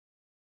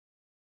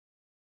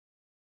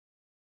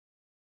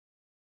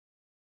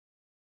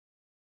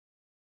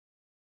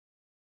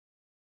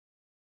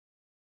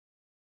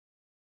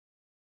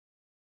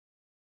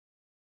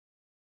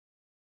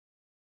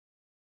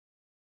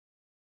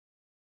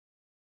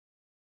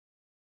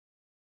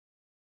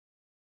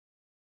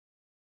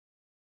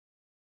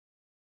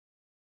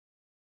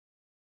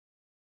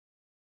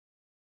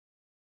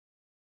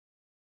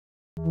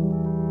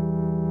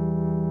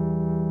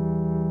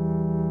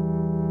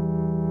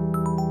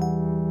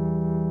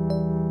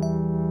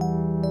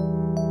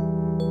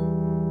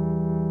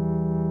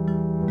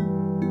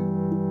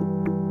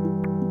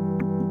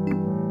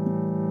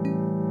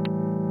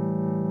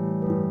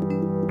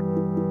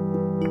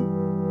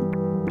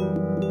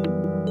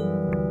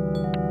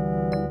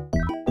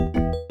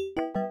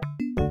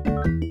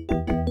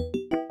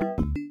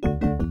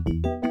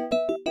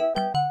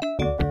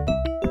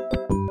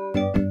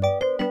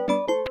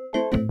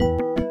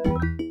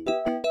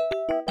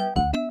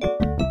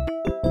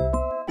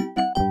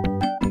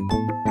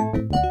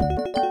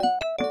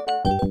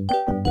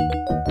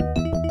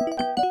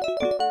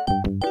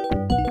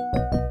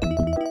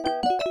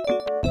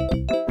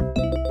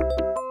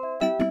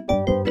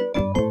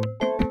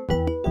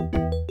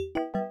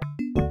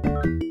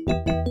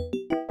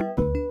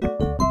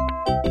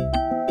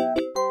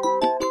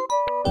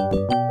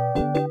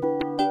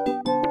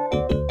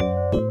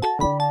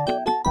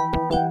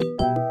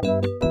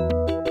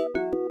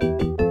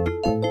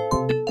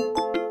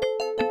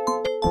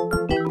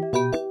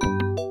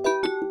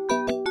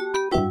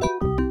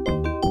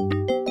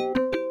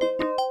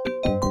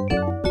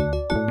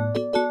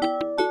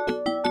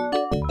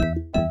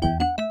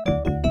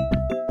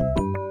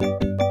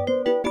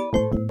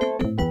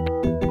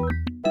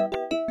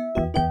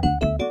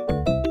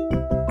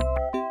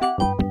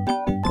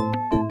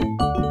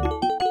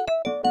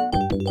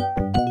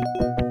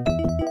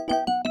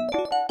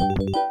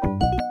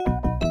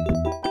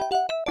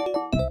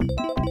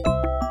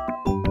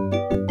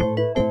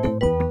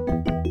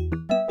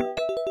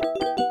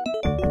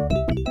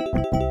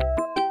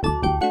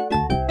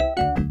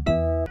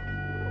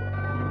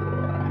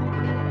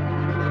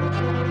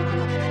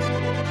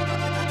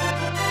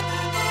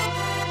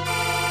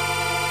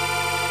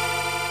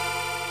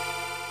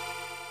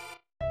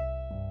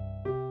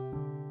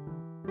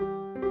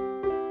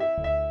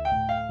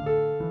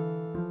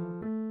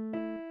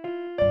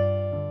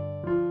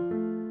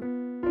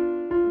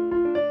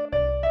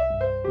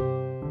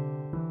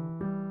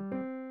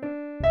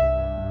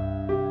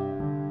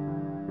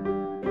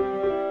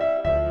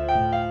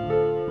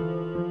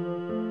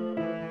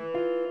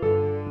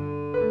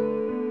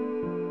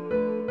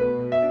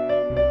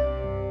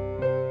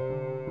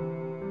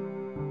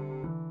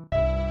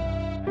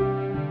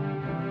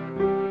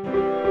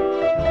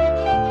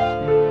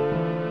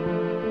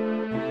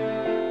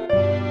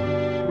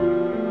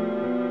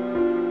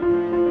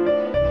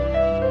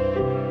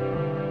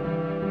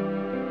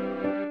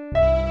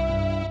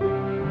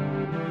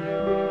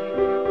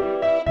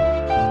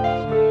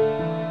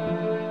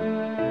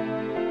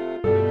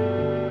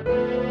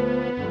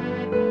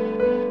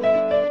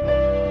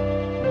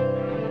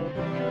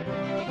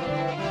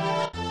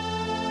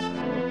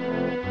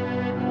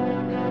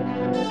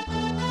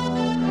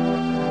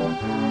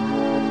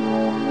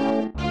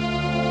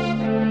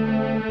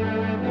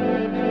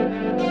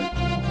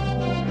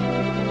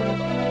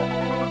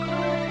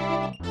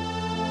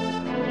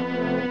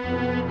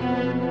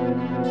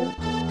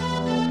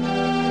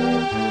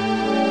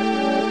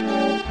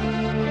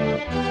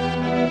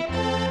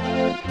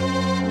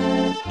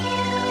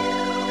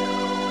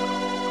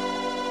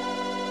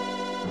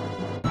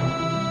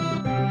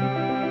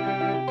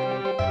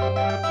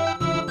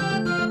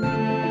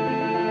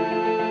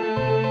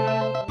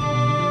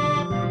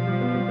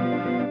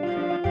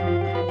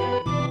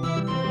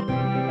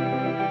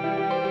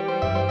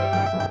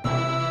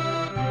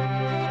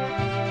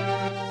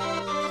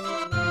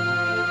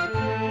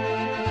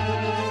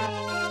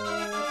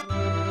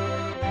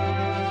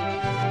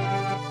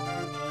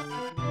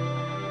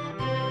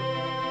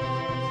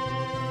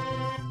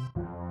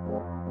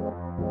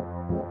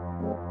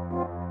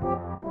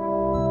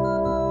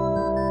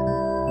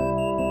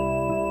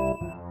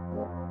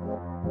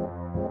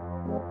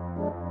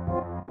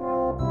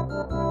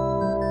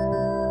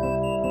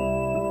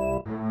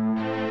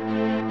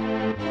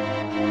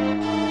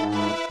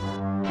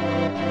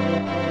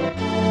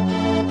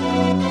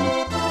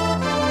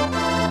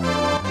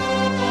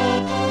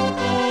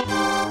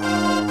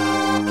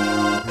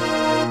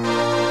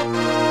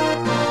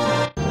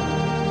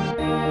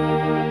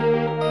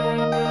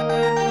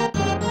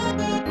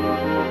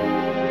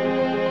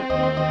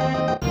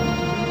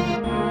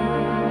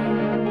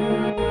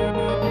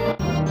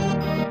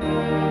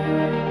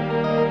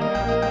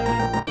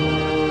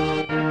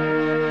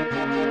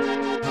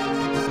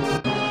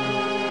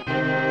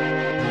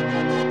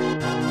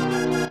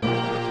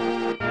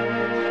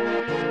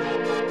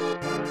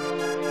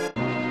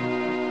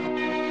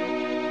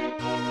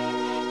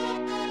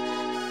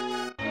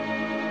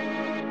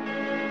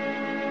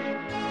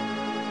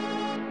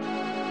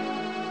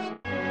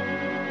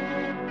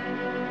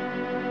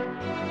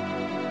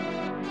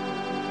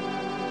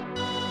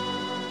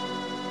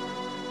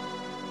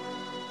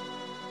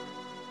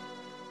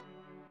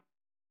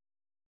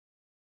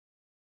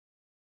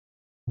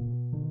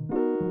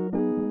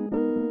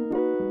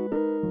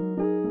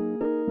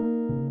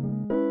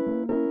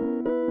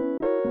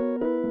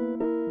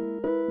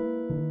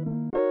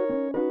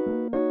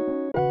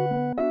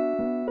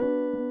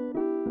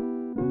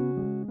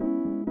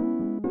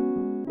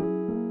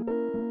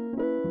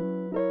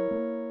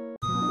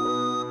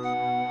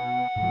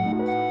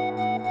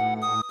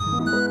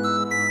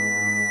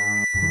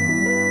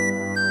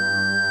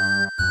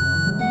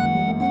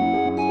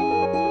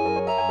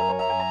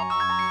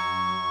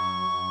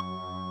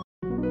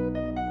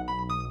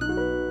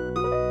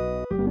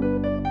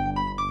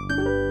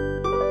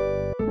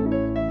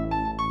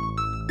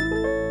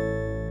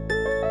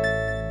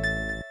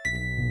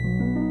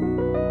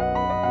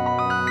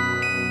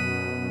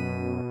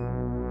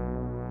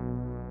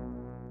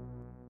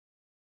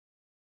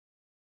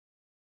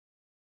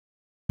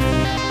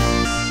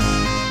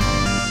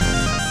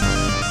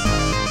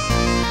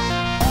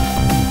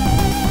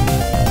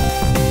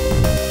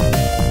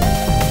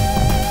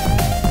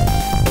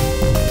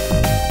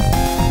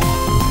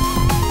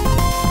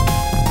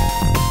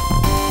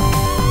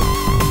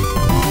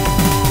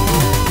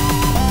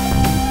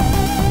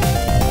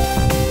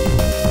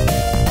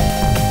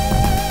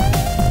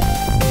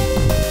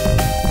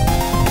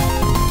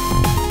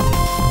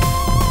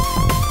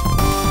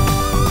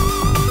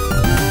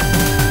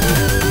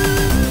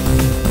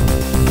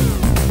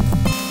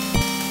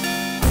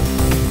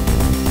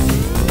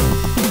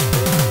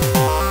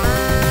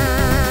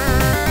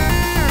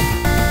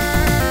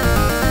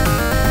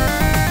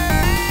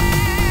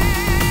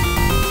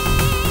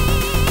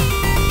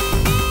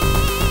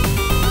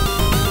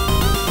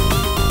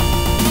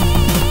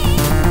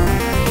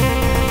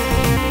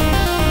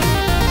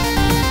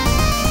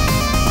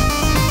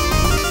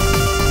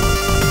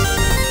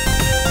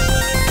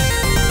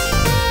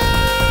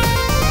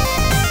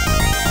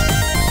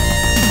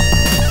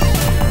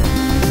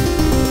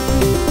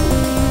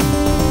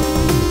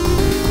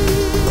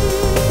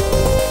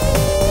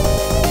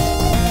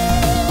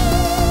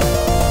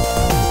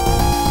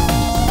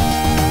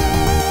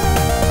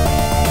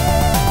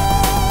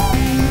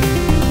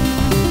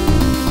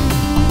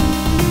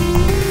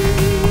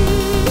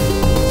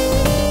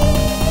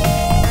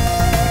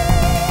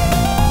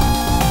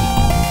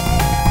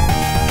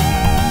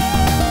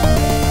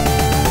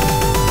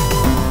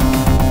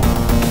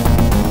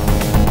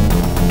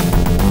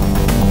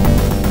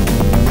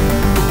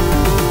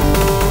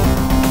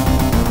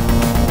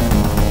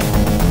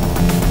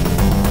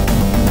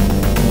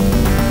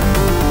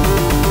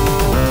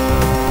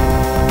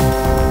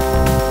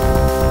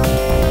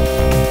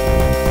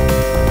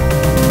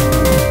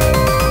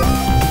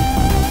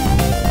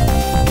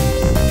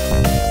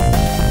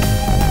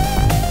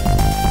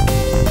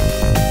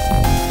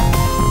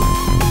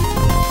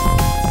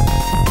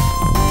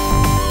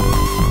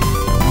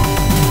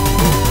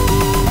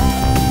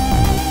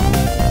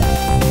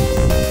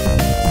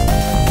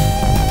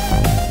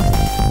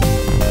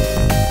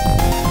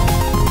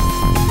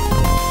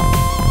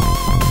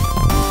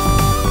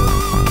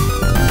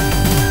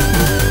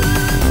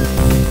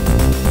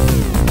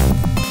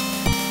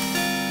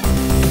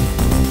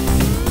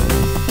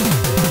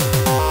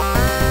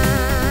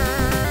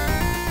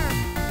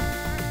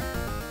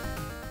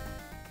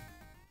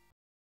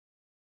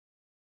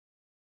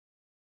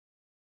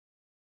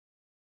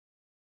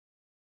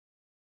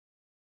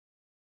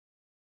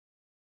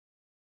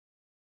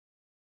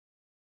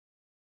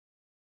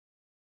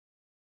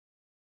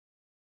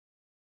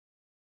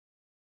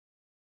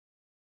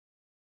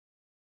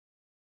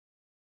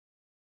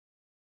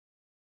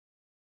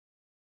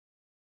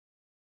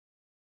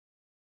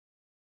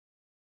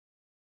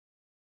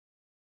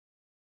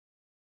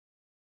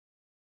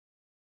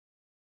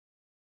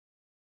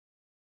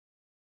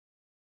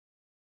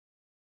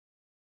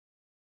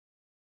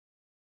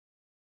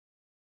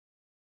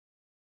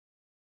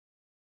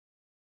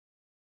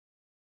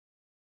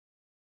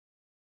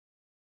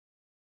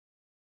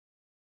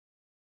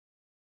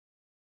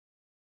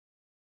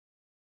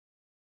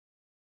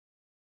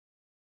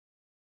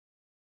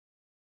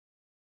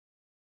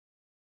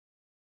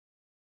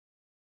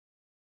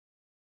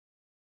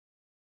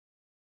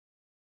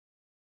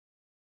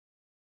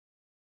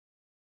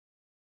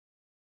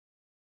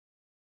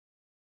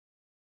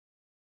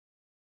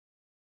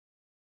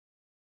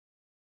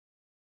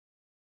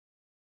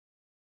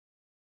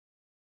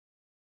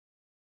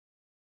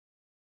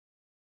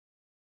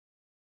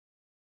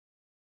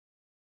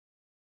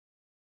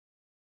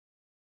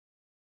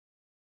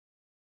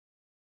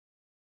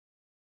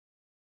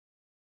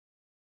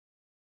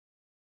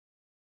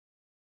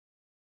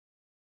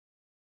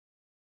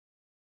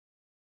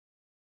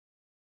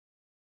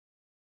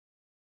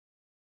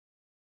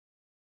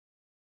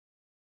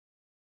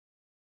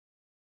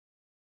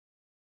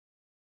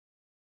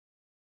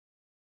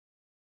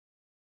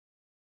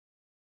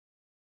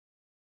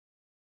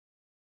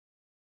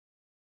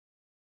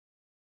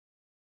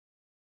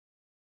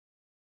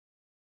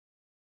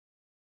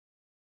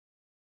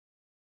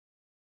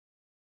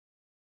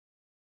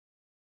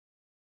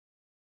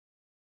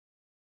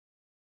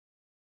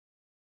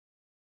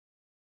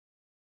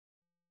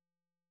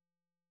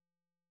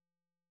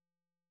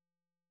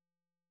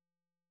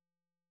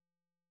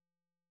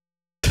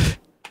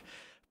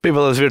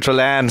People of virtual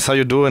lands, how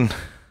you doing?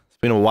 It's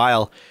been a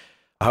while.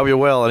 I hope you're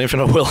well, and if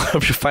you're not well, I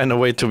hope you find a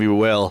way to be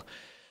well.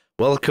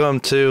 Welcome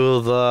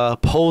to the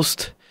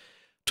post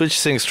Twitch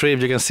Sing stream.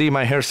 You can see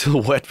my hair's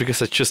still wet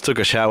because I just took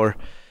a shower.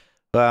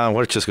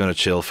 We're just gonna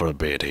chill for a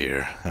bit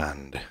here,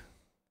 and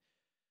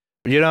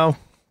you know,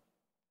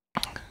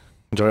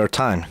 enjoy our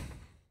time.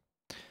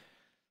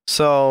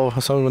 So,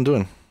 how's everyone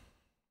doing?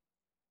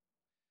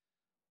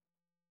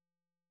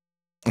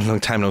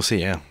 Long time no see,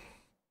 yeah.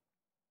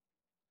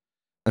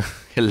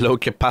 Hello,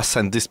 ¿qué pasa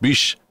en this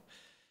bish?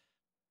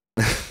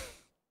 How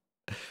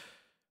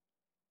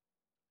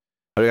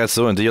are you guys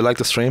doing? Did you like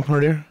the stream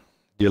earlier?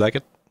 Do you like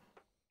it?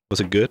 Was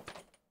it good?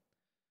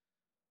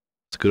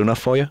 Was it good enough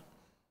for you?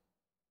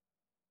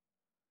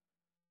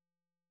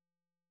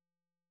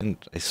 And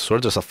I swear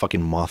there's a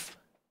fucking moth.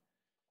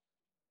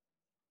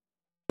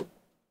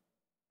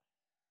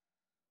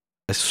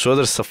 I swear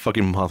there's a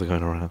fucking moth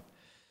going around.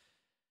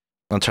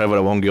 I'll try, but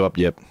I won't give up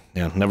yet.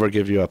 Yeah, never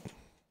give you up.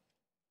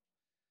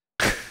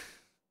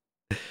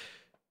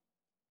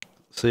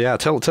 So yeah,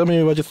 tell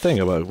me what you think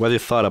about what you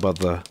thought about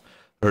the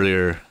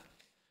earlier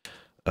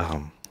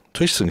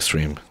Twitch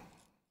stream.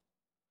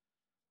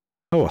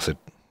 How was it?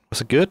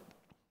 Was it good?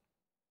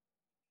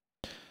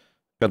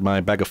 Got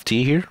my bag of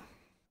tea here.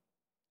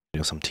 You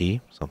know, some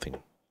tea, something.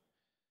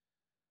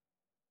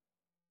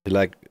 You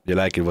like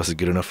it? Was it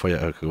good enough for you?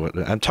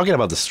 Okay, I'm talking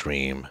about the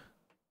stream.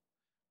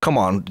 Come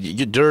on,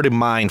 you dirty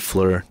mind,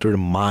 Fleur. Dirty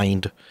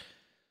mind.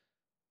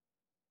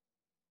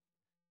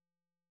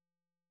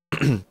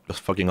 That's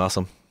fucking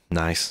awesome.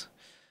 Nice.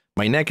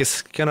 My neck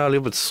is kind of a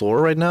little bit sore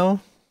right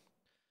now,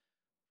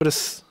 but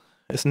it's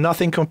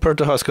nothing compared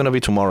to how it's gonna be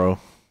tomorrow.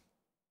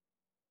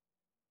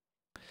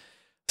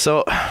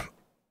 So,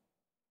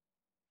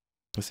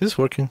 is this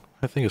working?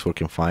 I think it's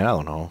working fine. I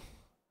don't know.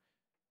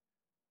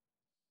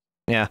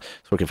 Yeah,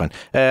 it's working fine.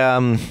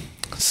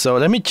 So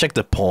let me check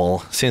the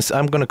poll, since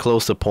I'm gonna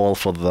close the poll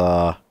for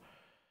the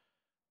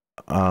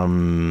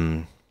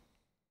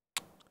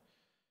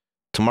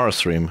tomorrow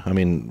stream. I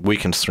mean,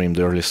 weekend stream,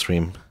 the early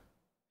stream.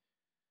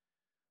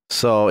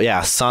 So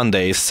yeah,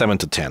 Sunday is 7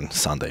 to 10.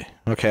 Sunday.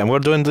 Okay, we're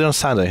doing it on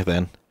Sunday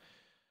then.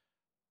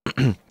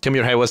 Tim,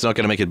 your hair was not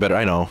gonna make it better.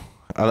 I know.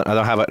 I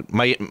don't have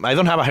I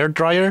don't have a hair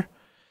dryer,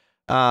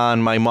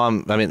 and my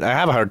mom. I mean, I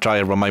have a hair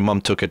dryer, but my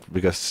mom took it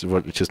because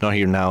she's not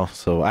here now.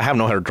 So I have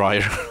no hair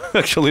dryer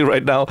actually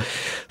right now.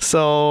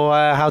 So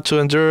I have to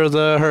endure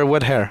her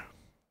wet hair.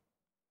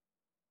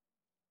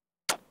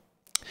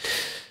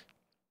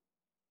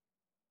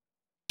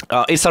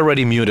 It's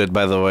already muted,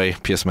 by the way.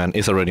 PS Man,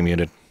 it's already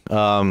muted.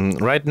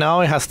 Right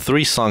now it has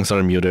 3 songs that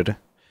are muted,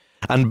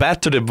 and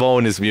Bad to the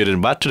Bone is muted.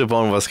 Bad to the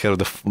Bone was kind of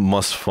the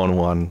most fun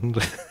one,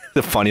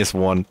 the funniest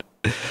one.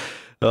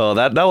 Oh,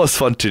 that was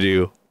fun to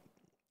do.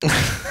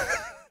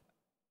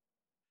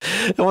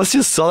 It was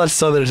just so that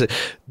song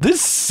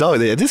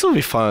that this would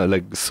be fun,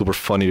 like super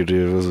funny to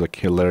do. It was like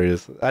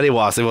hilarious, and it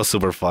was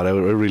super fun. I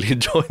really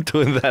enjoyed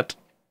doing that.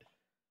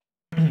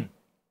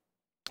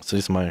 So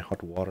this is my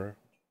hot water.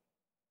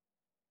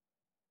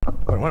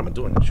 What am I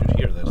doing? You should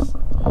hear this.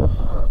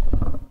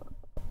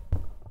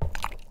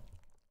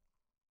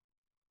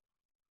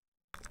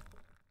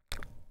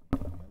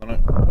 I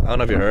don't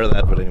know if you heard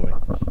that, but anyway.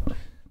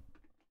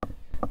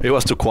 It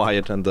was too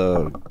quiet and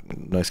the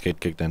noise gate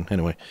kicked in.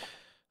 Anyway,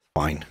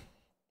 fine.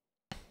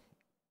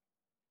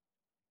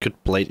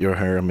 Could plait your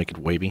hair and make it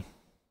wavy.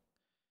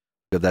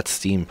 Look at that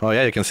steam. Oh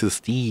yeah, you can see the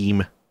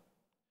steam.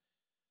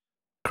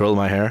 Curl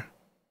my hair.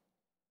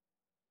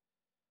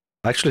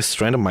 I actually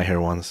straightened my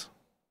hair once.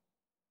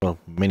 Well,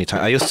 many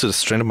times. I used to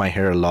straighten my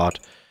hair a lot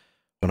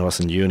when I was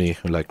in uni,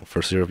 like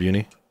first year of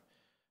uni.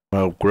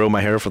 When I grow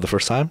my hair for the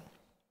first time.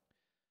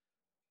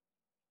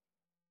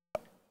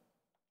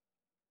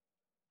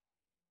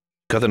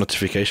 Got the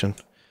notification.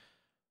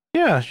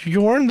 Yeah,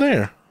 you weren't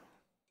there.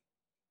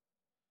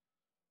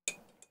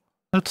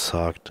 That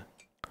sucked.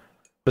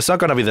 It's not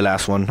gonna be the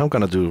last one. I'm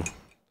gonna do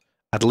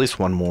at least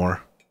one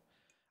more.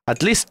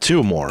 At least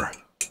 2 more.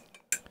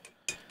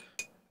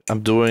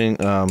 I'm doing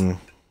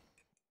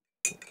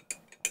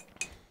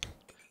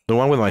the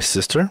one with my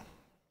sister.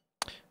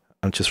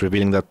 I'm just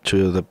revealing that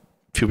to the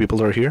few people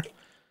that are here.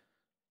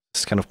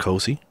 It's kind of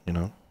cozy, you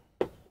know.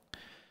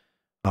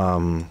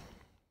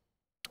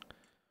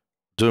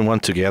 Doing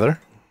one together.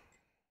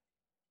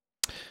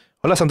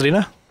 Hola,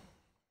 Sandrina.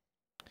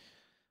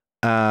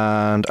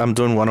 And I'm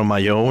doing one on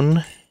my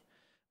own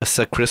as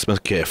a Christmas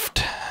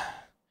gift.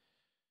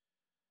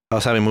 I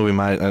was having movie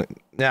my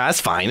yeah,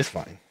 it's fine. It's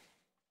fine.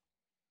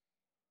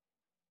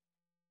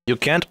 You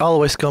can't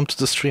always come to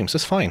the streams.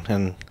 It's fine,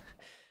 and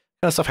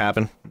that stuff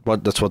happen.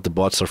 That's what the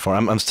bots are for.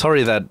 I'm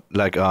sorry that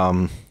like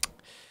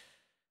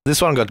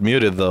this one got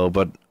muted though,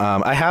 but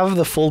I have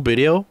the full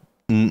video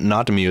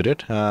not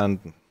muted, and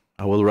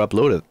I will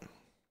re-upload it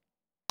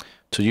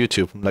to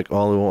YouTube, like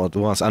all at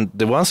once. And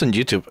the ones on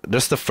YouTube,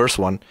 there's the first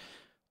one.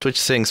 Twitch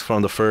Sings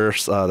from the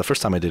first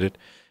time I did it.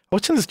 I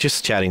was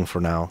just chatting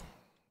for now.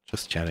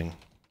 Just chatting.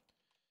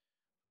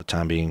 For the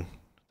time being.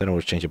 Then I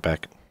will change it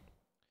back.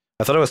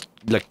 I thought I was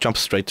like jump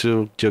straight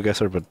to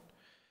GeoGuessr, but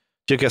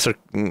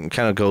GeoGuessr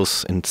kind of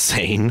goes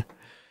insane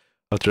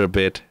after a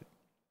bit.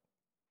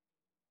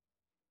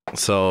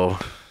 So,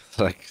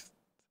 like,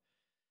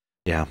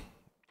 yeah.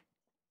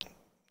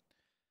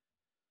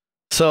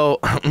 So,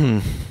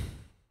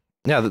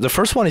 yeah, the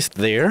first one is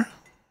there.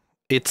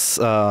 It's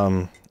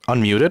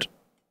unmuted.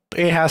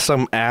 It has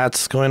some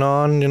ads going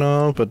on, you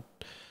know, but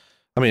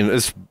I mean,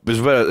 it's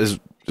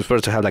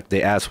better to have like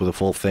the ads with the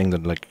full thing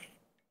than like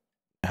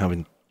having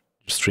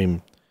your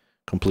stream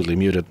completely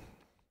muted.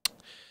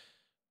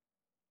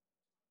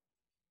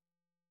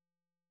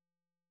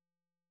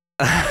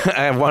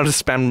 I wanted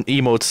to spam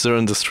emotes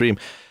during the stream.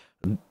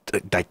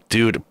 Like,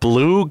 dude,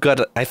 Blue got,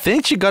 I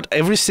think she got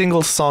every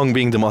single song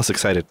being the most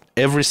excited.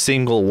 Every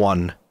single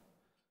one.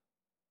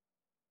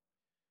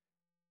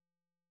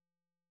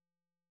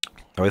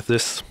 With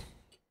this,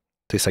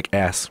 tastes like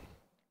ass.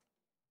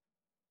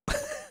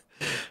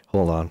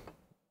 Hold on.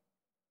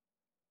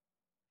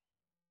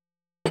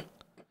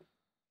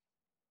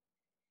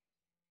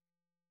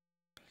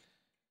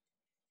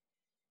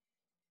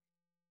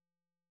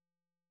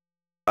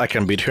 I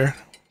can beat her.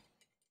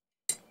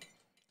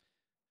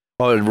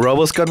 Oh,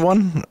 Robo's got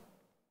one?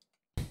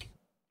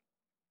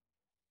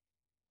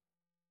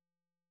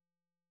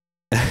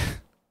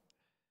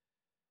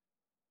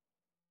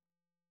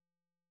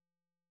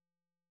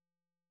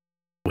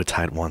 We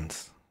tied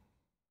once.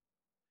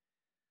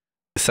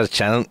 Is that a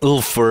channel?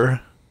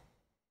 Ulfer.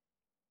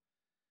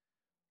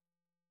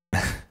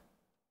 You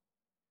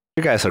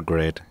guys are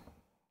great.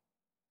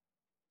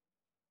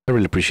 I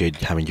really appreciate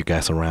having you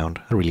guys around.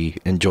 I really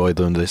enjoy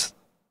doing this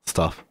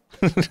stuff.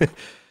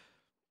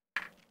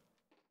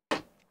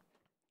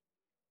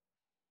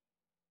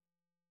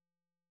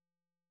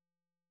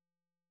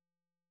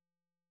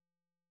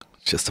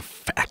 Just a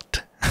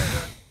fact.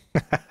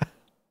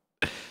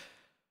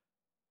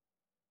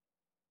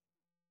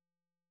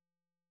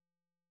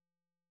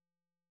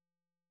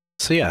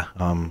 So yeah,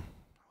 I was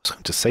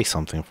going to say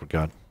something, I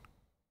forgot.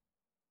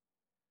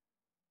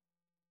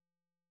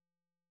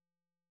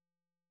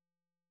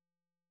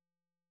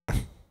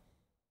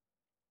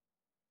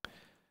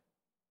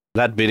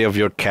 That video of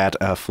your cat,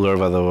 Fleur,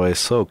 by the way, is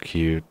so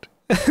cute.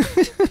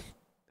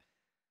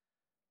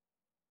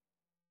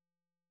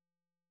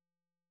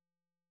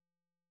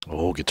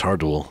 Oh, guitar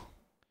duel.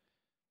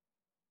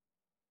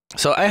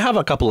 So I have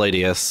a couple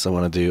ideas I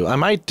want to do. I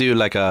might do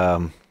like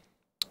a...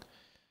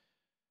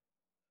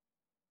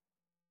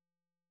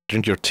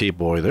 Drink your tea,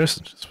 boy. There's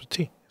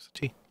tea. There's a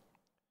tea.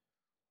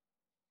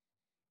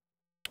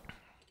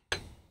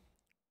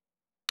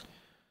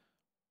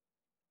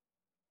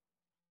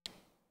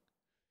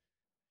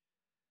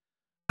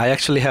 I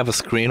actually have a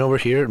screen over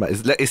here.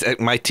 It's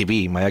my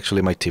TV. My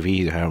TV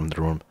here in the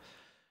room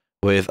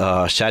with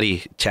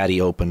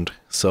chatty opened,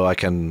 so I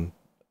can.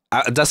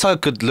 That's how I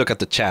could look at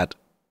the chat.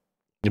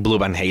 Blue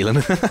Van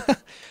Halen.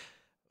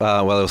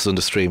 While I was on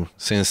the stream,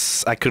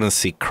 since I couldn't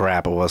see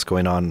crap of what's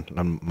going on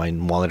my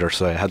monitor,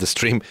 so I had the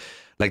stream,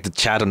 like the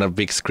chat on a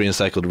big screen,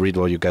 so I could read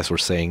what you guys were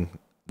saying.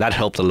 That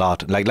helped a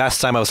lot. Like last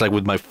time, I was like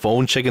with my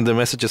phone checking the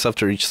messages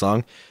after each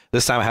song.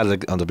 This time I had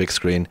it on the big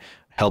screen.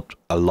 Helped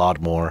a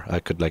lot more. I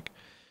could like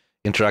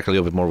interact a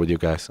little bit more with you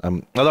guys.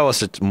 Although I was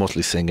just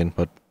mostly singing,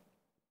 but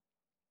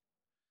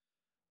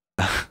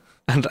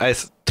and I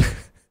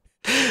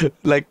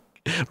like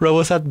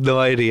Robos had no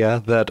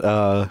idea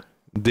that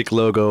Dick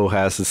Logo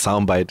has a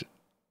soundbite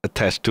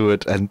attached to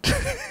it, and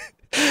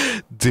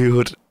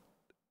dude,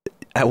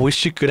 I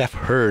wish you could have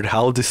heard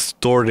how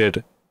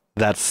distorted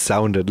that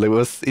sounded. Like, it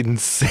was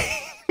insane.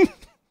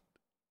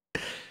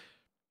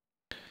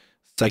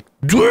 It's like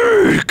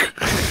Dick.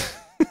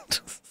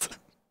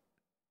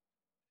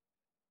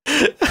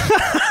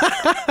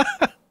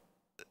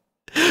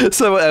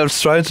 So I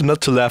was trying to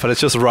not to laugh, and I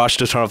just rushed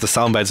to turn off the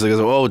soundbites because,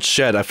 oh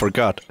shit, I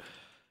forgot.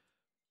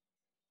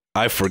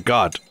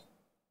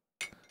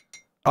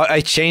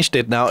 I changed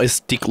it now. It's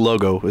Dick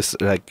Logo. It's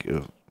like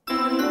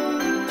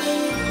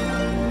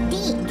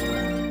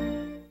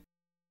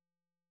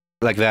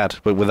like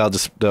that, but without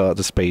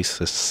the space.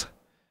 It's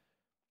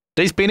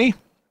Days Beanie.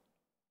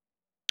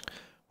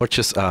 We're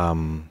just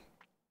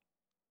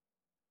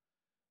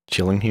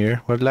chilling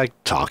here. We're like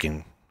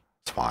talking.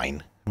 It's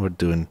fine. We're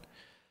doing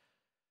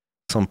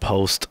some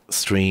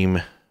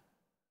post-stream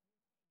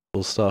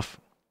cool stuff.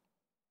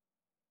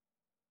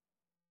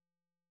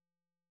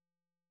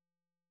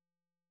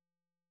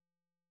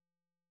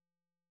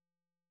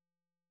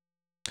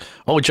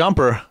 Oh,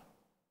 Jumper.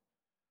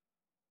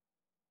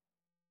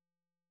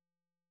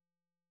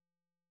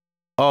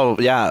 Oh,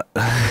 yeah.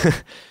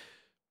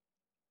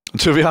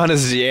 To be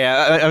honest,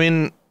 yeah. I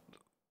mean,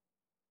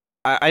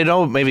 I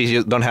know maybe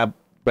you don't have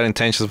bad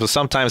intentions, but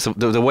sometimes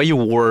the way you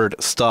word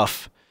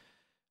stuff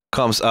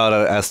comes out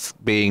as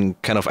being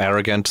kind of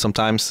arrogant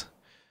sometimes.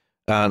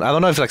 And I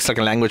don't know if it's like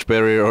a language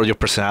barrier or your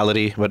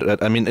personality,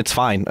 but I mean, it's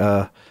fine.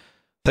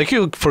 Thank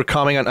you for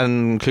coming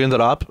and clearing that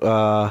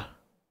up.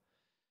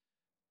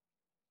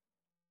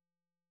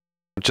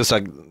 Just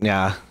like,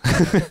 yeah.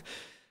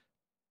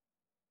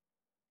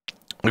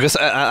 Because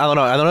I don't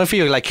know. I don't know if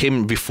you like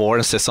came before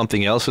and said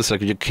something else. It's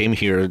like you came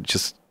here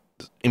just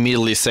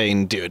immediately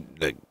saying, dude,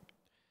 like,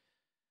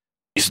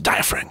 use the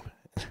diaphragm.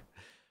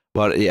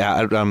 But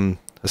yeah,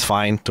 it's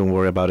fine. Don't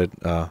worry about it.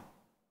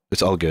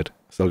 It's all good.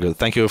 It's all good.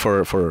 Thank you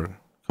for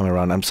coming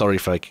around. I'm sorry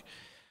if I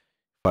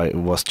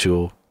was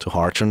too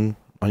harsh on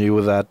you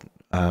with that.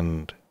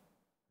 And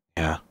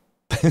yeah,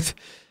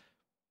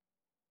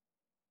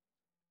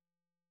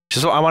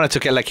 just I wanted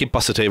to like keep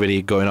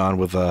positivity going on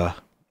with I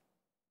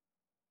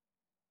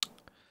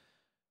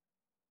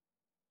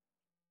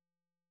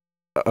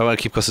want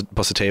to keep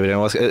positivity.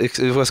 And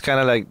it was kind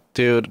of like,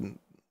 dude,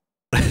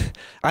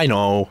 I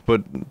know,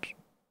 but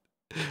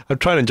I'm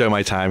trying to enjoy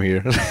my time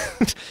here.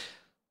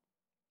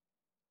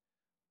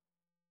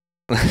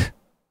 It's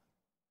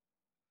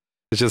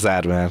just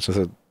that, man. It's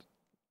just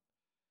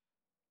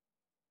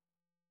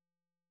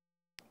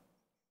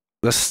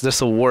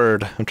there's a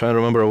word. I'm trying to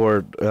remember a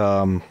word.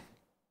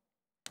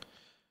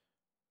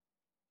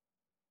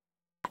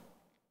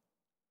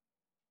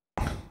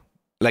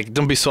 Like,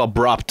 don't be so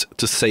abrupt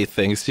to say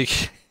things.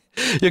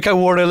 You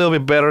can word it a little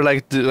bit better.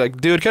 Like,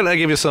 dude, can I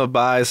give you some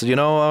advice? You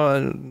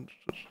know,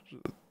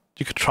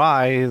 you could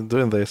try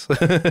doing this.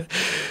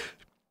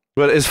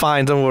 But it's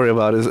fine. Don't worry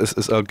about it.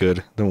 It's all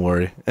good. Don't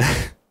worry.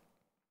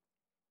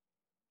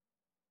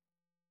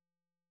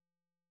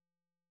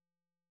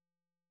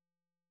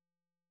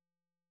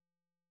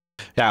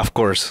 Yeah, of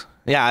course.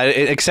 Yeah,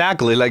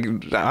 exactly. Like,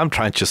 I'm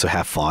trying just to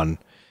have fun,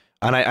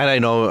 and I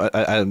know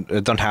I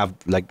don't have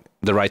like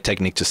the right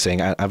technique to sing.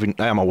 I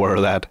am aware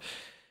of that.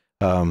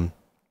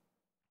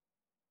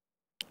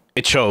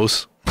 It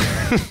shows.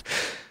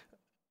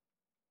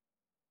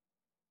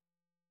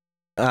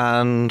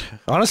 And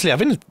honestly, I've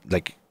been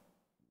like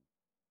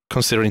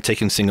considering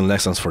taking singing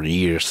lessons for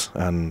years,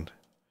 and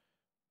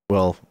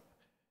well,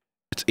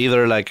 it's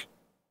either like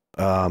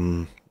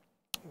I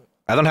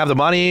don't have the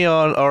money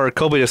or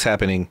COVID is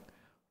happening.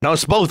 Now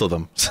it's both of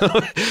them. So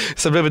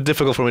it's a little bit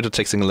difficult for me to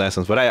take singing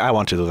lessons, but I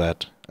want to do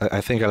that.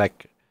 I think I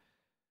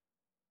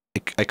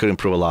could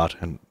improve a lot.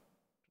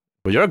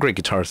 But you're a great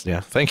guitarist, yeah.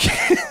 Thank you.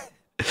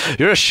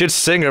 You're a shit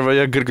singer, but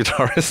you're a good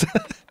guitarist.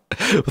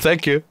 Well,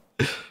 thank you.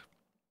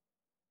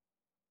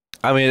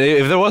 I mean,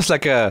 if there was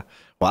like well,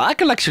 I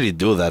could actually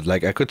do that.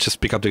 Like, I could just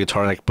pick up the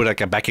guitar and like put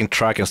like a backing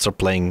track and start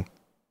playing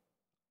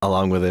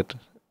along with it.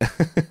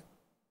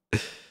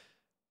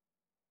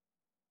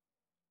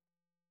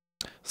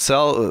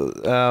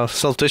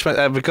 Self-teach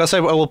because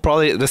I will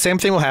probably the same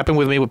thing will happen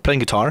with me with playing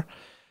guitar.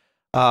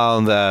 Here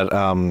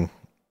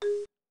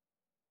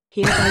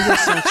by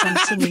yourself some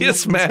singing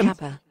yes, man.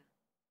 Kappa.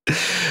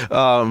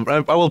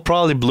 I will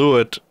probably blew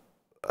it.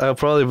 I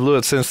probably blew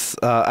it since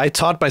I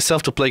taught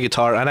myself to play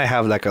guitar, and I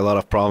have like a lot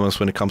of problems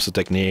when it comes to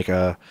technique.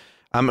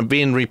 I'm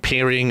been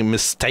repairing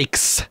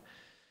mistakes.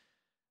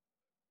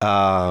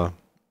 Since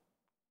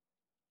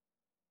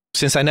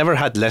I never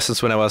had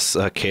lessons when I was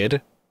a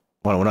kid.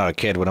 Well, not a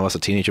kid, when I was a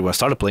teenager, when I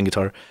started playing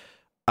guitar,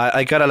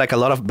 I got like a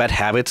lot of bad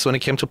habits when it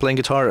came to playing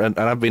guitar, and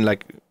I've been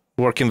like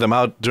working them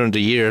out during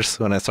the years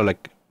when I started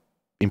like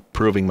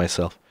improving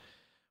myself.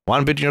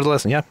 One bit near the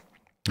lesson, yeah.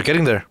 You're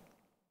getting there.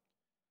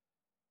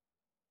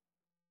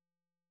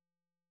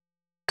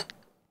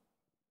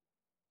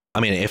 I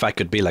mean, if I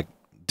could be like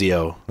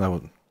Dio, that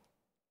would...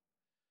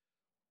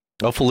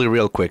 Hopefully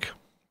real quick.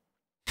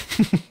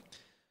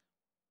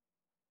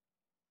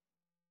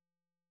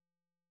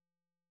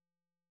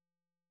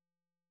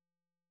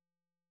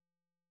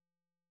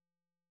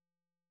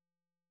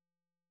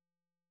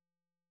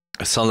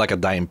 I sound like a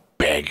dying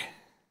pig.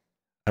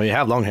 I mean, you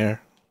have long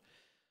hair.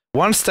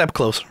 One step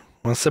closer.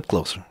 One step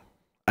closer.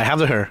 I have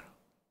the hair.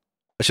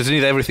 I just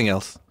need everything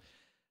else.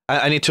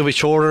 I need to be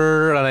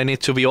shorter, and I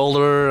need to be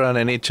older, and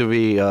I need to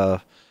be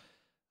a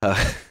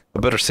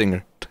better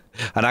singer.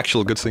 An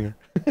actual good singer.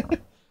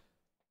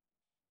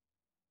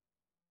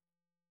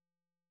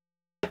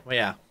 Well,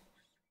 yeah.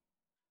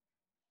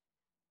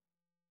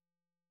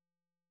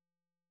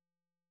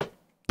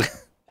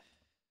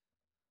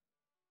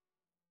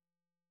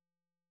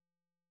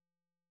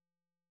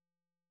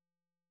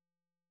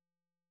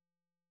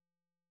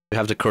 You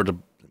have to curl the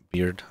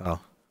beard. Oh,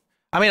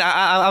 I mean,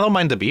 I don't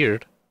mind the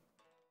beard.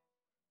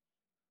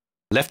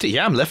 Lefty?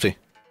 Yeah, I'm lefty.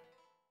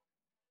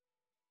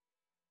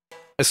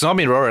 It's not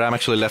me, Robert. I'm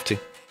actually lefty.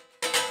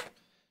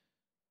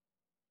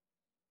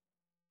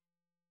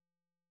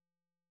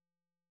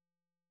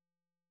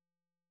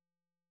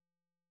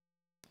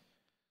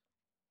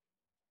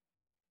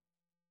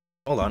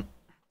 Hold on.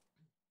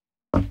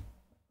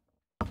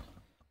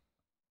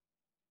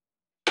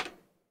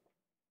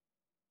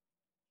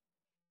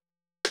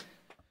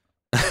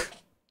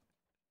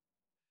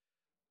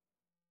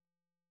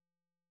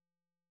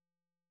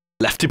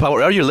 Lefty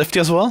power. Are you lefty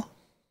as well?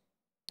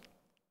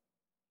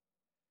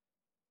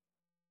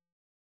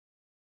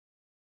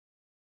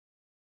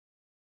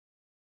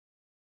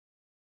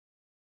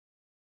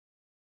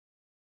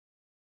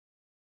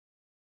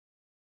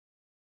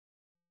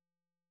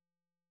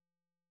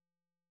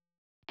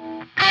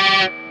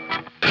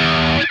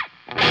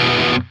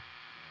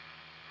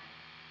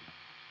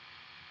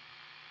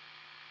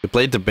 You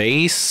played the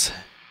bass?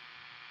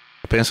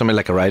 You're playing something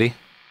like a righty?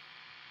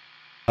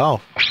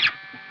 Oh.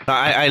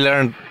 I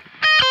learned.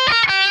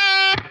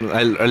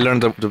 I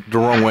learned the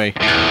wrong way.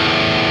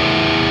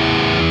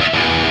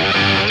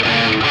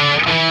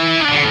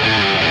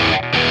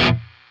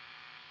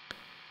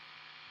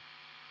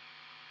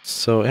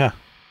 So yeah.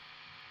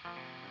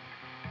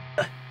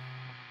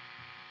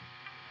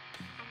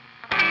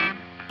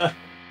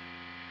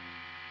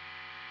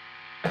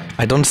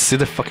 I don't see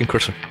the fucking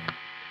cursor.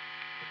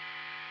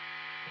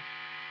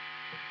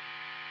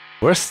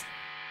 Where's...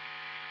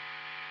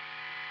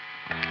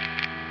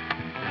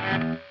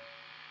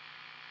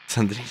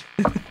 Sandrine?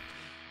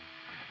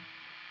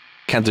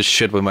 Can't do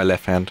shit with my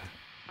left hand.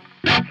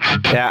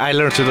 Yeah, I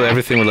learned to do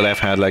everything with the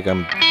left hand, like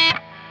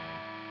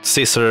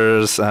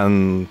scissors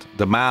and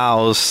the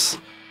mouse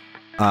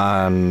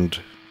and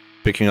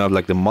picking up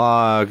like the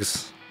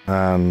mugs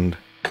and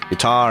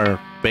guitar,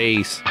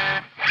 bass.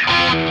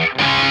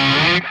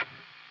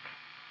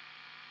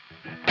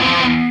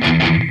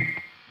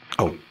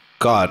 Oh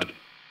God.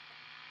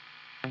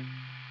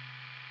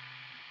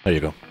 There you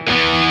go.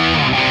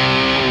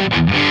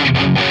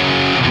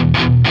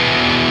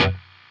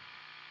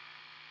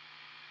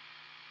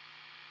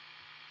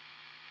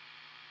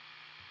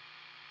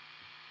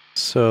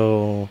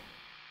 So...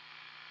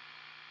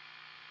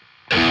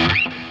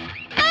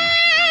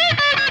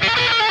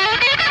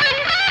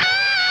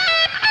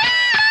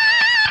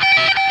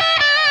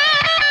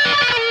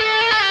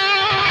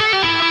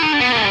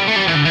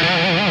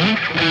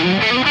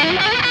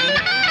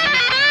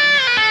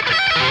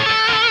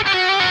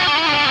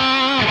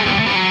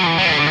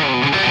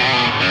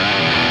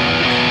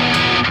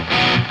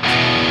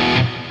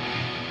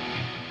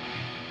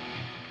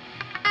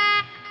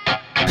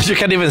 You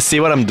can't even see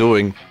what I'm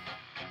doing.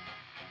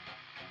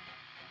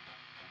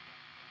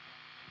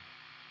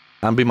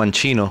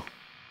 Ambimancino.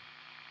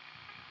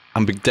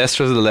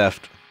 Ambidextrous to the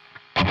left.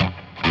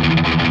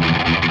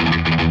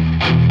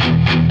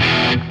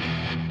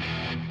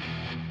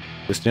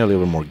 Just need a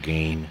little bit more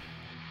gain.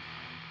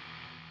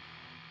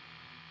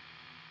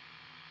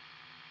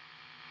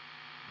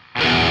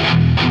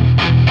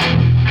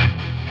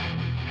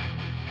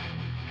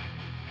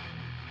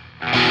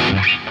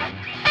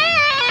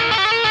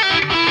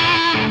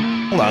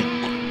 Hold on.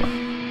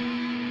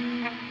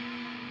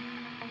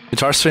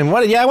 Guitar stream.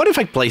 What? Yeah. What if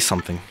I play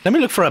something? Let me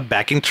look for a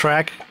backing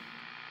track.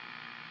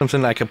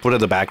 Something I can put in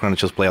the background and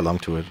just play along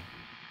to it.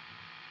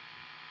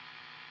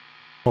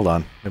 Hold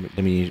on. Let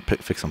me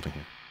fix something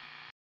here.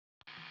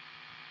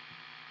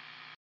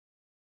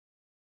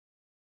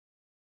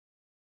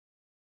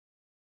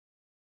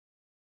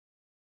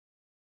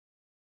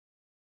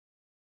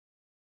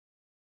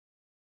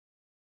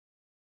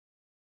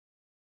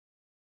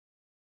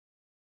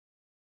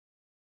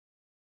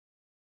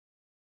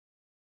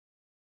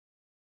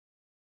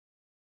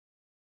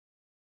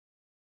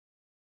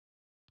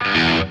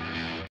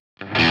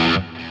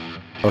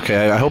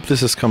 Okay, I hope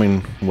this is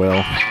coming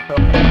well.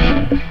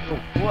 Oh,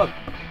 what?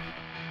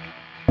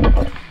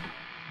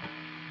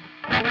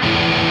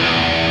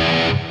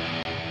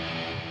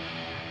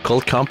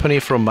 Cold company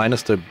from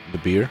minus the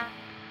beer?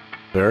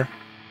 Where?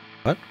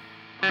 What?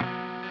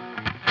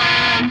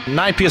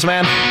 9 PS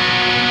man!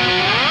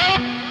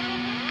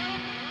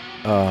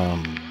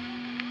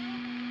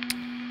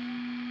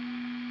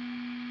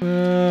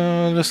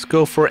 Let's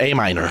go for A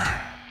minor.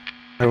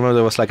 I remember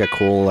there was like a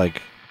cool,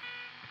 like...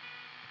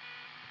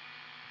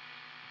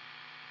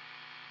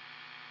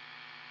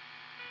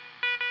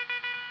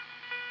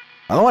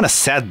 I don't want a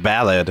sad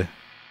ballad.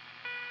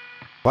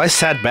 Why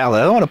sad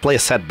ballad? I don't want to play a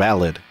sad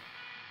ballad.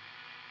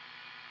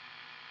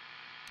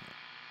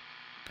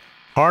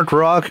 Hard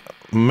rock,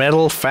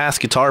 metal,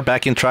 fast guitar,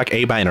 backing track,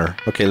 A minor.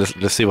 Okay,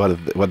 let's see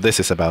what this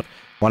is about.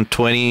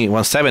 120,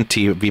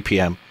 170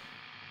 BPM.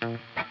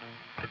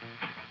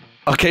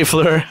 Okay,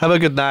 Fleur, have a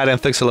good night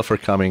and thanks a lot for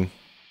coming.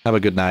 Have a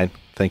good night.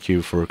 Thank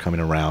you for coming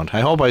around.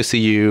 I hope I see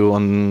you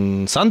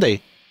on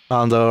Sunday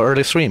on the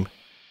early stream.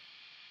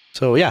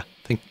 So yeah,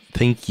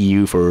 thank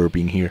you for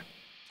being here.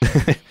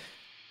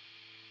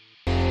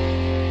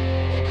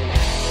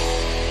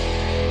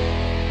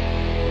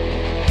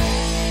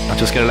 I'll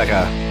just get like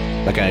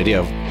an idea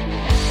of.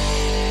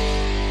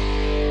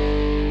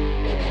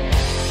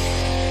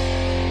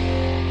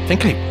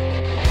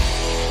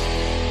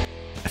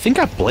 I think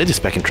I played this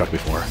backing track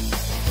before.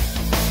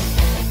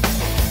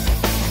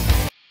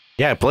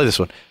 Yeah, I played this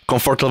one.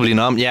 Comfortably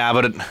Numb. Yeah,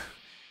 but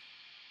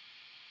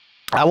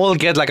I will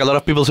get like a lot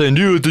of people saying,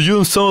 "Dude, you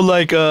don't sound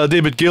like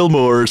David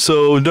Gilmour,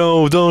 so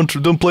no,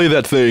 don't play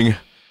that thing."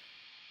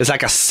 It's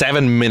like a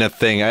 7-minute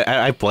thing.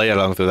 I play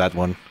along to that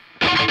one.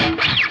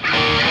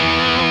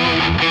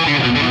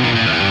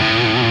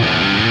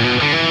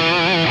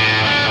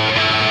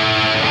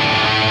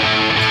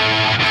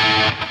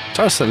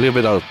 Just a little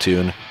bit out of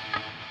tune.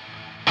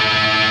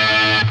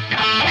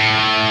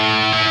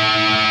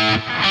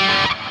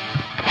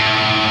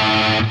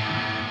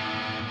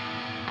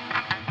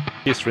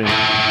 History.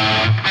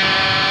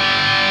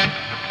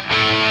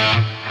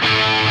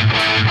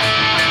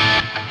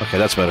 Okay,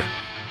 that's better.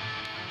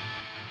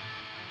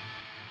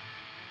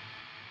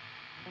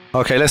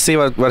 Okay, let's see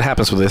what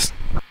happens with this.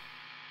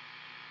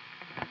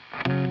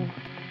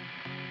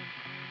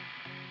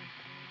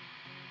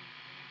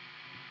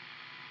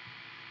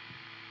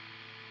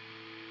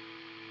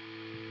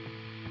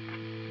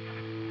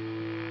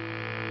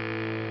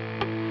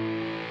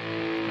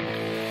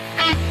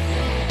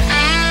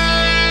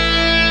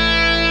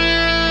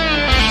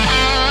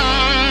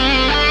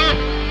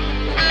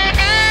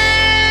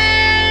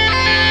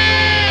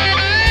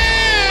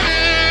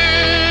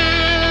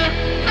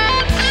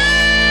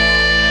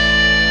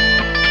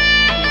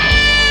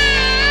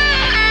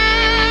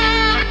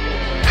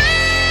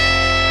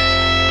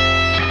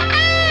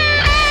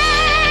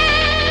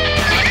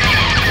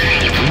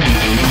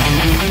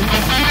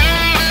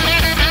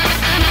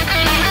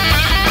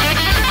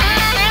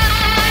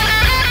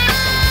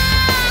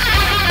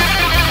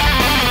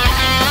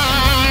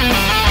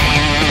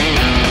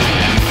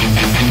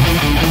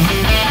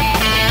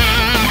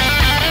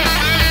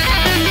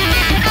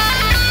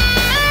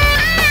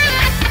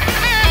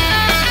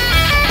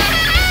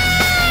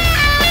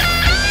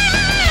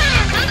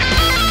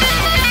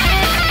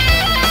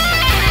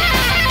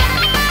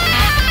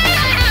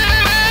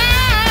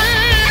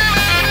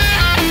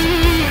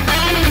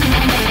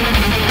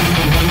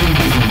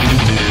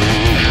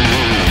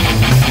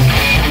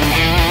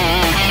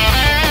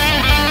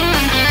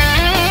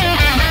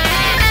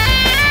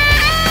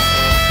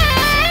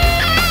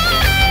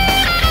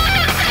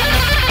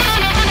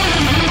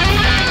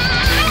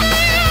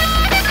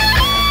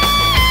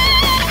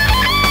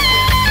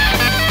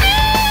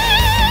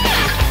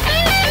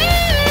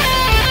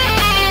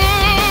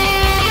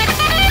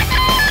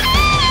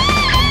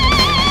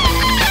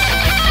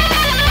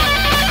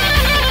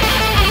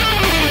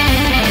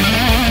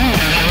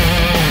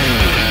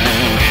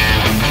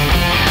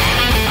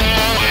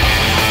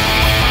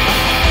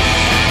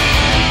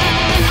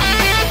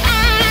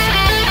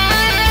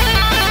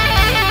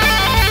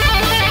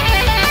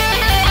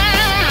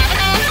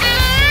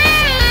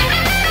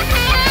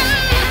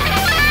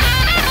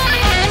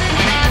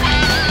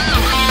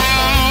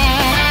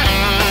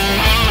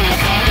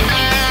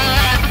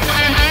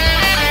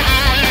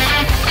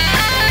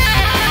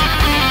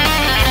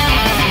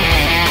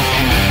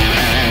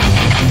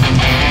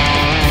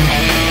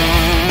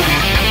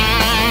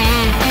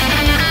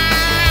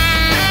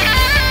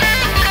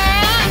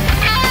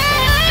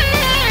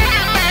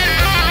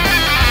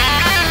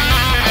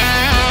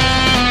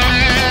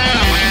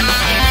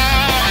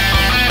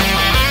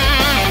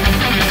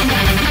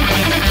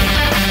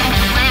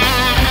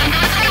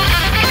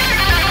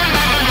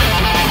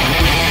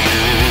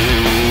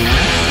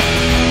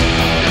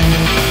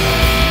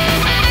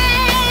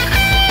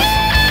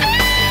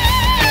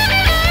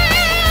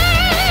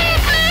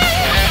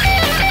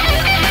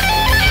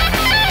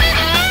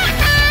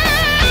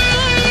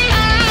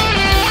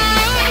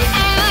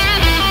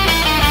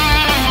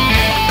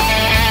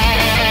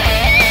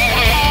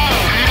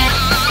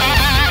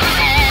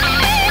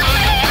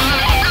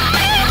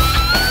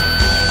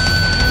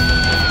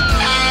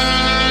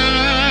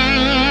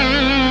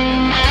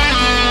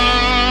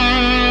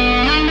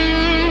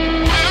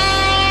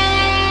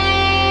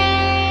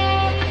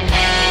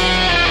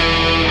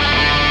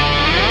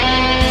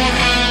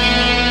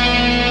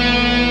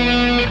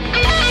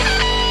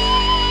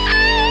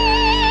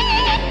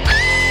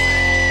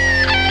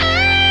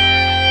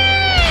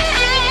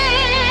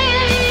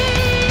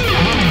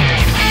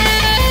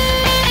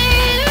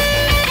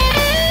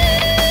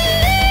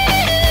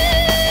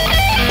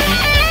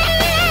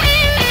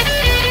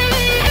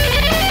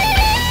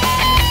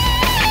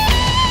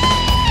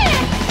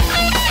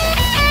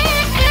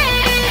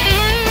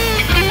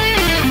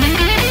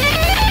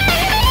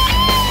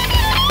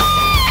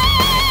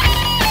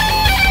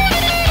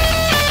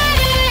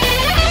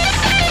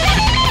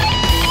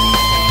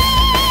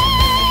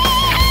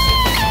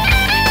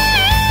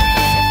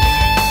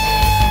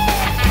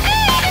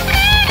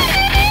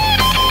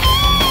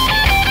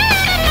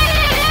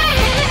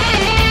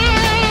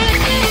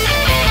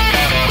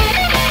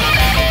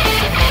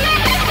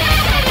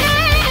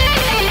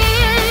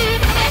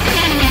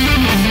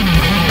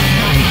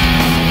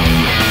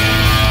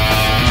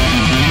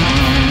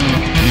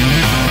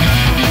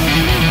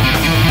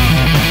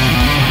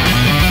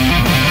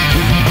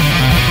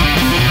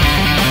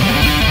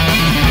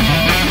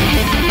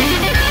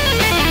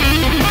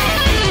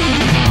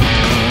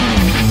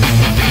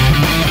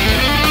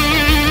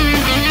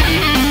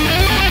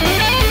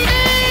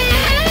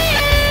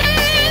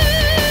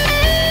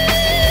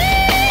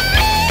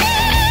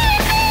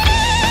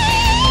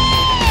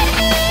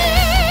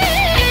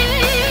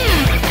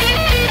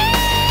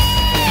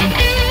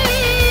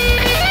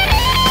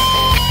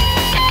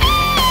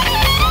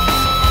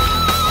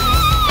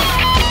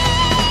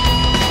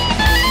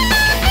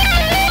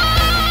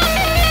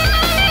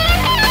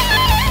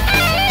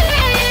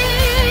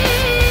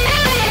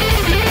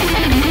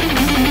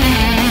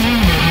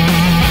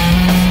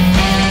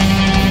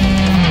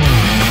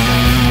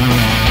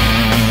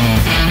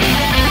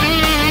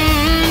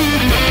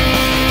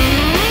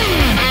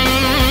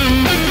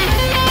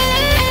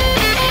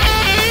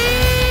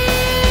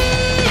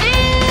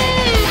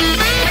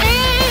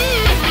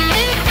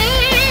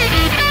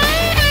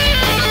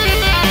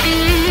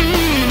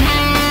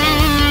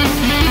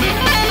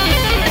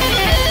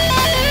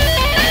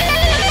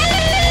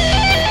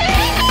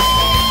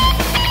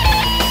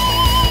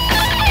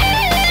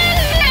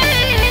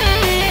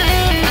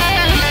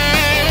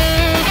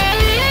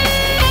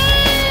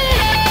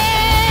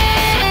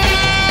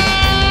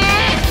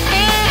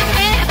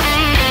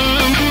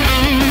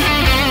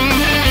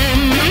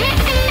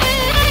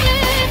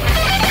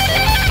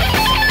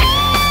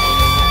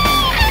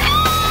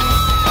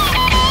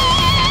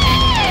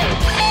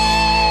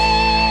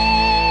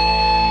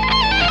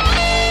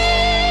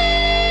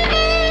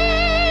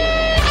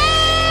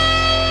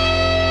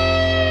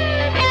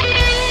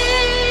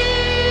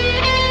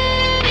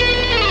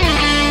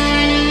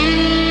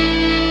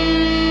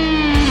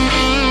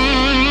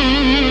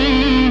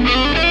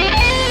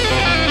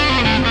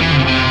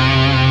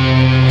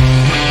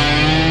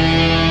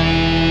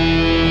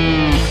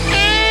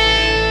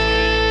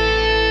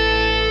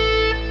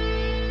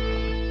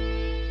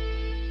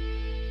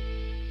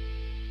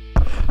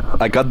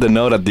 I got the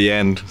note at the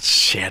end.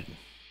 Shit.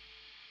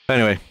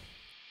 Anyway.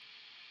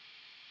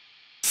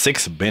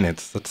 6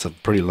 minutes. That's a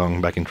pretty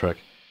long backing track.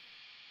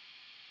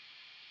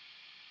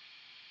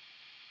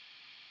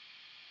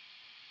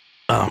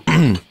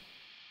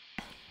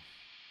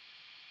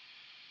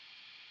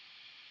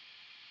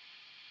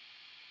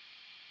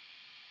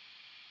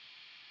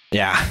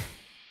 Yeah.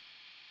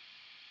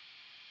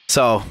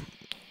 So,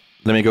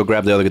 let me go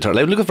grab the other guitar.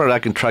 Let me look for a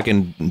backing track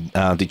in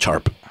D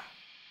sharp.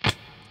 To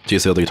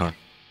use the other guitar.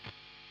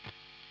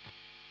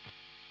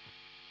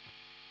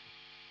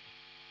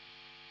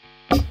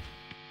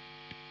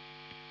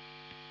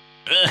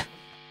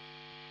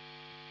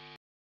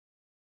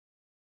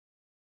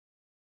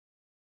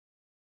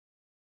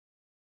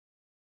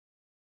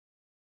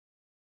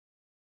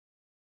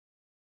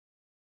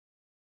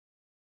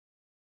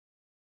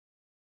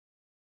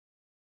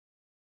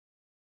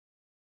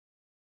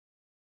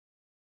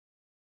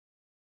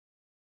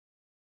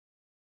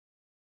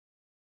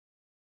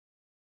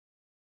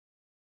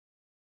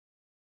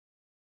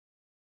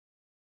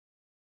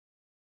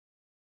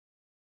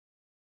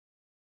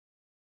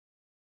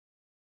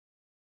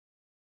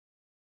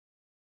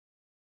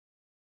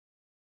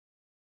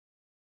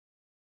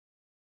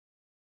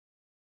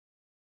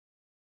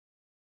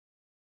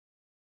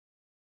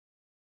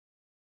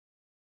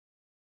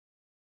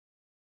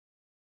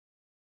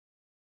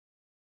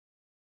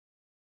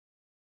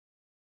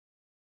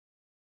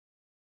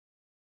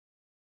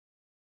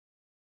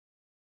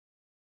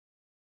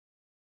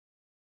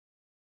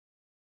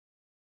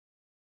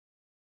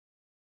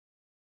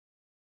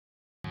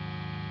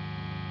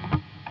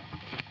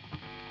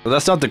 But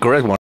that's not the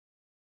correct one.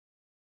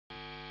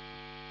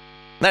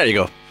 There you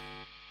go.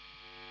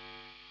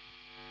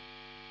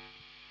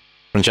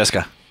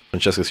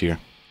 Francesca's here.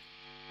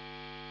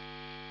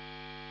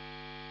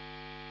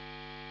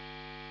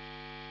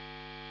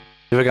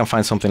 See if I can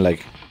find something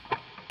like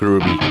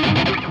groovy.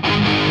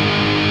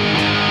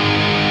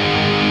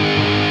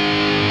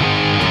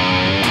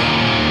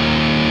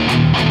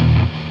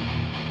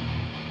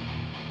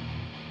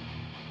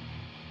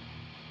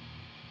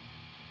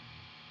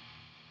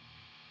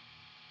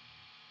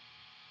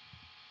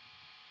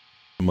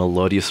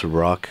 Melodious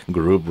rock,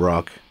 groove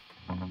rock,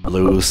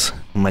 blues,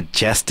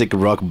 majestic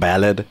rock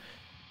ballad,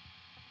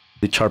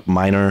 D sharp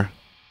minor,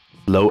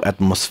 low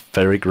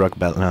atmospheric rock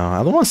ballad. No,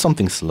 I don't want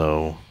something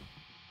slow.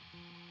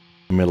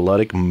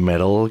 Melodic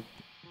metal.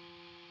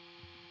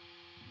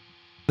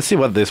 Let's see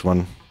what this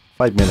one.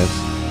 5 minutes.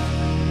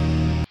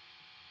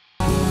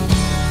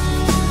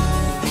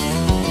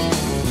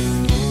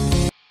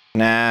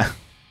 Nah.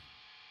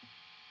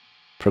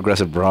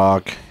 Progressive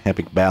rock,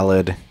 epic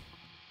ballad,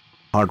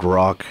 hard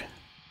rock.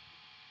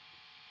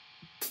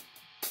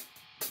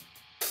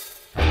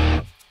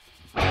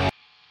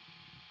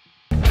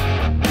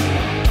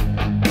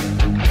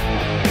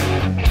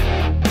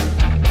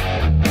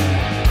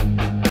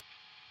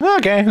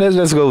 Okay,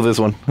 let's go with this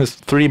one. It's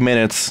 3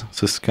 minutes,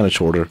 so it's kind of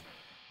shorter.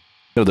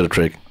 It'll do the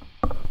trick.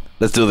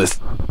 Let's do this.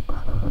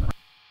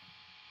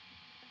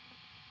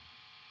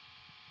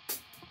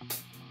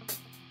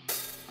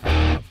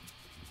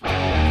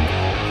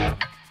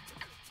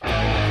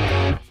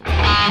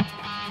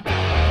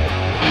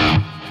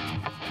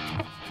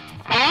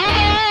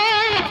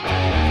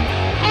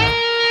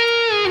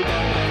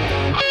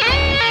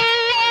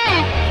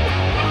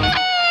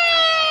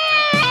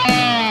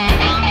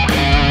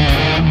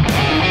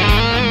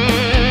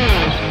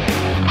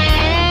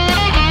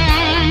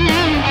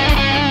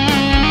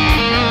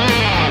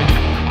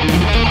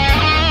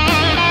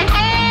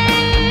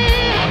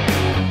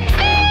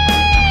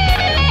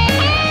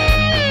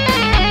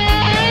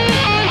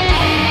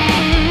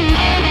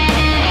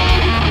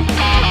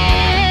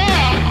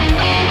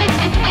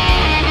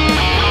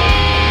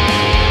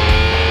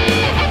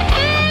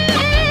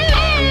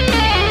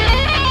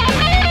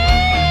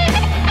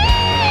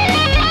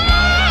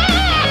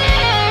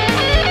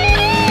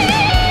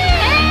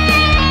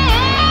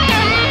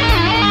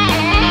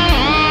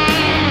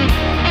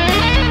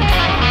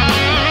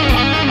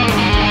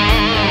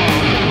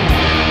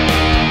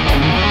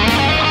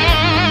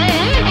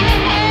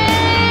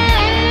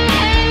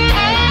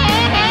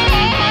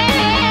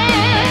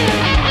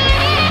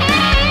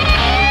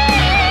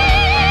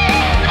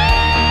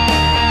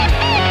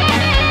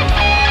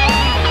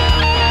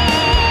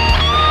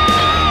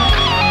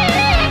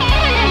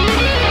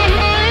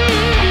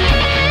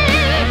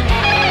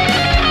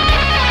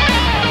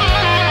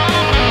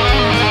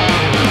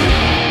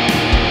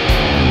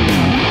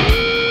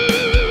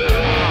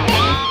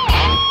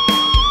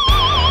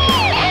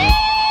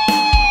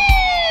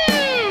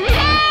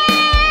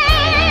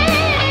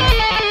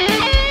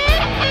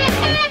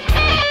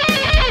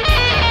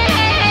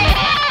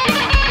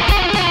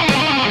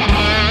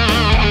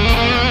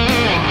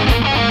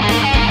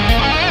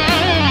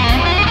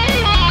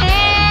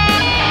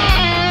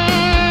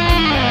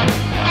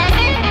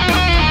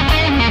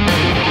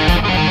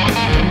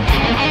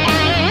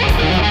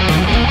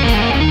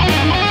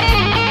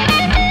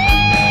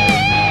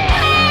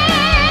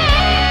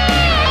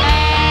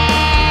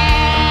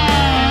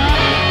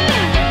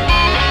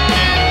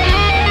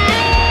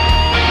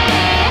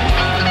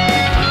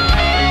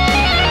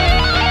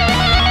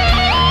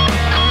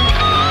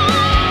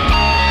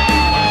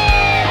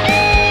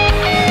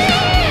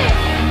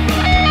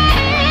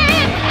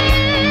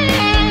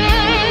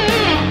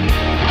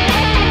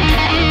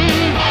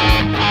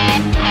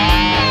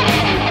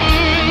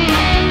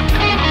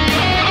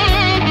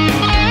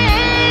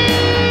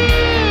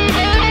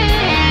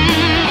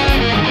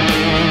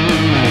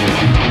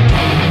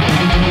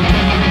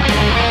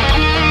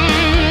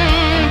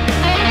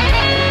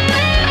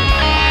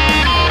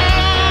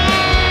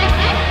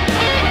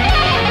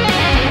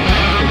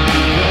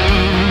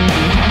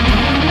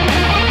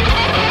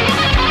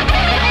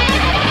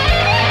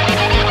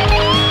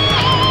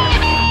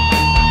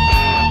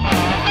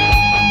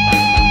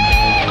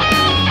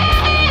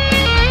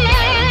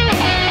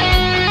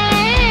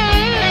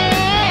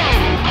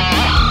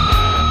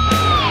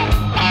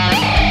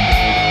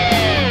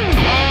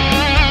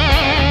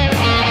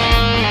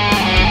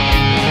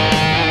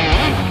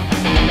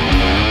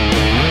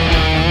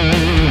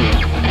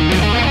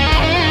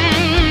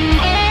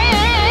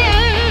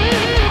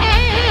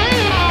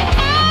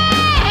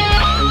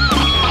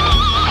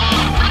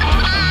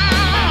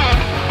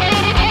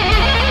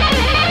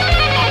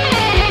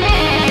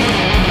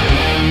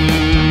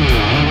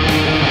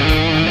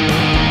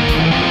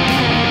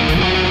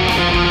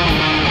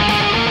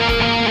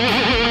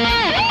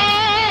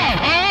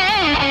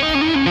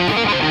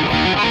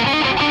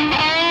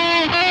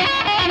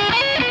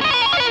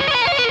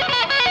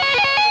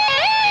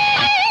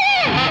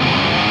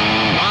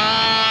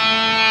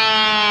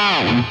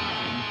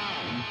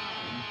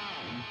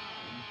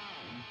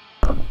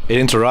 It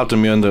interrupted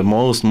me in the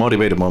most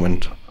motivated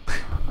moment.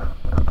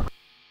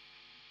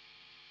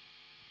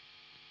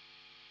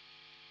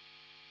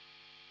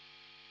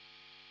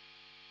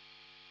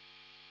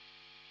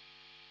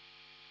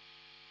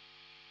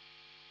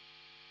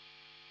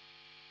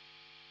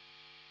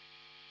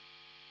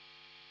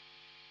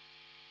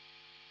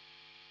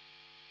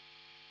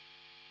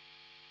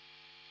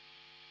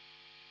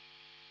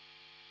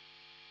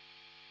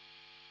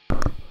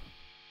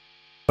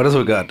 What else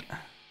we got?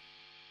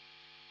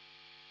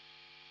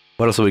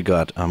 What else we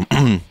got?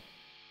 What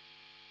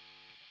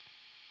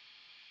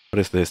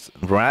is this?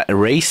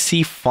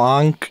 Racy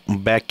funk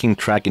backing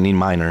track in E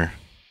minor.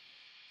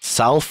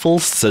 Soulful,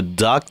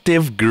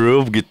 seductive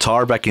groove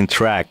guitar backing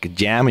track,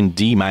 jam in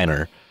D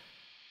minor.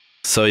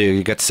 So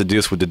you get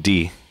seduced with the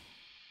D.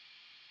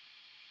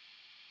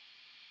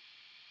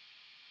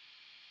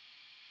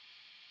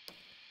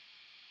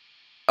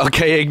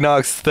 Okay,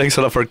 Ignox, thanks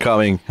a lot for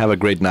coming. Have a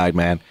great night,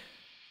 man.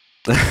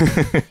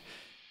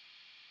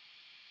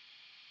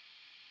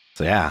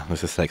 So yeah,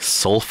 this is like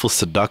soulful,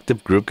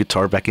 seductive group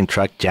guitar backing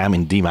track, jam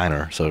in D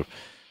minor. So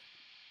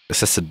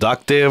it's a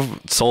seductive,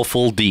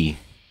 soulful D.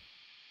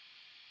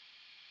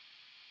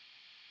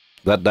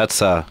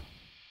 That's a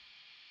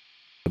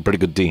pretty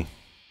good D,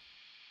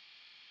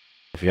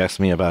 if you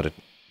ask me about it.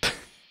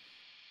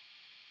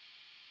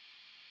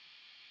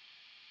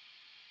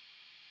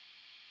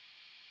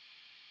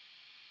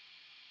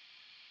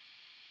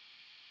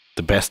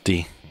 The best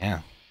D, yeah.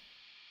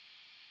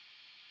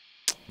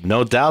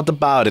 No doubt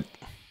about it.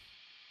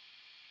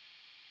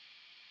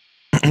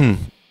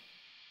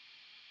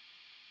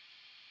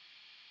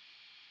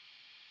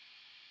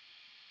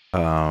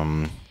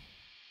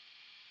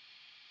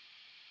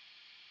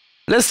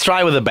 Let's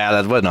try with a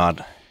ballad, why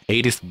not?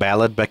 80s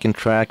ballad backing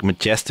track,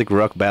 majestic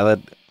rock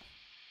ballad.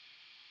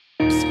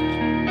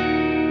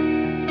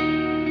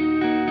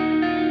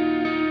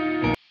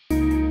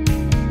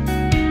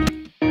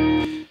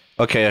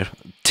 Okay,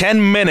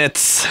 10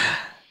 minutes.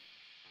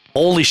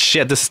 Holy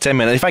shit, this is 10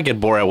 minutes. If I get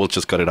bored, I will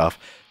just cut it off.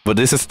 But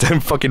this is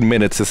 10 fucking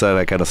minutes. It's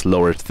a kind of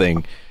slower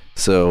thing.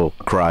 So,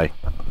 cry.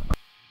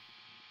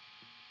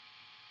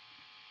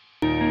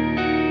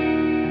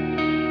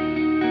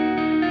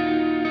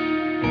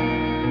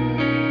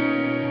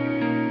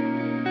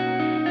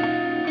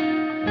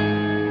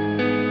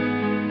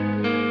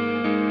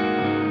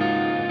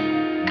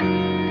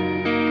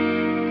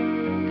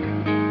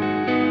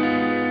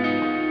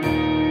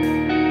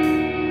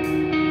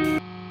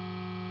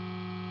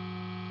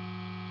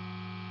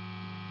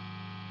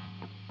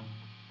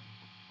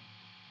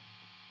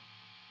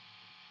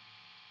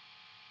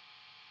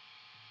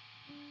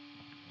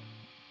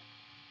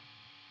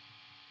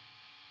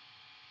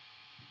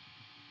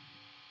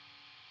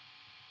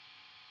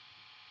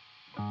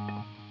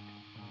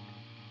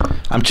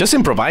 I'm just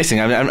improvising.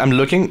 I'm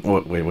looking.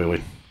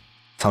 Wait.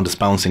 Sound is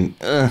bouncing.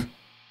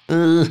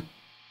 I'm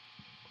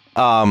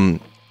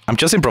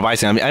just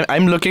improvising.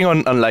 I'm looking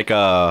on like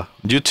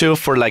YouTube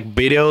for like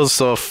videos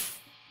of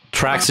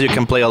tracks you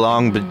can play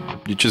along, but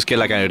you just get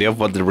like an idea of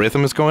what the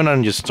rhythm is going on,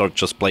 and you start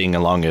just playing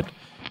along it.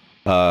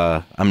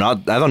 I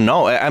don't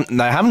know. I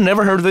have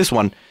never heard this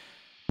one.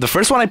 The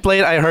first one I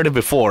played, I heard it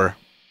before,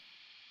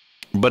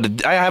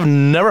 but I have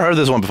never heard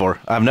this one before.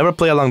 I've never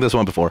played along this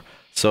one before.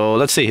 So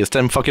let's see. It's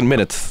 10 fucking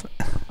minutes.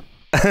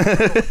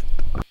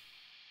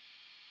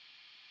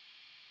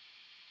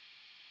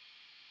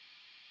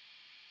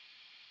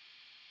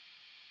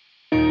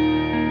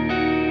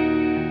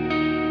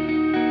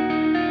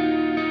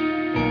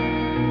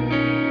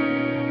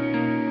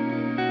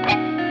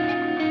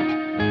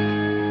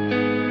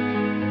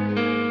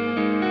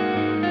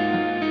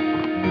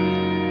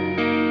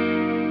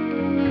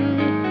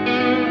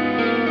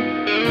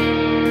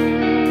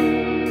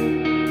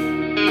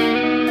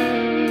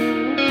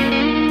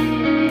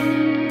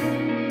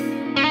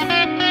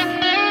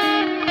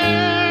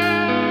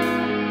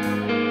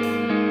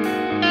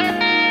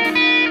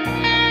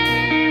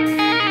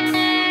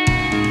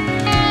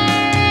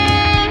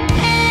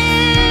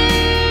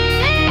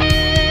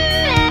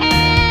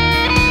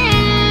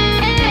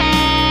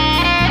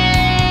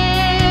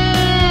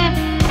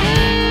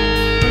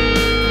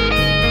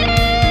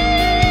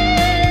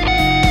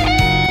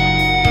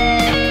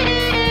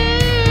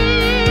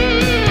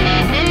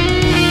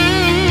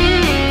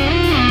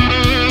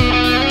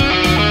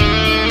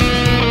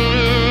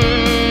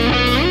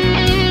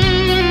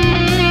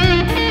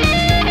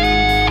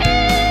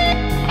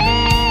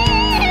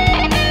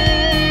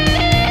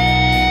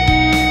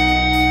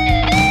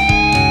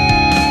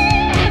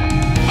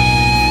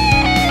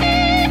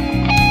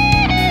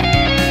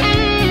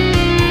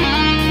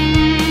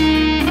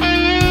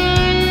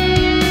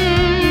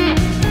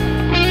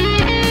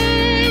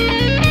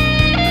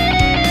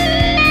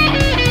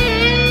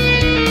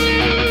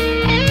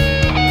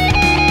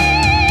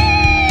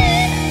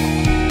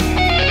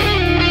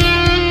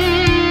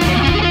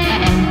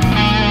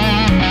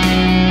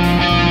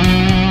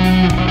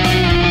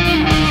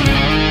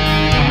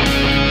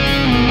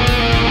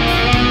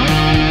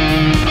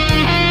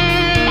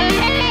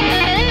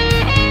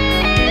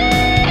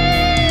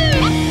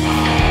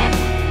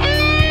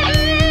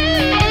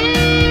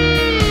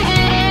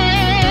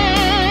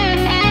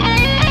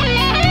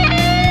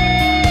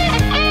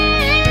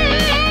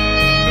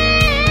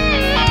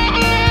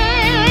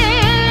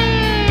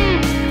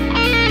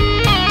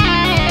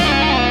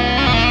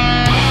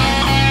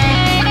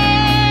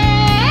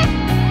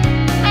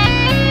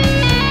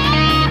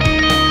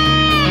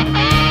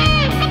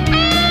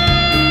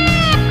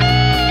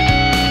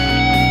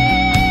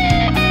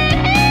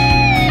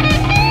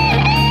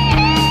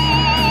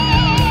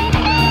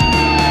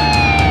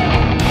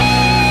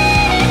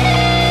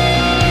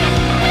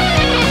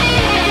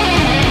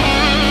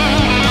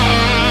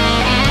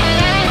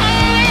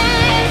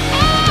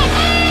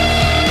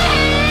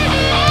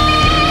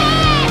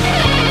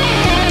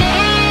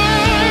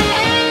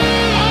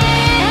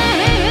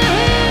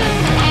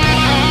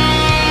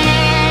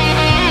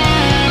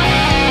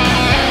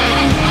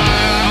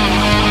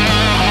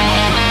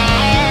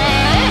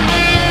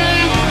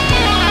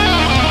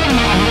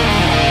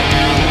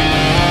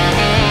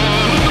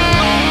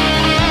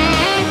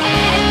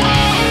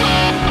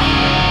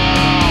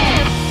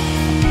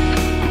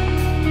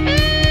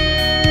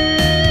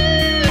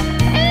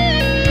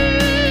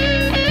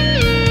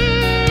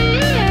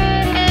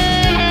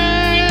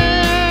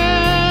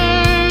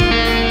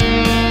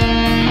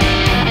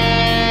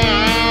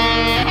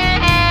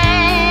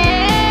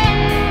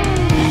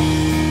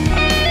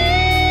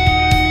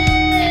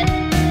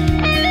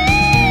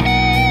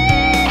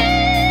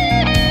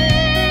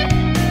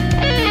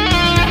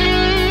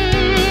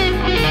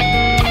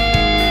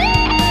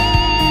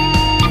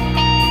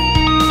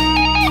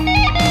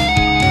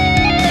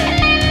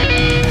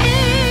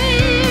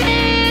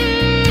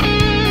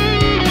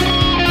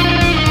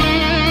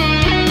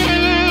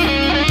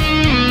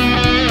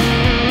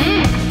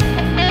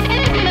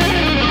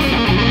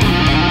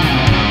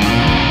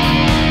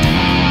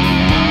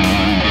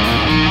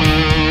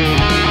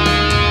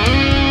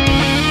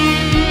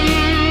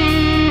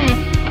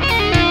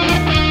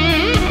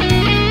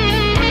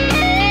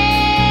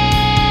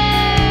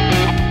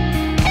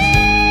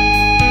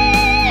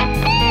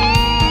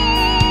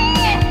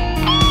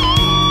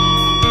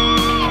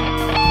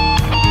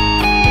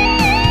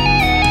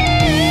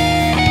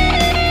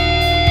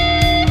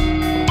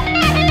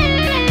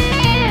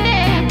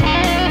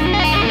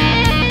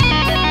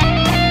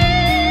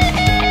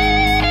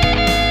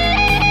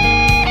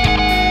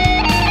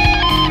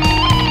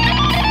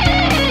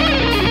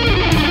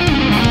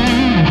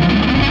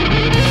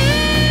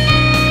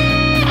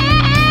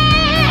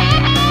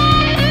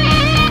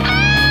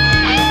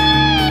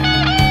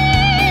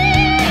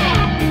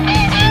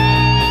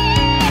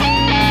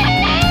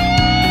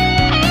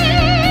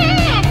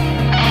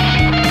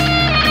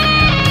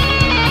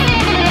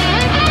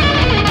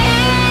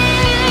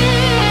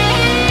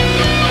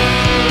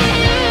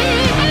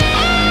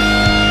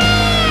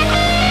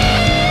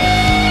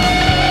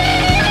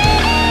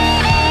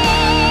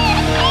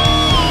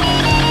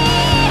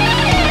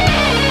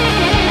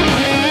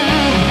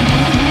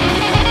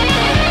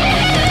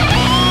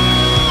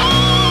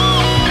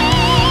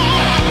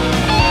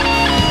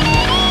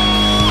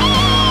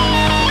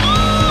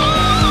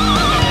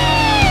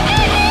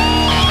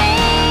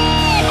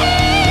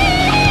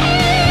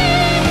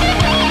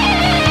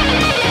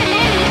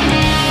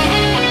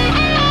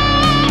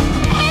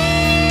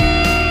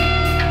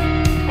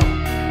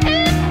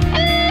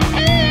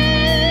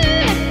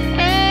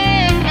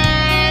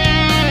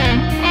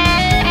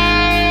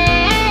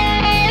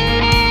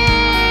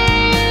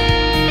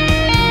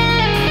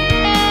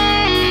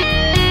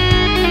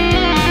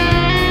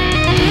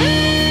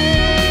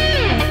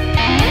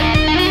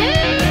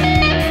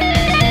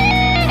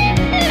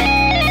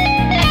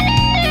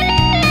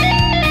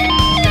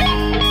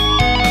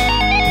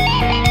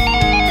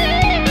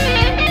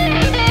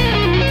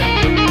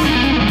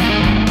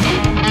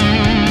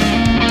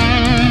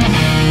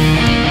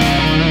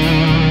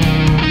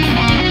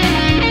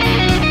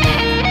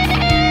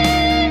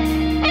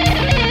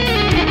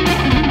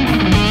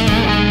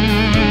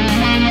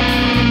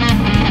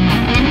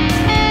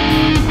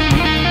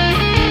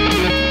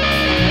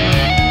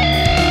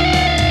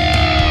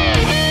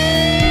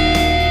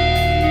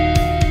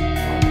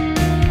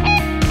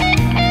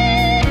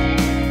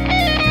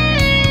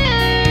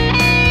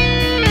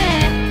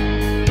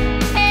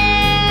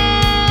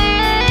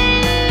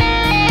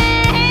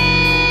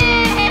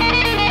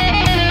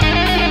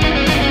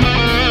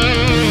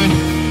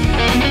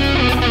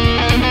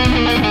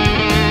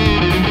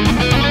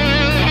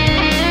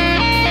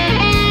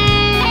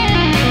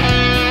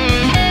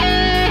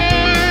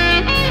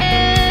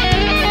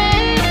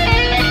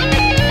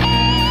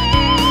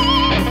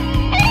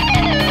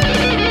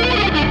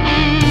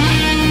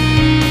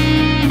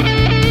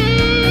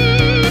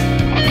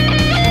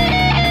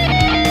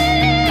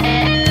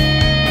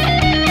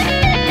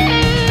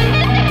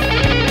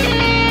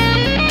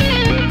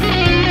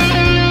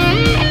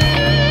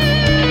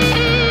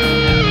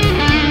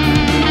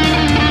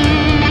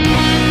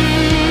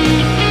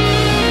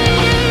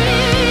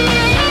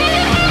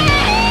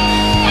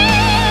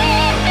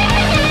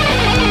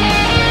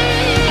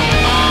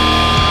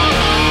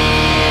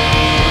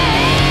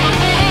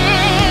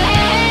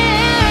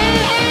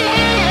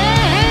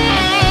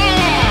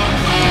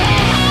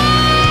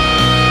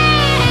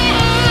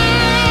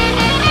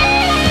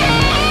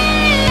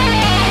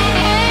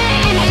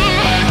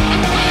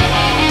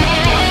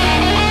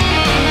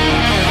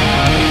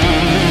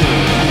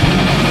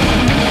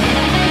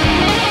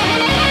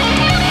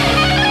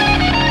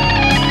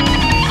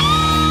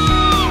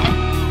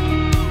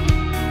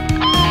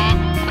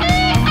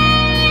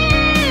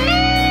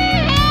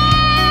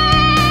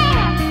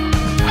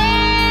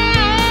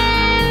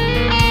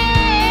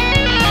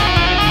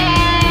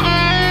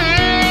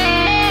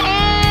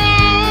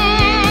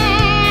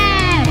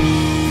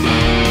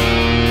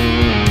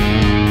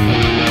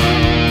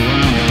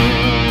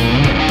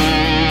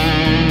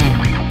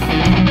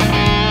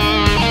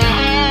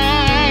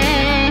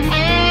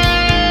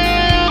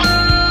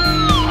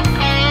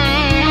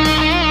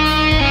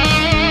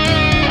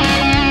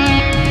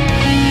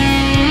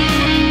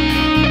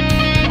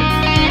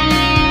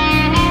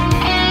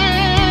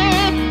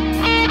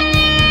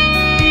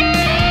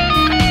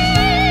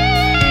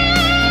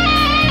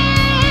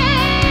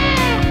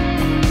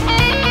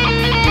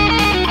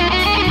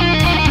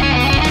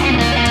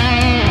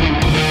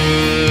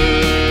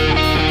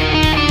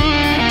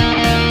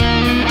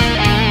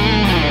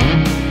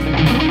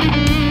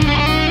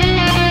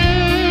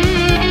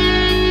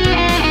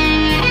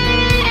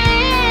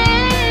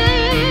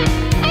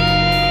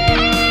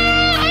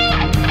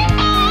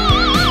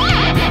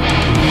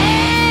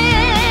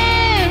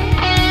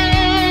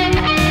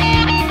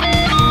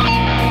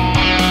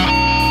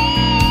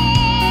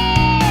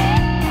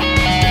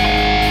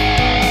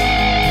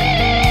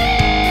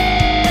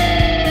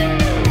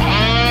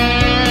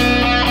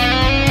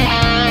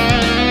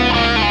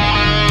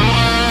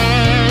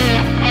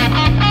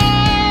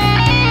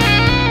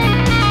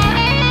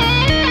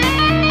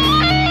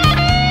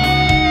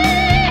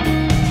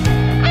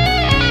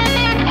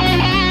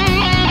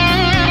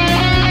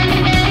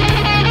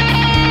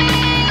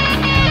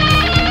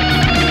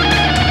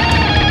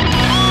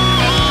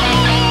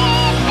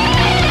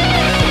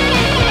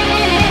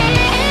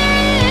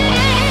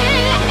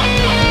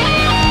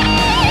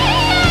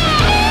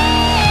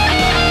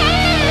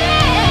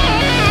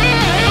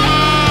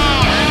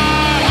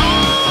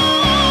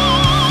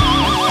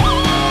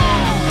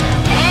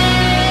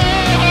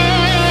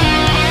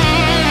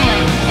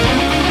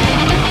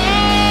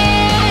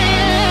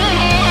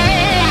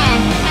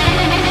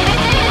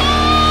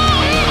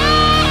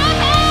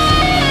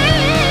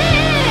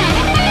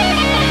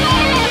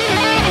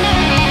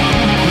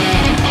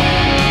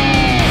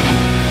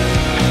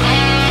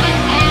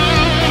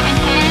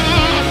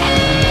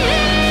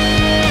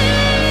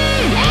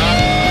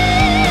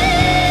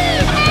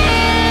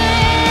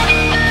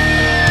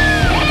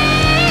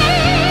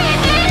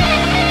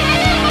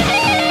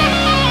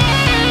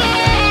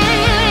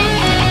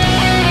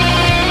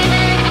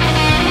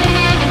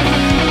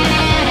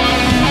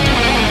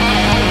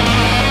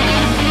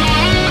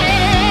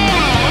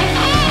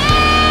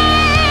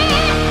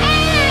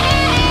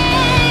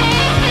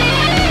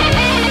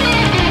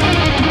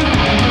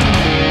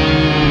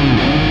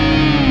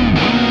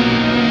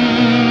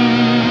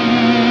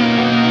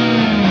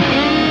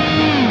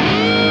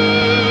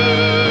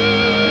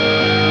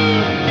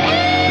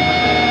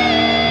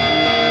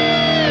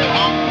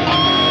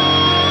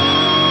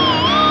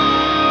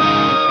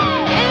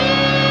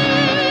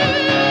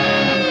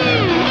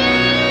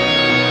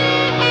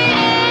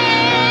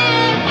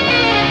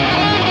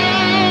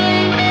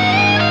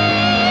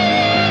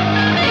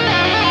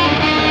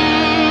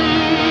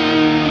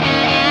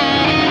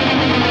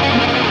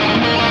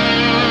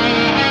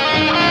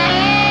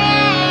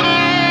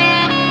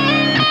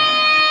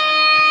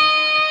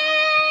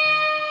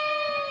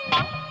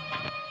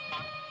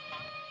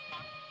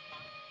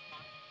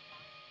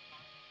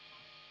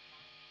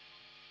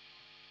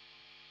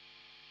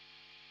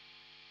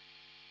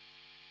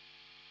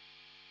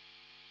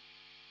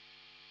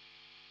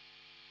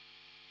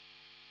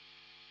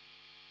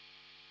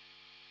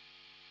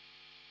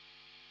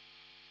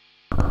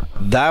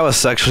 That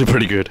was actually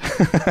pretty good.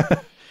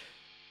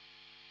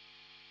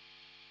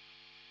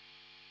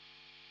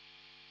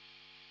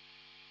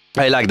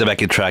 I like the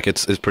backing track.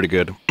 It's pretty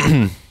good.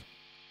 It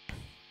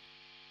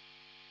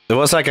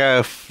was like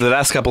the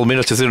last couple of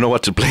minutes, I didn't know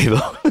what to play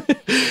though.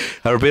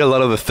 I repeat a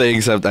lot of the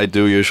things that I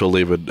do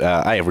usually, but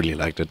I really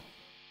liked it.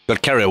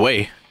 Got carried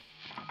away.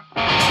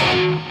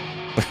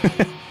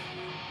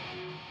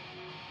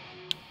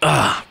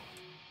 That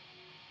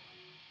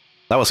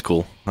was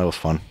cool. That was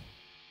fun.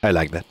 I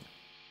like that.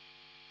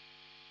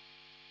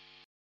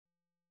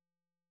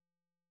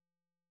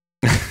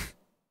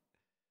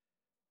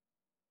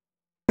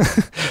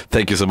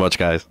 Thank you so much,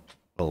 guys.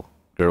 Well,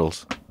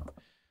 girls.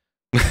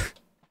 I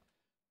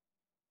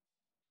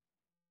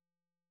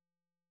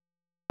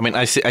mean,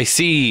 I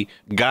see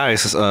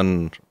guys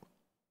on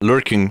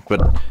lurking,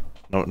 but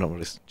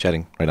nobody's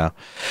chatting right now.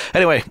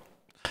 Anyway,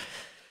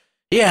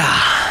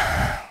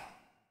 yeah,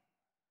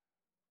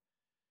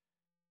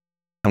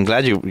 I'm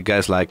glad you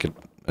guys like it.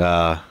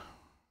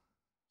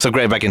 It's a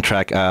great backing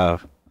track.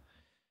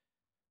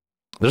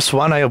 There's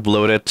one I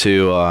uploaded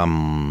to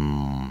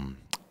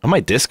on my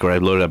Discord. I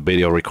uploaded a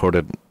video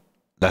recorded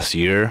last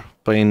year,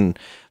 doing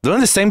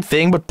the same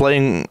thing but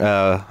playing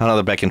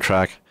another backing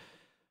track.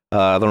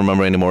 I don't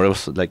remember anymore. It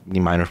was like D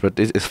minor, but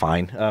it's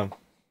fine.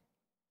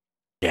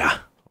 Yeah,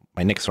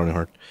 my neck's starting to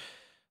hurt.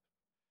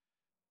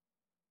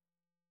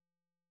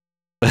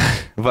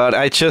 But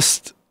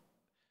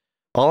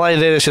all I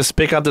did is just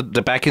pick up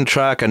the backing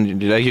track,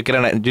 and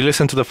you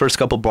listen to the first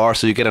couple bars,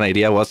 so you get an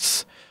idea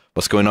what's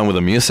going on with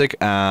the music,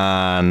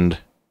 and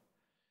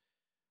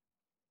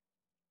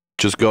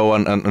just go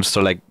and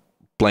start like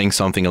playing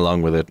something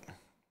along with it.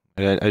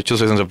 I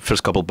just listen to the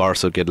first couple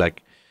bars to get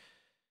like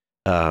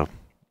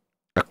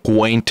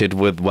acquainted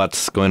with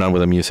what's going on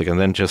with the music, and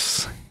then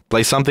just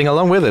play something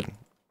along with it.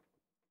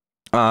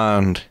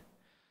 And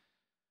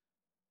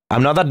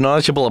I'm not that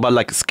knowledgeable about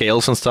like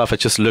scales and stuff. I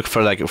just look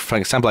for like, for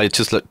example, I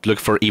just look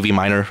for E V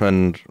minor,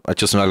 and I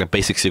just know like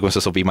basic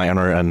sequences of E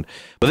minor,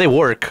 but they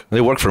work.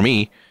 They work for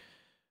me.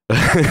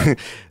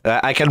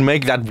 I can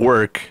make that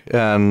work,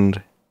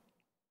 and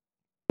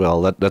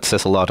well, that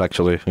says a lot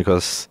actually,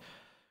 because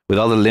with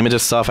all the limited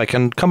stuff, I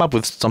can come up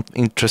with some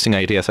interesting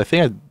ideas. I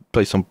think I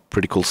play some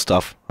pretty cool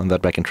stuff on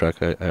that backing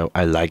track.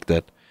 I like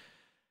that.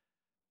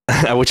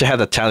 I wish I had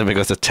that talent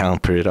because the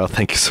talent period. Oh,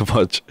 thank you so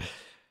much.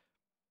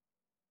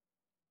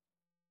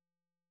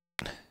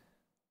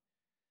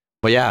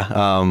 But yeah,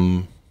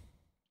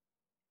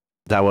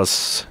 that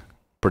was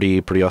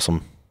pretty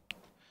awesome.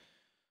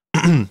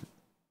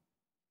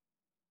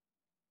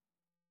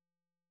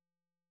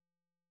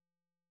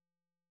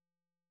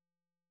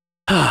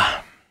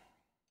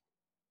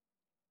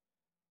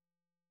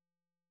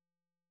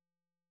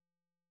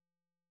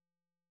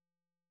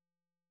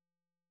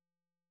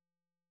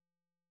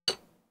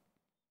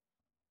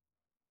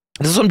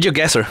 This is some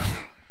GeoGuessr.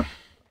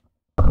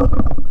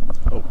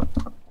 Oh.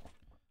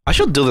 I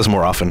should do this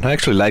more often. I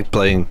actually like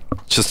playing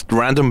just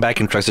random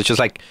backing tracks. It's just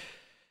like,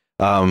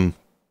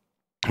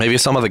 maybe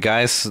some of the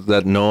guys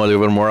that know a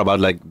little bit more about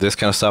like this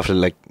kind of stuff,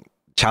 like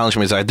challenge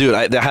me. It's like, dude,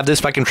 I have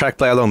this backing track,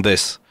 play along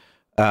this,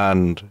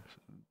 and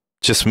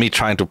just me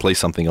trying to play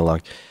something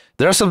along.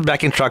 There are some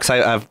backing tracks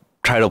I've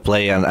tried to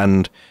play,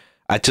 and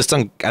I just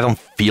don't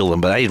feel them,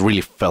 but I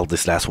really felt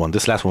this last one.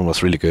 This last one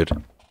was really good.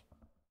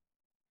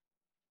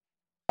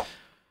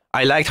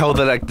 I liked how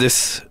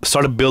this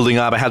started building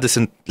up. I had this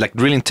like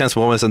really intense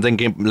moments, and then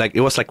it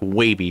was like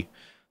wavy.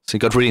 So it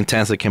got really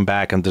intense. It came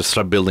back and just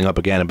started building up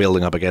again and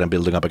building up again and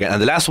building up again.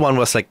 And the last one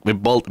was like we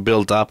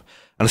built up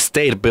and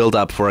stayed built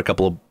up for a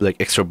couple of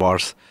like extra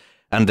bars,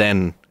 and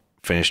then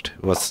finished.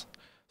 It's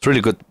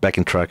really good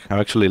backing track. I'm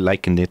actually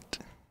liking it.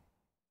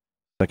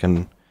 I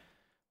can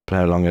play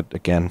along it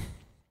again.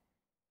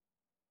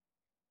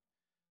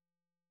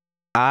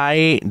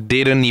 I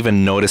didn't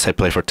even notice I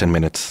played for 10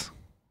 minutes.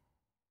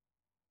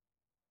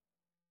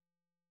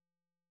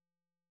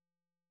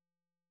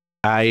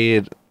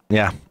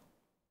 Yeah.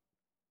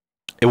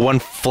 It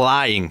went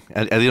flying.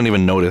 I didn't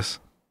even notice.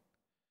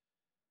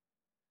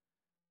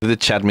 Did the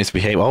chat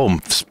misbehave? Oh,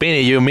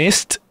 Spinny, you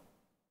missed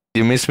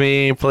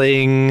me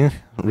playing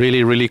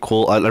really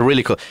cool.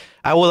 Really cool.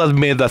 I will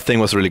admit that thing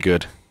was really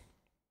good.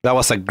 That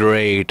was a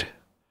great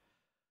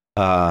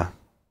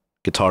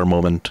guitar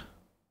moment.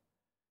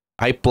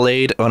 I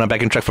played on a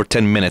backing track for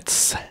 10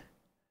 minutes.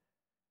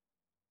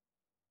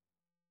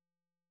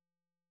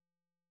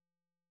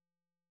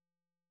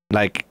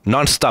 Like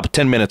non-stop,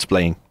 10 minutes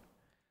playing.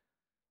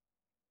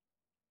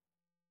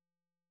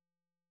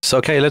 So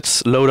okay,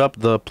 let's load up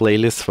the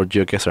playlist for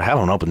GeoGuessr. I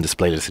haven't opened this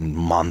playlist in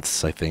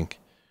months, I think.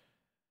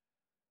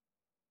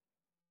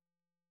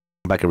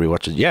 Back and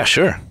rewatch it. Yeah,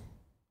 sure.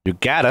 You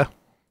gotta.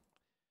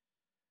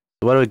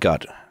 What do we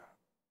got?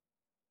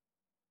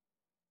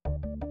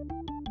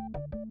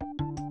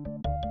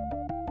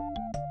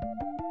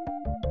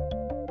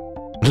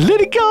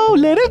 Let it go,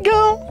 let it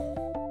go.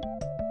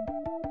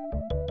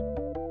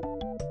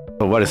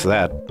 Oh, what is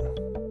that?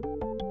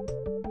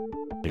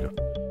 There you go.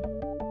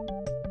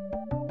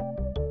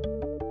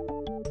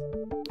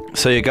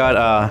 So you got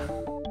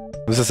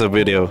This is a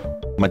video.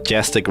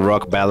 Majestic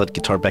rock ballad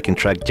guitar backing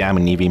track jam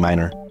in E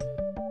minor.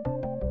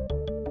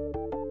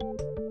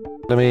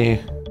 Let me...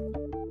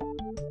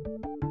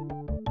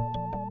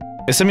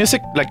 Is the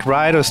music like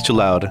right or is it too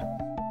loud?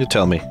 You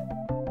tell me.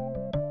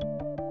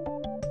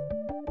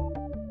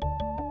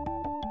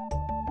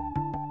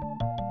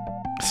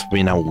 It's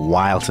been a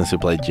while since we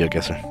played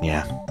GeoGuessr.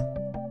 Yeah.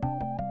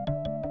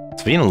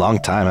 It's been a long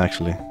time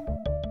actually.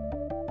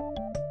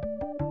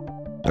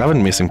 I've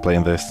been missing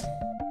playing this.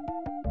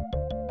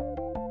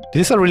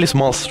 This is a really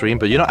small stream,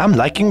 but you know, I'm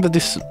liking that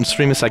this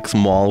stream is like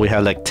small. We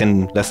have like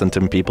less than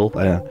 10 people.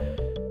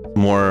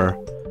 More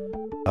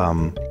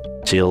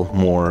chill,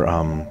 more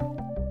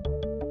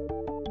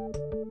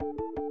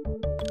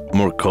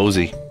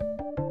cozy.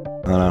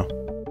 I don't know.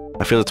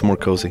 I feel it's more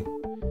cozy.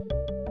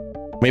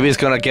 Maybe it's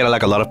gonna get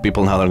like a lot of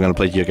people now that I'm gonna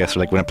play GeoGuessr.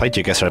 Like when I played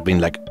GeoGuessr, I've been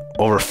like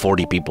over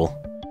 40 people.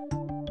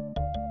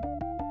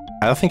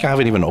 I don't think I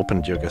haven't even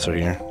opened GeoGuessr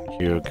here.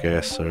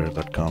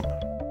 GeoGuessr.com.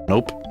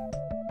 Nope.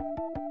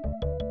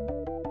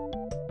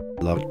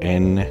 Log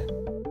in.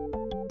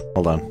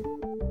 Hold on.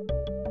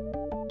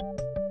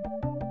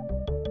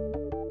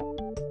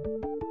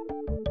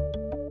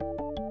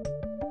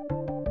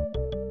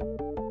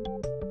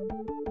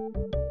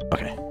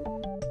 Okay.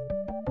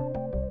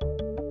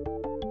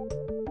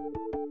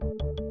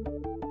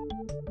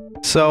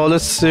 So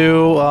let's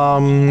do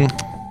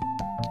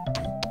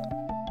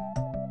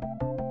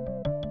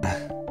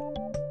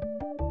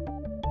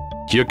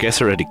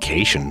GeoGuessr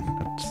education.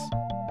 That's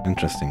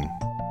interesting.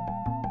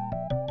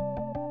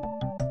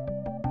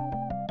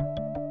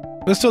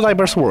 Let's do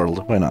diverse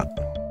world. Why not?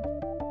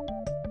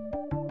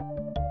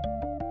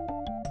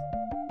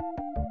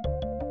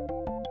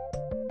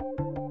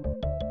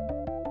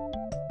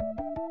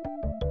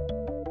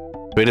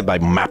 Created by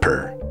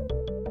Mapper.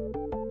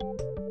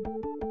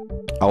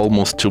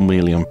 Almost 2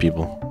 million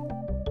people.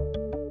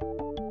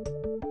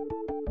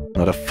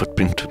 Not a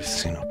footprint to be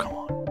seen. Oh, come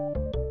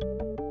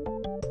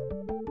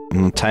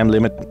on. Time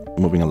limit.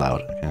 Moving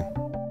allowed. Okay.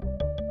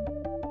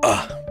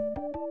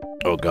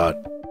 Oh god.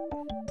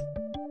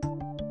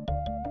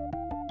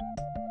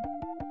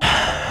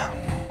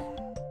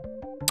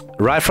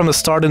 Right from the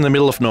start in the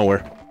middle of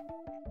nowhere.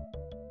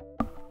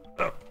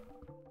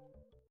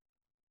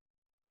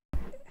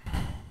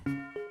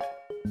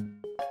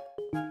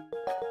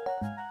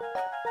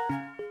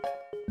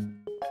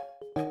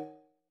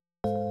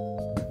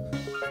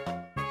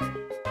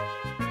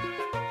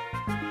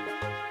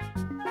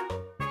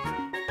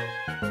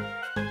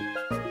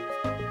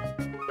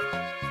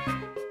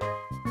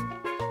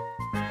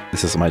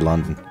 This is my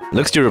London.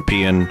 Looks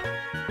European.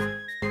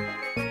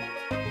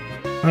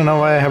 I don't know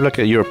why I have like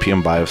a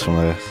European vibes from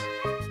this.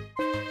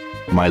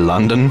 My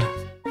London?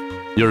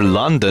 Your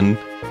London?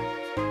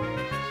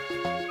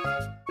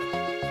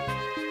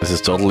 This is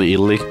totally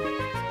Italy.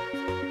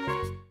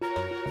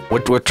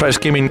 What try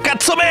screaming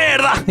Cazzo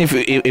merda!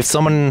 If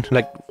someone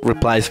like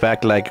replies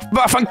back like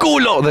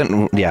Vaffanculo,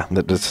 then yeah,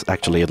 that's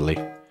actually Italy.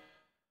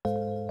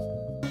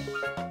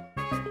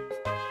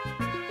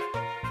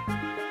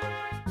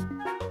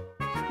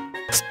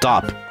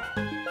 Stop.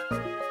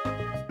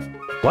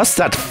 What's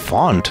that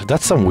font?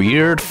 That's a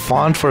weird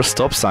font for a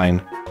stop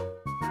sign.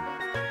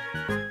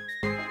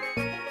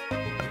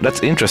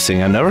 That's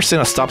interesting. I've never seen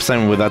a stop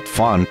sign with that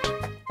font.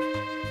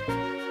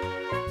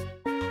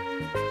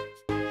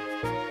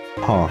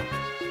 Huh.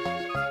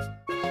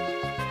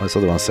 What's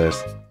the other one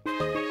says?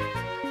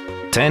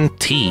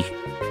 10T.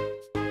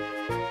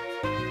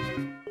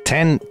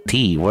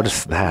 10T. What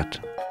is that?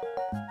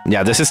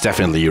 Yeah, this is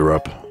definitely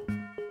Europe.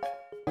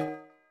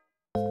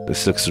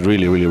 This looks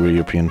really, really, really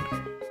European.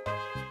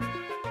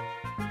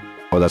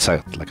 Oh, that's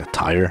like a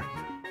tire.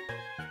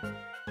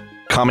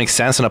 Comic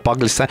Sans and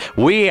Apocalypse Sans.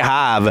 We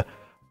have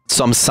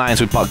some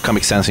signs with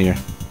Comic Sans here.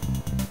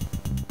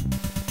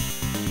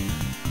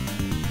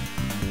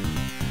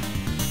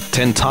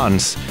 10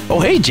 tons. Oh,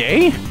 hey,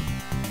 Jay!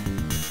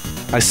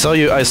 I saw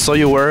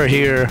you were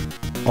here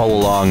all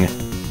along.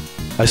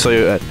 I saw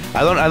you.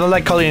 I don't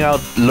like calling out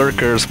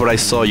lurkers, but I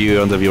saw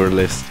you on the viewer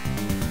list.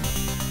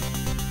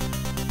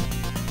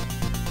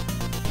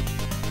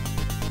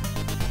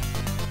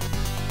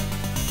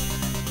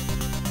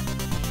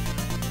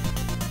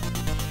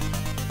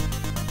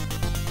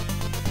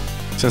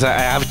 Since I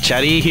have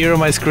Chatty here on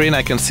my screen,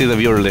 I can see the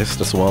viewer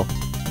list as well.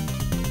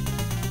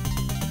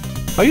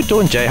 How you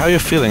doing, Jay? How you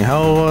feeling?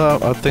 How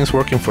are things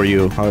working for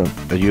you?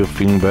 Are you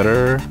feeling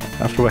better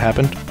after what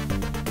happened?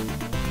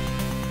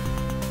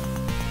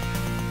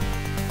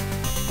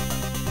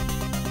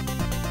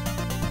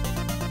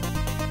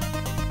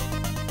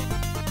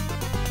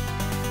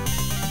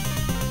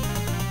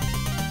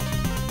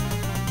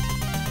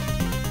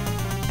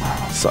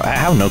 So I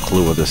have no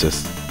clue what this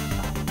is.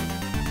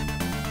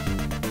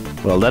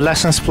 Well, that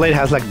license plate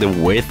has like the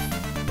width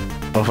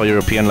of a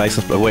European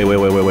license plate.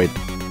 Wait.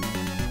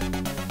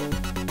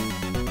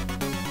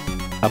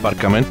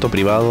 Aparcamiento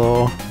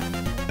privado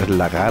El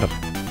Lagar.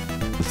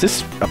 Is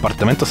this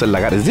Apartamentos El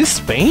Lagar? Is this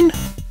Spain?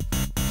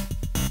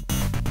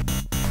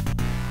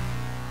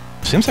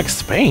 Seems like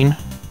Spain.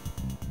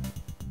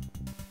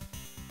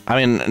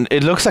 I mean,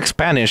 it looks like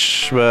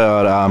Spanish,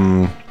 but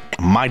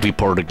might be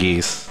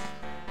Portuguese.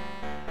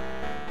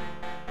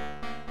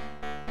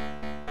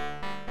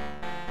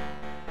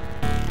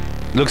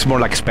 Looks more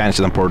like Spanish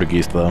than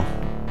Portuguese, though.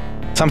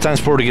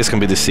 Sometimes Portuguese can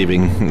be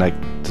deceiving, like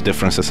the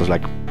differences are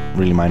like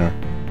really minor.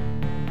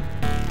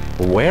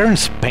 Where in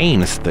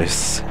Spain is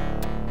this?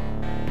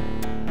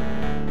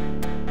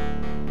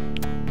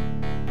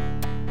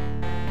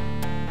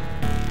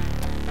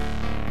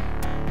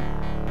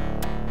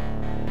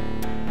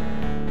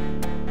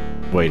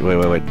 Wait.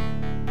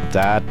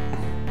 That...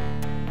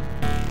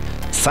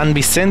 San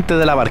Vicente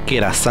de la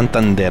Barquera,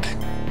 Santander.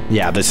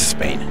 Yeah, this is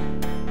Spain.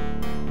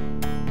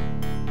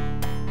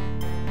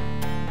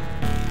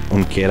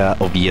 Unquera,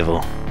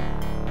 Oviedo.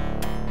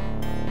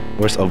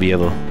 Where's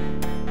Oviedo?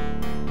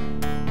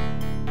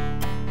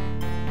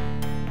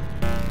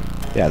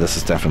 Yeah, this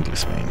is definitely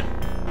Spain.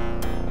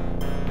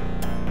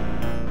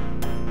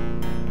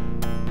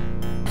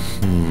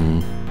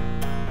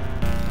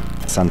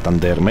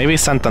 Santander. Maybe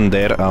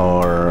Santander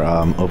or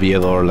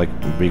Oviedo or like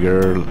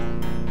bigger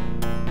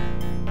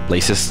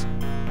places.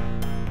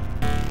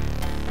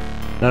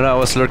 No, I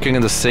was lurking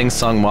in the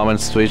sing-song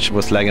moments. Twitch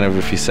was lagging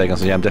every few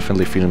seconds. Yeah, I'm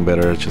definitely feeling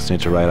better. Just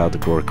need to write out the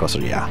roller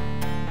coaster. Yeah.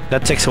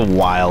 That takes a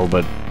while,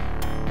 but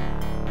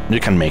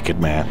you can make it,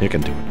 man. You can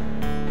do it.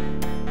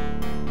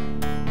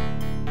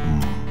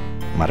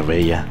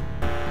 Marbella.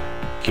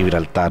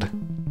 Gibraltar.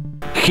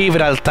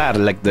 Gibraltar,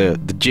 like the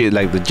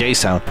J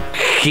sound.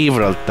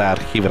 Gibraltar.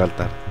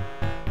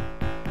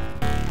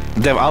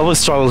 They've always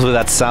struggled with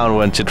that sound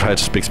when she tried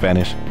to speak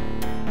Spanish.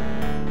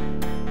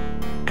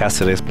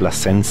 Cáceres,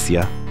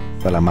 Plasencia,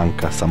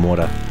 Salamanca,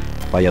 Zamora,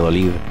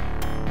 Valladolid,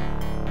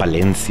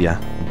 Palencia,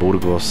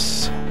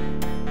 Burgos,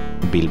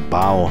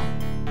 Bilbao,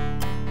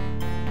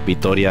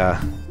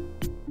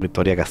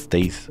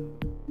 Vitoria-Gasteiz,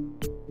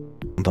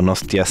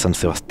 Donostia, San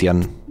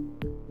Sebastián.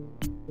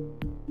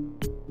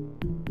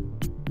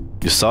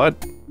 You saw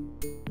it?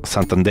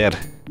 Santander.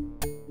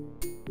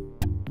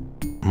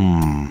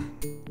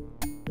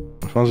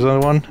 Which one's the other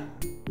one?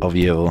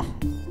 Oviedo.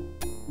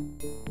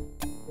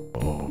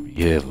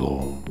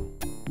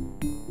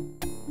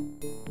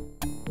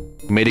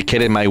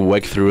 Medicated my way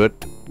through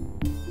it.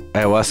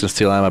 I was and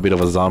still am a bit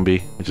of a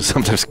zombie, which is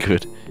sometimes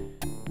good.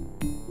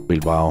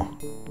 Bilbao.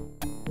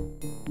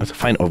 Let's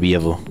find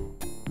Oviedo.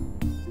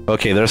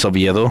 Okay, there's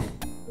Oviedo.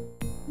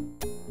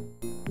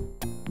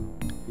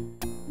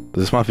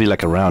 This must be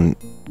like around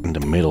in the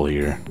middle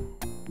here.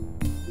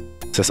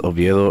 It says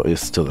Oviedo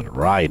is to the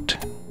right.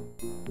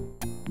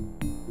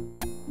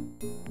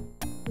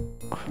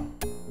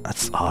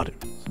 That's odd.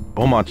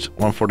 How much?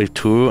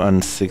 142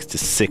 and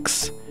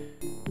 66.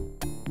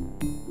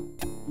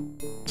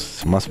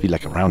 This must be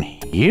like around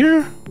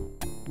here?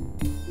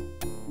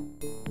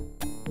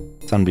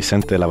 San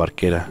Vicente de la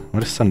Barquera.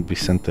 Where is San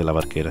Vicente de la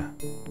Barquera?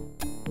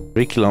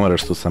 3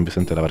 kilometers to San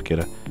Vicente de la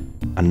Barquera.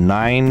 And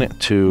 9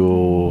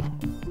 to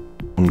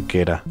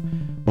Unquera.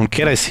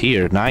 Unquera is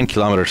here. 9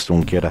 kilometers to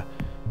Unquera.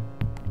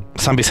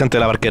 San Vicente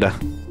de la Barquera.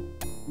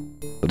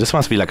 So this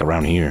must be like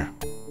around here.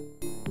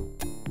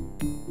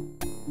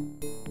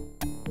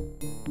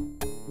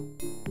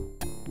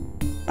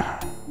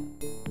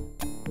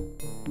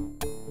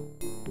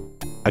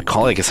 I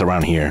call it it's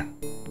around here.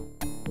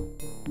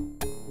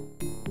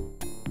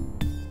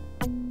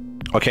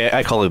 Okay,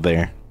 I call it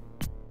there.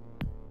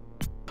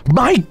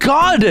 My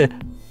god!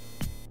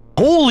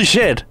 Holy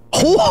shit!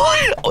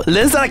 Holy...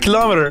 Less than a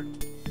kilometer!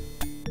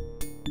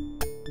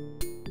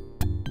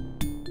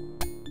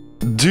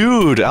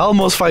 Dude,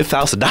 almost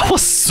 5,000. That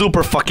was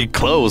super fucking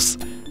close.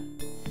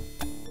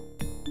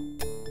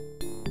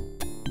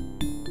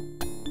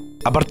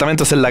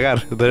 Apartamentos El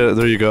Lagar.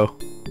 There you go.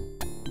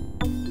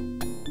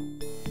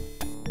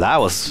 That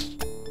was...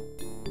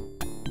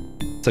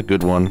 It's a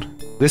good one.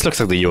 This looks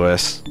like the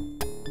US.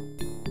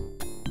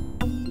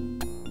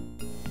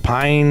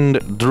 Pine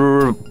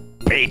Dur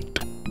Bait.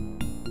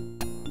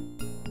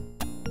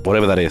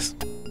 Whatever that is.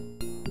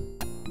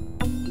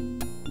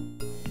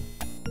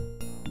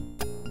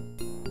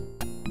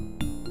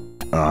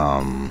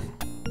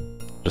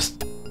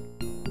 Just...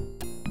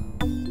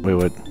 Wait,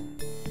 what?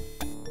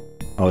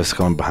 Oh, it's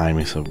coming behind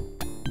me, so...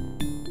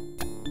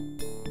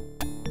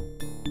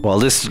 Well,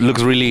 this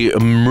looks really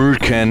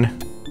American.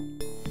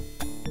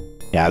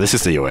 Yeah, this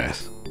is the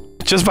US.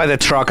 Just by the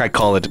truck I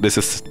call it, this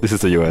is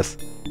the US.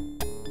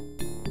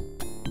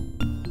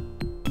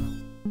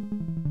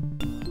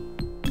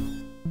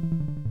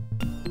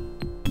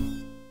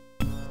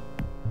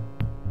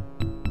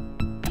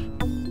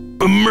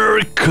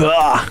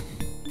 America!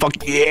 Fuck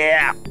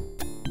yeah!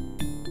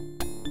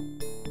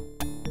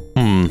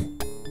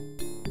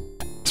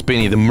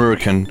 Spinny the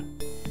American.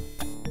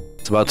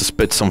 It's about to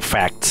spit some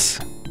facts.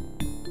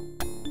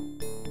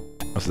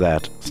 What's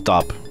that?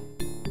 Stop.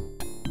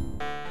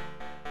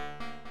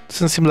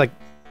 Doesn't seem like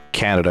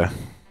Canada.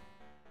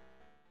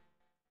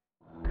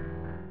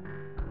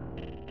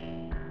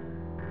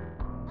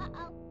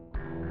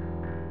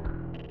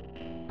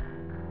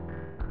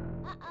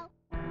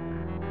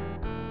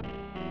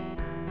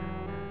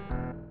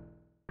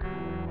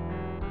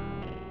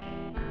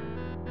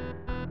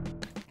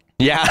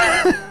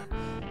 Yeah.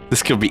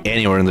 This could be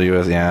anywhere in the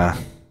US, yeah.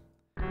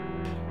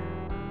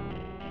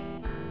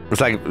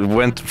 It's like it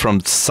went from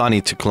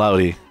sunny to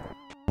cloudy.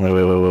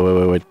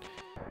 Wait.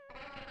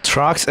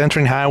 Trucks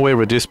entering highway,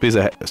 reduce speed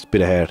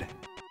ahead.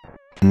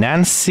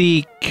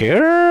 Nancy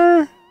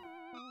Kerr?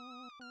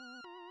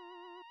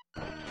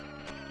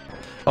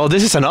 Oh,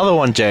 this is another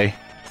one, Jay.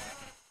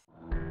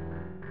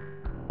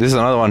 This is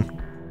another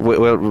one.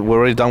 We're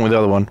already done with the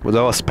other one.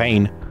 That was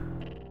Spain.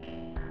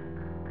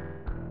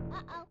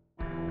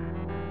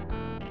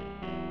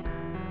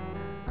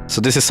 So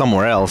this is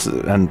somewhere else,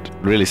 and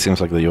really seems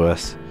like the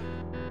US.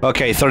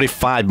 Okay,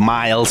 35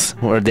 miles.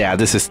 Yeah,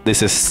 this is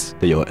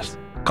the US.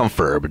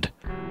 Confirmed.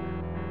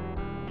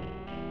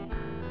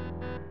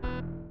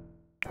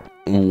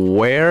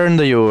 Where in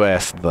the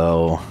US,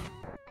 though?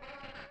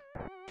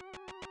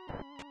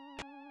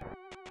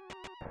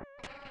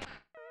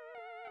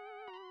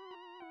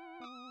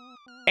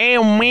 Hey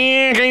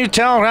man, can you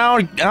tell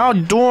how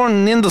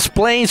doing in this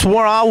place?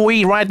 Where are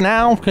we right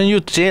now? Can you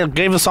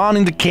give us an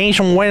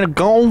indication where to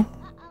go?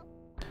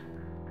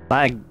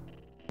 Like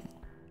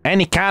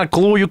any kind of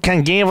clue you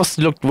can give us?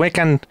 Look, we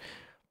can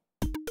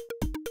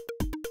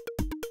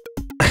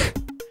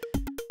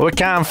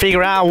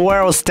figure out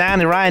where we're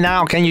standing right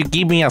now. Can you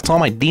give me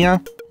some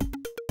idea?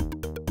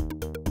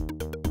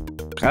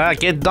 Gotta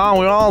get done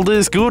with all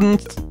these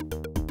goodness.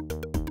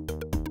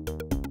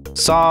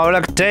 So,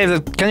 look,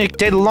 can you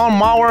take the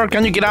lawnmower?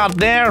 Can you get out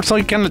there so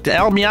you can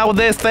help me out with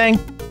this thing?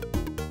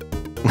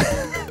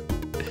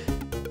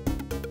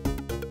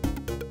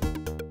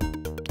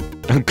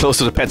 Close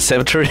to the pet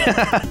cemetery.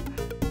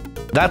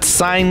 That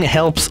sign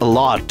helps a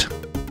lot.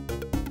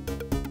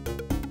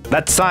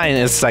 That sign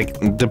is like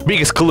the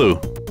biggest clue.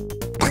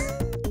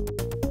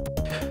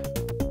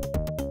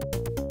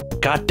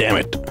 God damn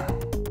it.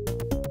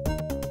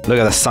 Look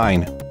at the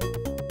sign.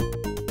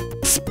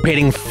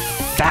 Spitting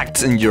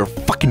facts in your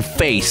fucking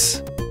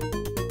face.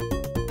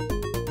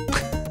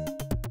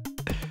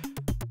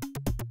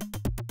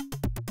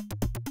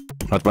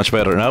 Not much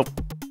better, nope.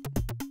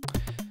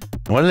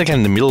 Why are they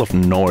in the middle of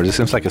nowhere? This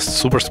seems like a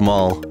super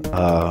small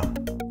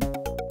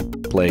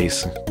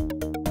place.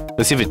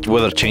 Let's see if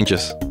weather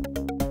changes.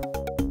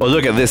 Oh,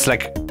 look at this,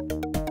 like...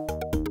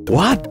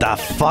 What the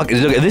fuck?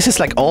 Look, this is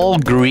like all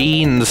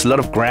green, there's a lot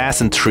of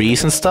grass and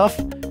trees and stuff.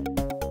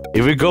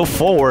 If we go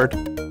forward,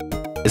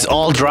 it's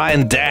all dry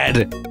and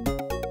dead.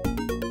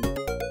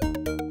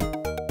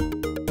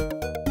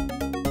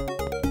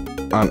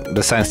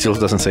 The sign still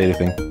doesn't say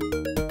anything.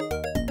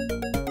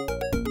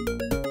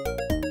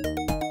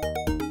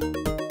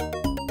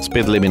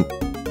 Speed limit.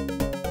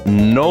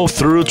 No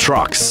through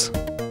trucks.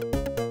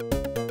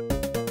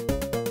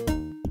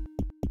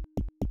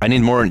 I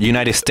need more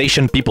United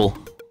Station people.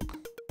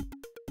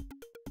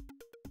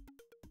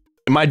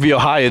 It might be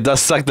Ohio, it does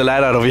suck the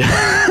light out of you.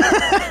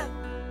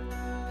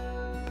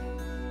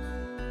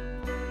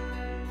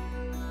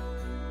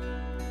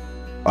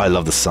 I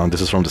love this song, this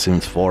is from The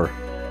Sims 4.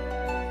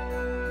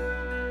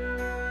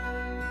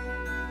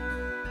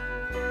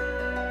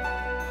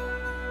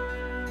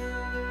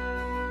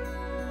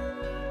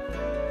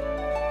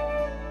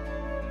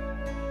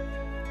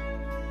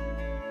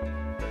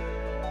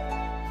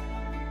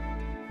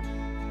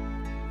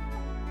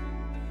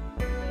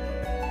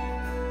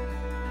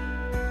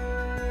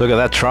 Look at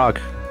that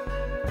truck.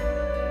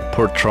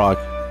 Poor truck.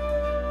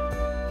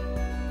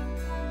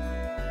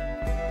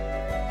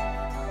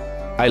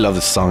 I love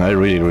this song, I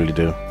really, really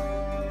do.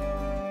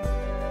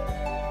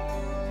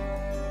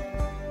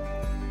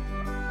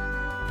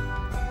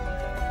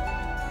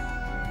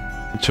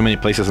 Too many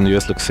places in the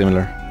US look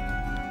similar.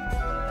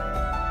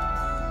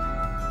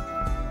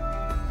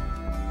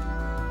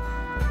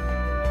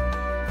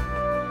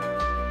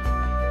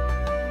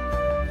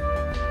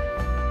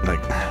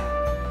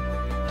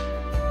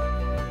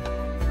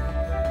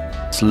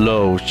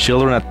 Low,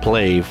 children at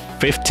play,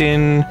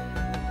 15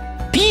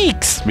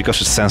 deeks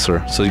because it's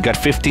sensor. So you got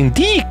 15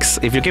 deeks.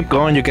 If you keep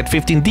going, you get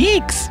 15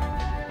 deeks.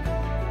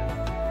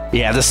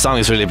 Yeah, this song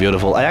is really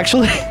beautiful. I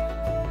actually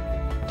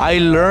I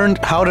learned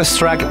how to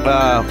extract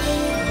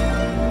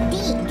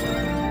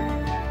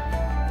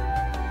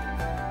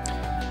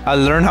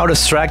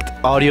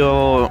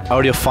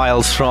audio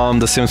files from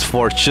The Sims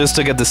 4 just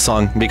to get this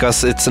song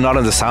because it's not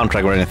on the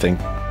soundtrack or anything.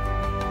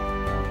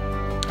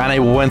 And I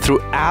went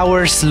through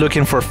hours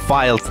looking for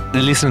files,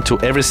 listening to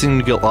every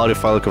single audio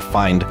file I could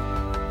find.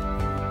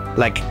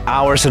 Like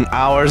hours and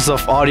hours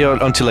of audio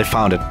until I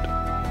found it.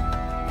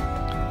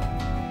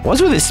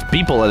 What's with these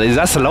people?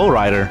 That's a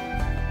lowrider.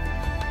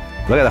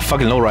 Look at that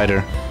fucking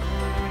lowrider.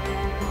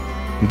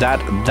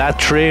 That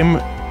trim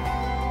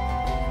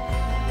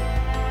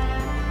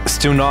is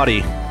too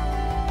naughty.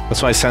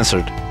 That's why I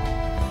censored.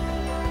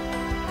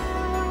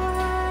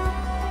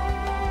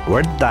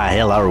 Where the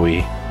hell are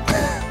we?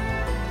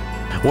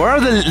 Where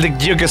are the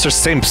GeoGuessr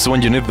simps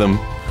when you need them?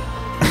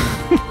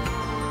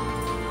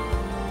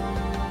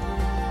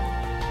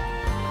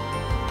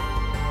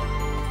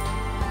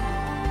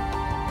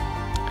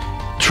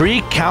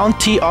 Tree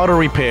County Auto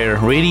Repair,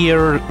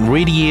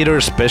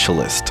 Radiator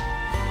Specialist.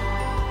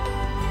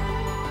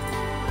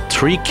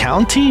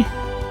 Tri-County?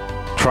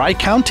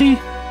 Tri-County?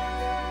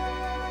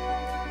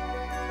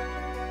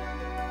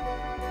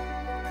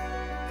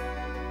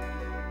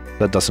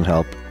 That doesn't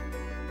help.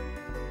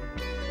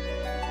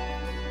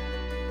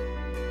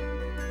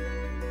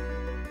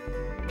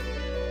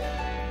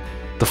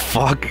 The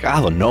fuck? I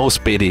don't know,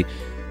 Speedy.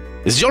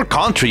 It's your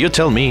country, you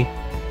tell me.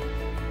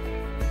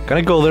 Can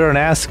I go there and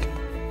ask?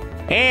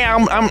 Hey,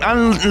 I'm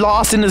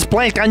lost in this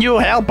place. Can you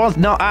help us?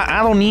 No,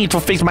 I don't need to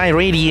fix my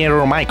radiator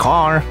or my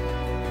car.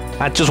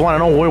 I just want to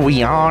know where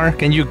we are.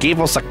 Can you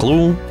give us a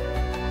clue?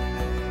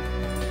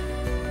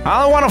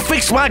 I don't want to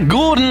fix my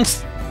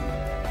goodness.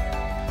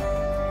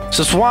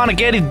 Just want to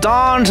get it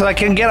done so I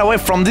can get away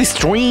from these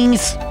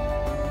trees.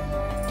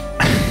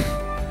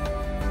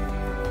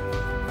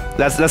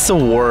 That's the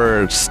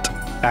worst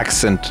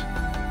accent.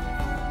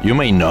 You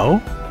may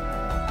know?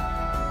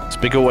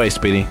 Speak away,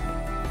 Speedy.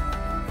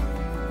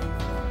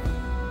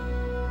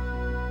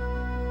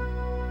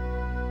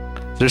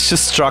 There's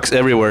just trucks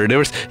everywhere.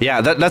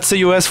 Yeah, that's the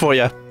US for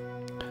you.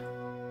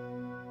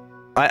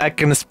 I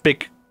can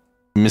speak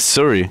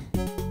Missouri.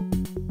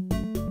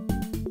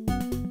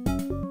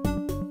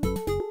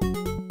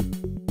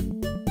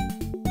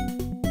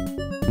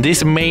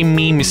 This may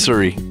mean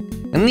Missouri.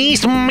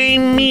 This may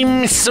mean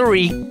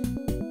Missouri.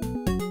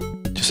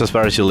 Just as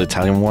far as your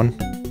Italian one.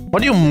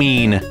 What do you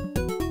mean?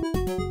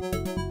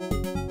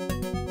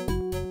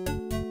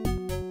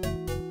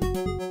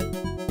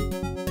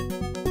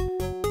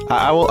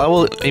 I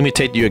will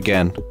imitate you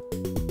again.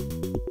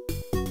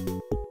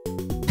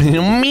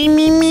 Me.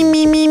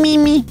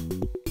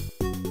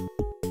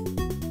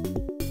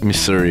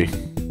 Missouri.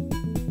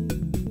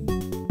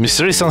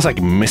 Missouri sounds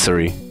like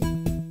misery.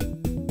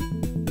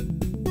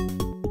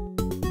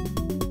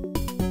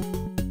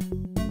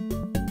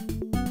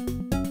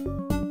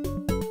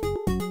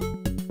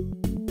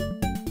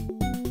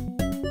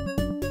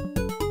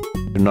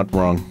 You're not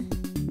wrong.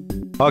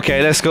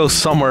 Okay, let's go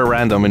somewhere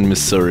random in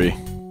Missouri.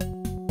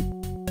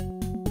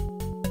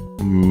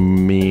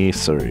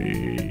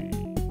 Missouri.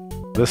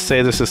 Let's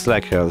say this is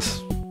like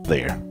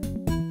there.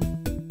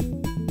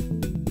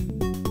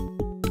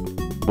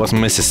 What's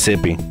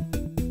Mississippi?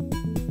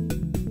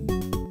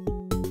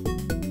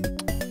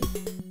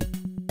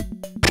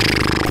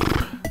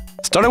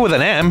 Started with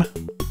an M.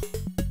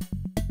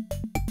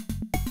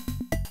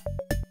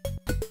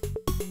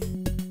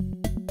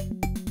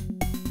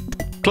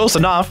 Close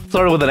enough.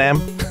 Started with an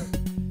M.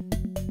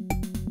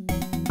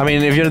 I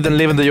mean, if you didn't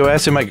live in the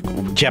US, you might...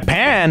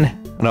 Japan!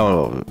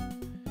 No.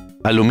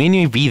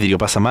 Aluminio y vidrio,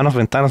 pasamanos,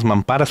 ventanas,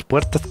 mamparas,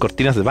 puertas,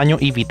 cortinas de baño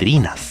y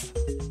vitrinas.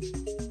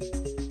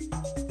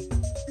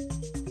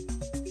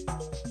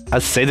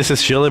 I'd say this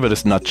is Chile, but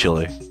it's not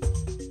Chile.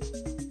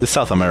 This is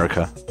South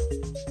America.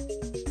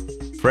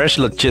 Fresh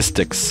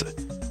Logistics.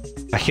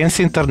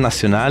 Agencia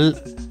Internacional.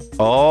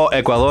 Oh,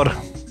 Ecuador.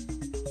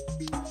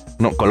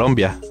 No,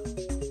 Colombia.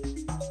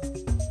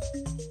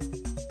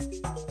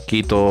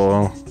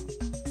 Quito.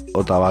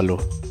 Otavalo.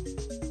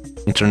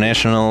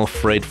 International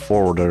Freight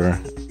Forwarder.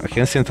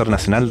 Agencia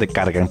Internacional de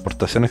Carga,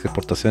 Importaciones y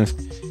Exportaciones.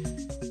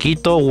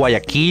 Quito,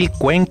 Guayaquil,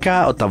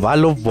 Cuenca,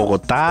 Otavalo,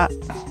 Bogotá,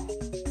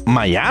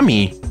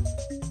 Miami.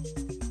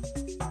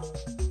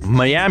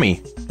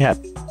 Miami. Yeah,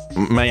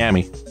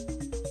 Miami.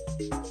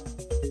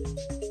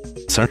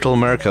 Central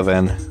America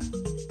then.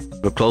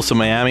 We're close to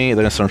Miami,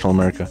 then Central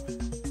America.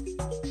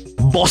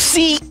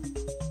 Bossy!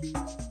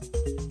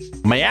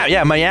 Miami,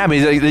 yeah, Miami.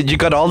 You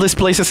got all these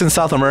places in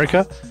South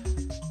America.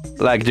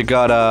 Like you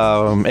got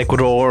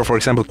Ecuador, for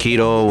example,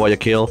 Quito,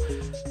 Guayaquil.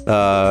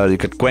 You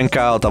got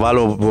Cuenca,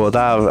 Otavalo,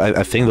 Bogotá.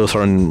 I think those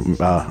are in,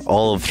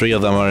 all three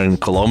of them are in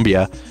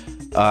Colombia.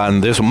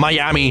 And there's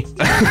Miami.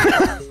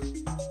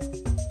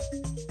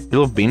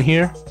 You've been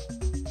here?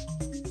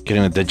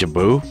 Getting a déjà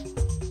vu?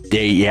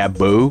 Yeah,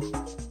 boo.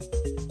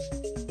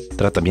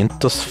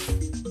 Tratamientos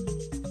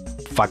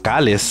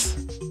facales.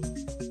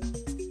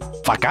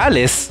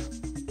 Facales?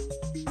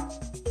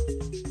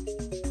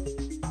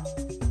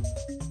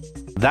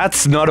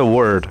 That's not a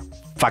word.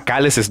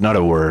 Facales is not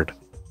a word.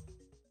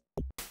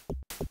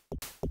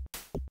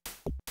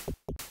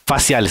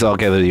 Faciales.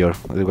 Okay, there you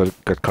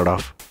got cut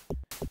off.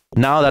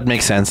 Now that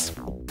makes sense.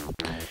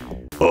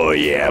 Oh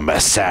yeah,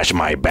 massage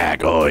my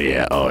back. Oh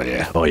yeah, oh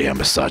yeah, oh yeah,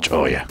 massage.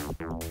 Oh yeah.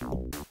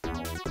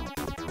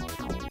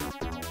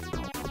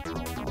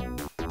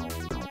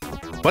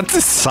 What's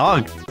this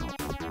song?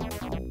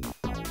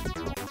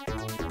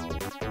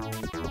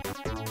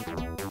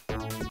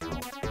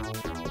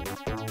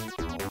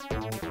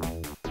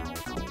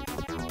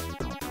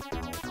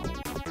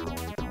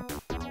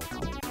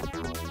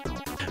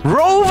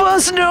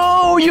 Rovas,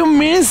 no! You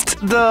missed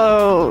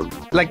the...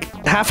 like,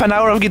 half an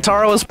hour of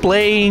guitar I was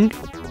playing.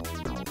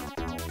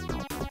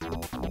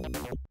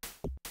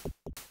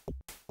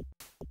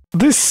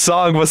 This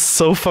song was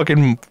so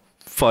fucking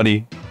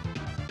funny.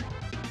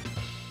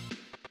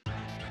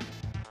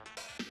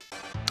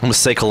 I'm gonna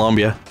say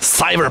Colombia.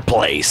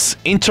 Cyberplace.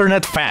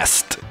 Internet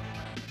fast.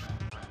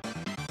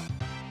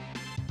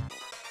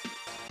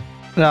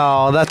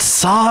 No, that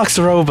sucks,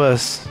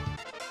 Robus.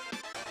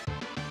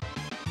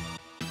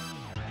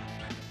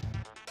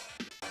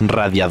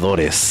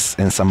 Radiadores.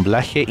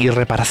 Ensamblaje y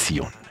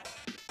reparación.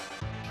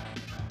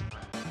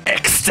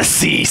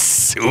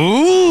 Ecstasies.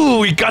 Ooh,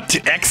 we got to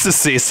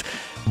ecstasies.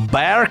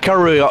 Bar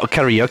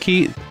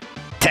karaoke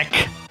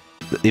tech.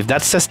 If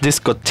that says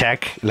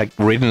discotheque, like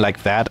written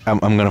like that, I'm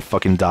gonna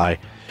fucking die.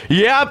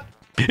 Yep,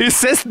 it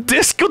says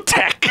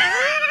discotheque.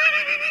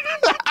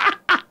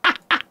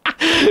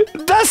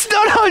 That's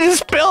not how you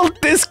spell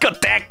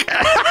discotheque.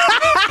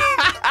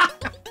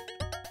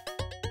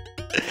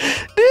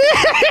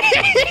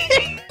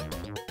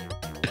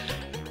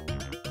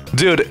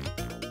 Dude.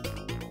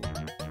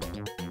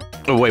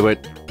 Oh, wait.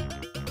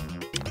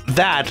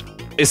 That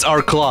is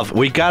our club.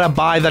 We gotta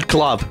buy that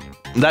club.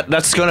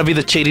 That's gonna be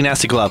the Shady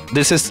Nasty Club.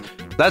 That's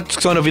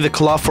gonna be the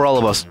club for all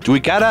of us. We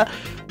gotta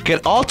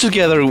get all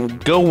together,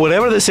 go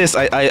whatever this is.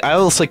 I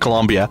will say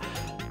Colombia.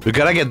 We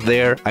gotta get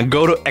there and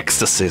go to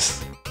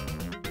Ecstasies.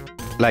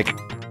 Like,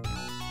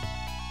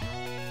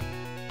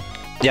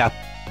 yeah,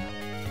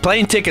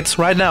 plane tickets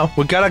right now.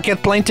 We gotta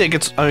get plane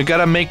tickets and we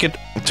gotta make it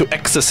to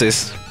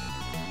Ecstasies.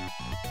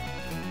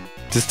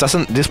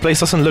 This place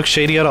doesn't look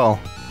shady at all.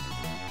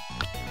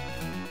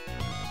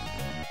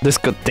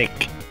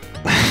 Discotheque.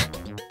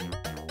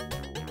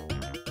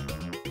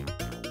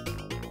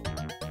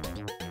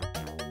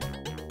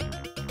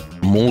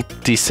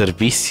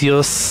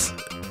 Multiservicios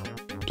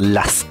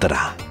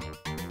Lastra.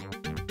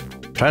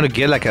 Trying to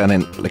get like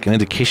an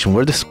indication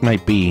where this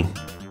might be.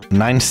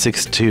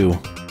 962.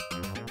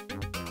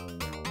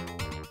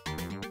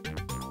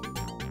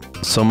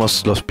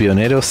 Somos los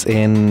pioneros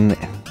en.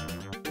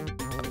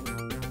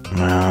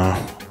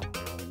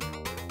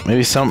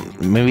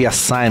 Maybe a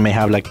sign may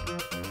have like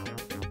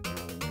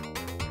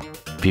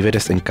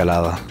Víveres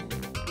Encalada.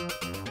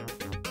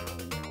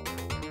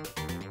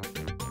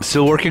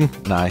 Still working?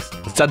 Nice.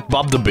 Is that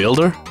Bob the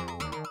Builder?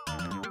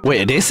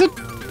 Wait, is it?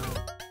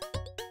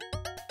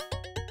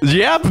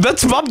 Yeah,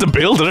 that's Bob the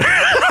Builder.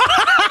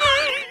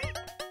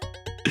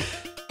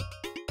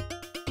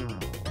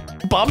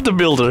 Bob the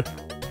Builder.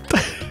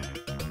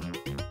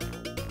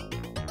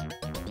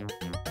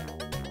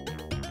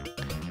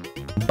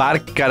 Bar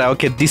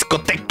karaoke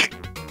discotheque.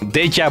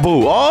 Deja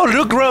vu. Oh,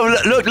 look,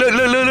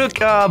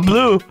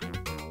 blue.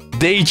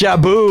 Deja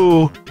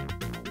vu.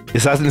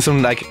 Is that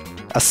some like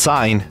a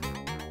sign?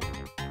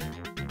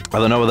 I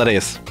don't know what that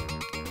is.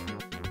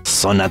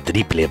 Zona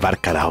triple bar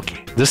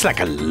karaoke. There's like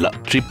a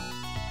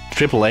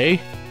triple A.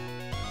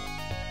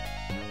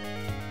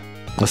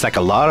 There's like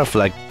a lot of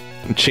like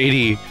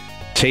shady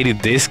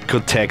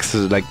discotheques,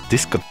 like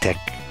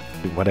discotheque,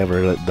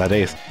 whatever that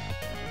is.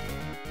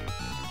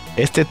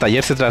 Este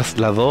taller se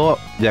trasladó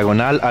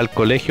diagonal al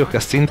colegio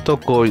Jacinto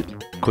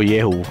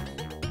Collejo.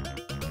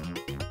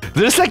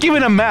 There's like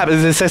even a map.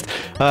 It says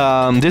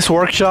this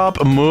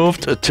workshop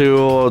moved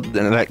to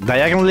like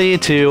diagonally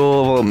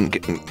to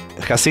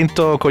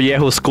Jacinto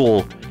Collejo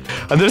School,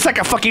 and there's like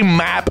a fucking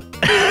map.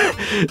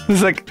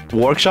 It's like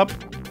workshop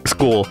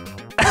school.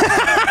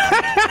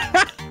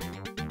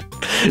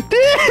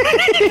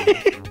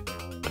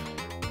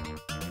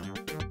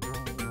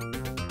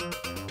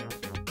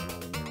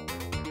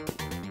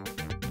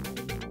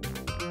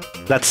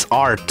 That's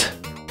art.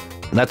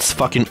 That's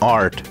fucking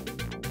art.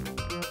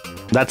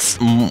 That's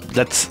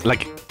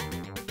like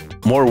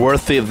more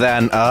worthy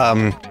than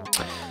Van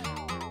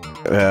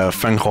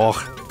Gogh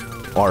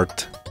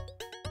art.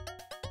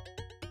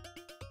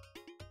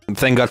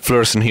 Thank God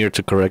Fleur's in here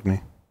to correct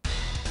me.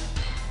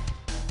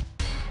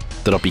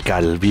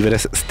 Tropical,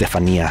 Víveres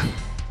Estefanía.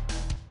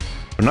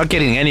 We're not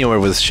getting anywhere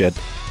with shit.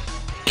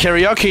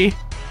 Karaoke.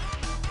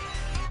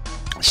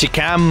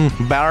 Chicam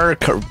bar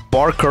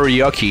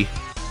karaoke.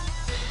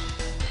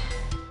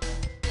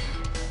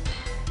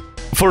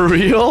 For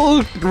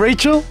real,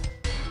 Rachel?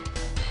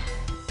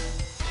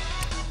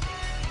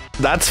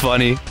 That's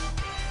funny.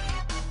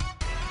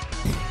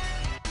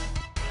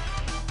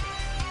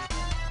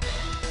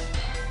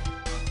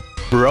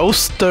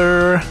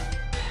 Broster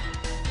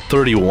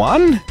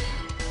 31?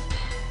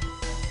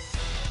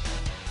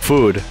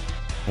 Food.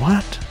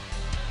 What?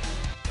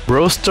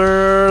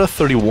 Broster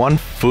 31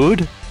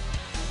 food?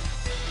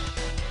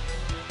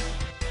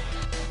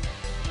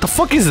 The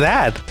fuck is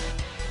that?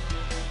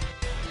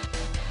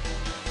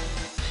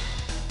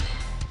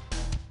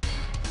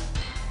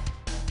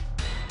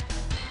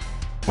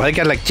 Why I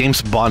got like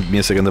James Bond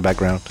music in the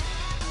background?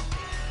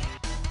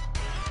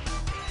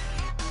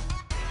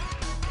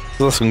 This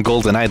was from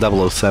GoldenEye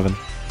 007.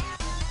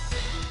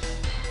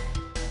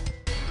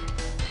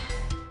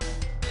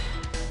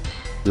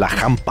 La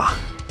Jampa.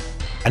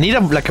 I need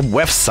like a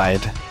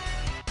website.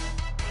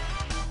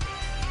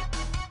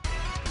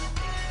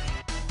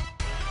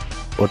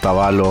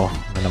 Otavalo.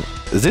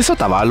 Is this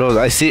Otavalo?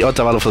 I see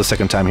Otavalo for the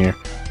second time here.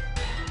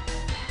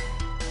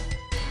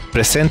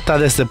 Presenta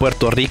desde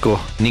Puerto Rico,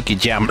 Nicky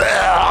Jam.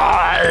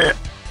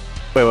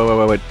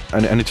 Wait.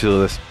 I need to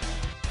do this.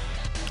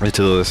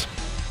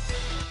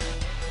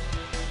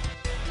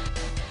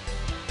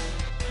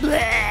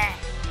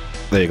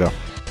 There you go.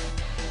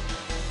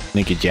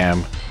 Nicky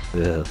Jam.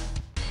 Ugh.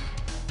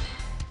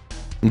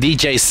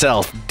 DJ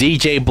Self.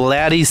 DJ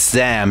Bloody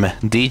Sam.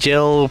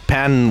 DJ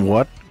Pan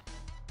what?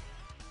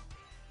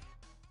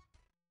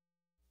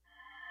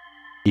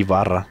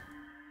 Ibarra.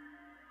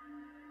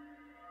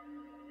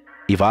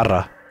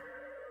 Ibarra.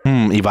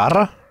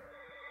 Ibarra?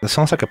 That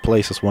sounds like a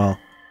place as well.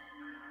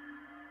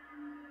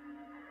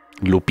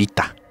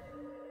 Lupita.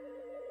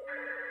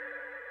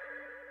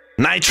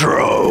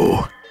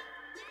 Nitro!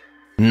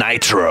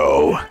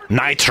 Nitro!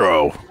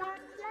 Nitro!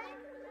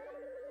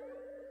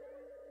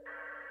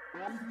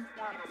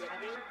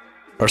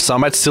 Are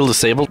Summit still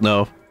disabled?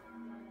 No.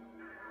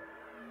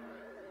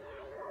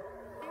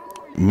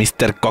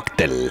 Mr.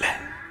 Cocktail.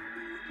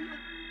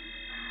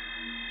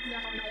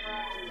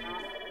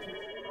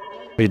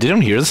 Wait,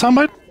 didn't hear the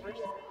soundbite?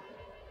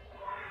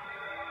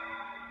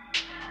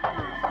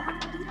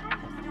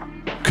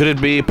 Could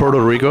it be Puerto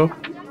Rico?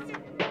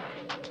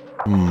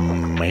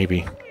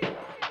 Maybe.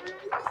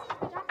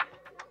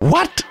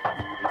 What?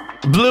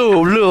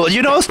 Blue,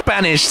 you know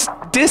Spanish.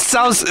 This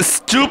sounds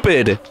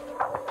stupid.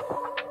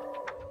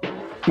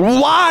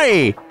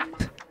 Why?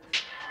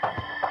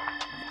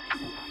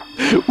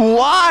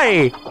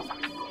 Why?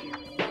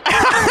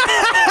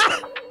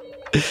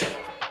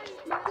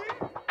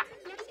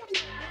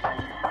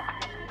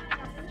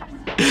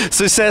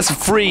 So it says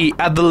free,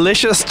 a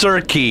delicious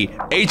turkey,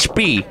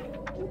 HP.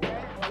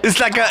 It's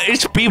like a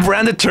HP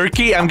branded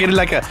turkey. I'm getting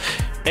like a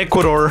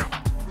Ecuador.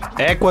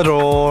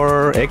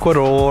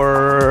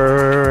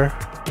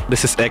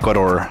 This is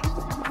Ecuador.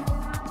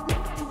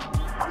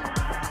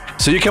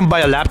 So you can buy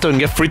a laptop and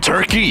get free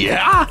turkey,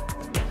 yeah?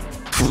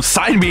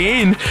 Sign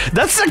me in.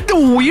 That's like the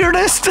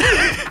weirdest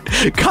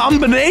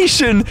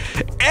combination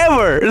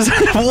ever.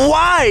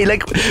 Why?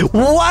 Like,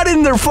 what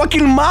in their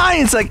fucking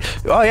minds? Like,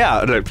 oh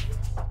yeah, like,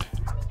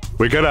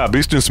 we got a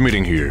business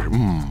meeting here.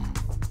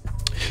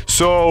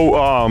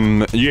 So,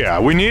 yeah,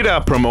 we need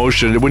a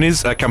promotion. We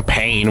need a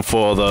campaign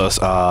for this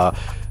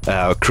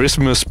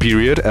Christmas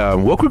period.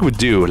 What could we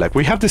do? Like,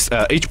 we have this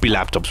HP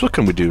laptops. What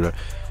can we do?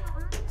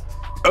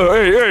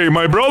 Hey,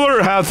 my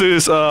brother has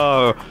this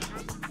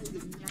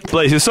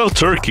place. He sells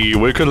turkey.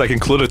 We could like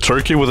include a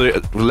turkey with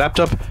a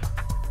laptop.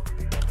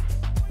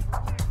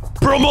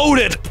 Promote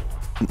it!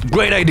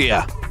 Great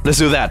idea. Let's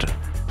do that.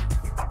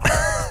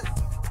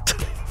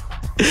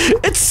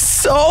 It's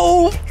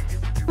so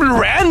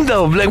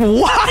random. Like,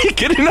 why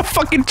getting a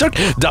fucking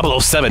turkey?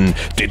 007.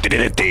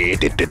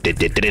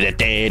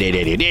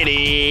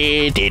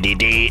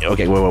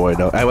 Okay, wait.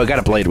 No, we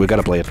gotta play it. We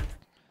gotta play it.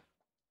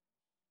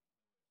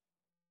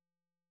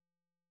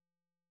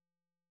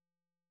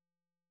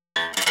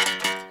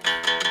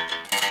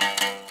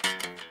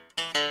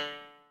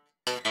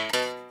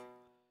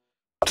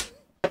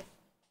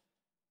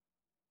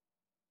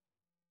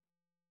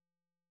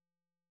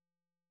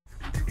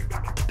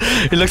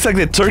 It looks like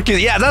the turkey.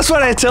 Yeah, that's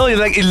what I tell you.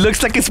 Like, it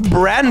looks like it's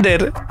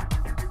branded.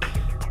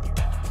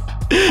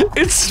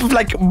 It's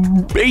like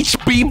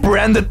HP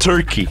branded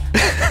turkey.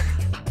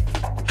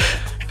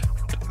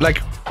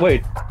 Like,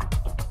 wait.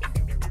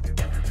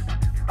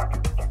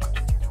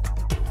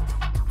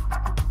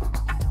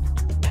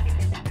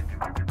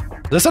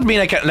 Does that mean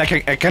I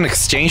can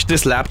exchange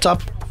this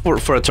laptop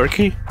for a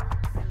turkey?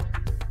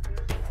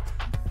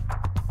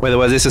 By the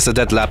way, this is a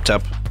dead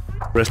laptop.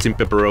 Rest in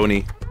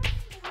pepperoni.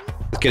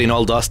 It's getting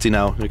all dusty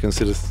now. You can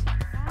see this.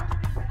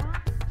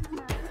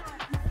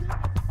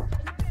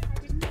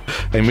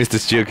 I miss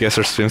this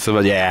GeoGuessr stream so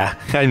much. Yeah,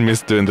 I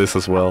miss doing this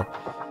as well.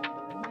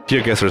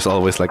 GeoGuessr is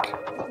always like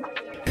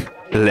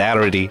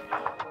hilarity.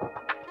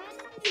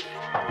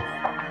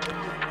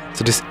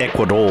 So this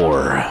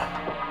Ecuador.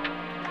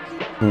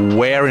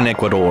 Where in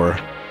Ecuador?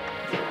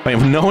 I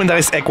mean, knowing that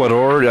it's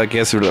Ecuador, I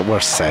guess we're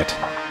set.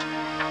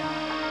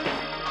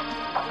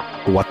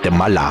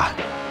 Guatemala.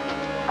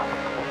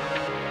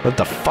 What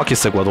the fuck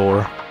is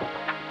Ecuador?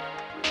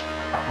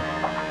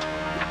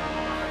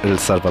 El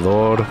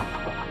Salvador.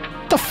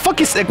 What the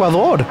fuck is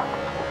Ecuador?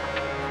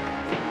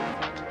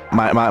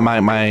 I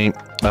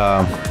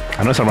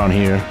know it's around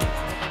here.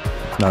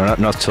 No,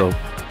 not so.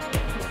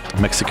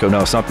 Mexico.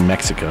 No, it's not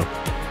Mexico.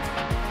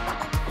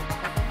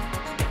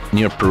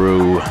 Near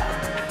Peru.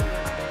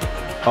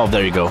 Oh,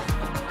 there you go.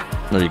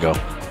 There you go.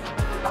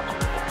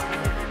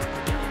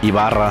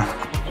 Ibarra.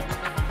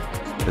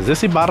 Is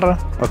this Ibarra?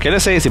 Okay,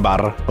 let's say it's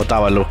Ibarra.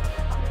 Otavalo.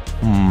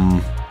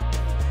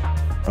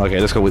 Okay,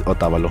 let's go with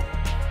Otavalo.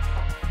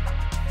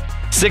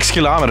 6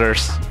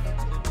 kilometers.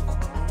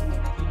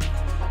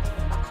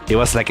 It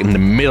was like in the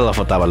middle of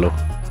Otavalo.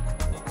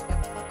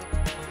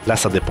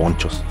 Plaza de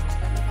Ponchos.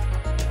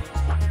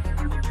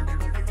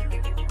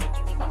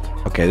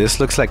 Okay, this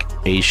looks like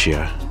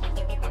Asia.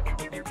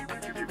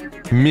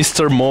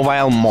 Mr.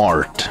 Mobile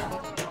Mart.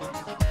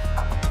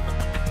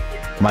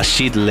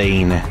 Mashid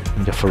Lane.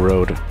 Jaffa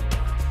Road.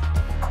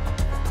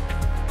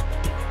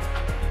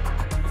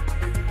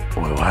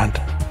 Wait, what?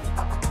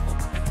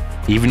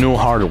 Evenu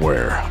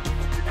Hardware.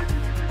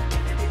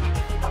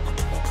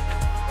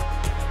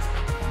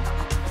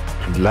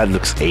 That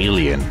looks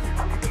alien.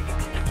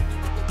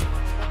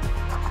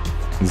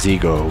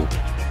 Zigo.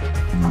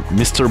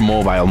 Mr.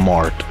 Mobile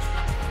Mart.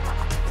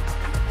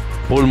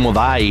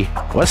 Pulmodai.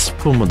 What's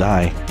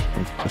Pulmodai?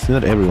 I see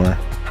that everywhere.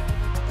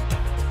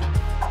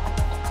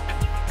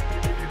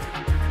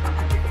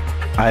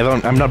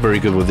 I'm not very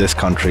good with these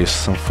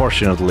countries,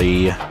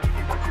 unfortunately.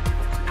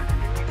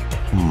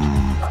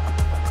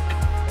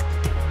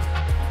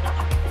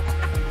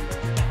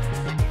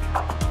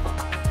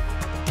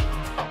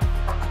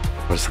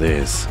 What's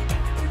this?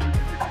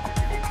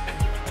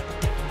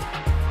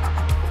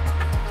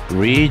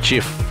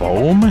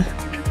 Regifoam?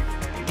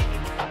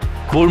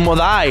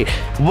 Pulmodai!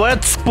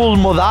 What's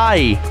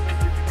Pulmodai?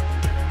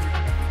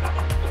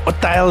 What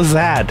the hell is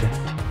that?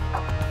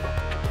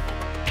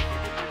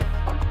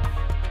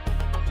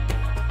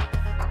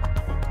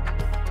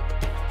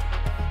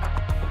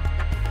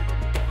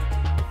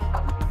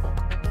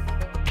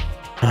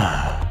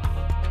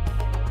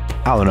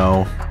 I don't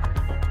know.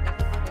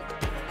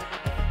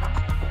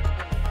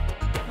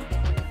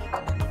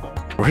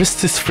 Where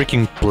is this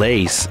freaking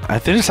place? I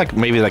think it's like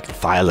maybe like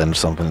Thailand or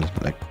something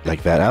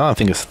like that. I don't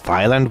think it's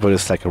Thailand, but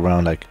it's like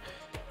around like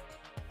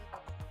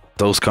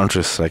those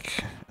countries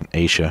like in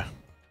Asia.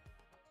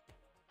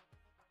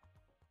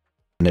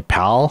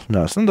 Nepal?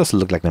 No, it doesn't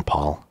look like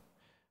Nepal.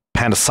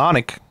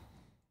 Panasonic.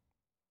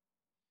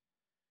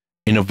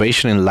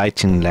 Innovation in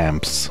lighting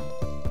lamps.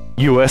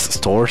 US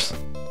stores.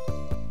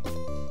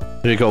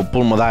 Here you go,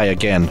 Pulmodai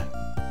again.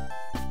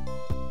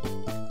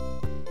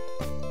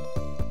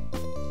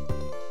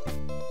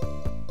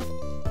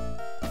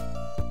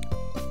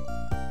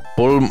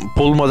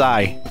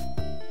 Pulmodai.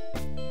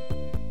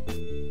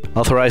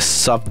 Authorized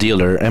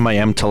sub-dealer,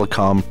 MIM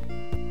Telecom.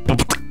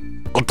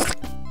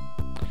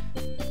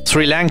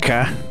 Sri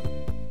Lanka.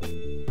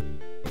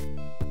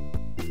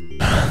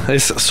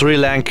 It's Sri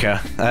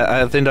Lanka.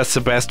 I think that's the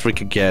best we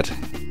could get.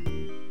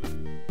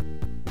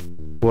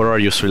 Where are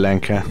you, Sri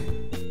Lanka?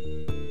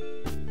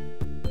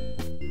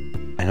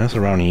 I know it's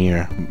around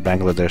here.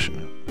 Bangladesh.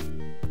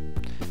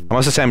 I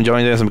must say I'm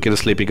enjoying this. I'm gonna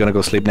sleep. You're gonna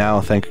go sleep now.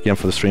 Thank you again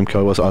for the stream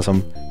code. It was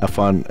awesome. Have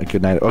fun.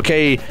 Good night.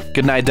 Okay.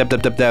 Good night, Deb.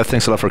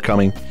 Thanks a lot for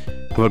coming.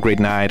 Have a great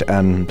night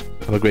and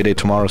have a great day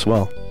tomorrow as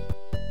well.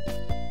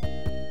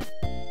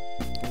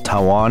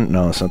 Taiwan?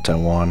 No, it's not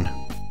Taiwan.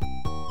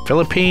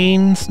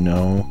 Philippines?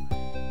 No.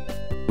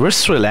 Where's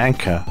Sri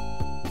Lanka?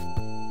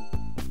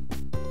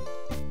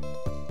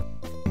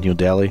 New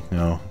Delhi?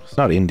 No, it's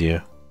not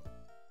India.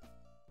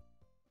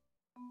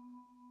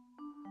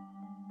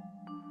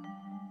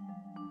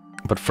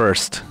 But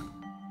first,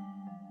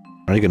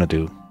 what are you gonna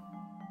do?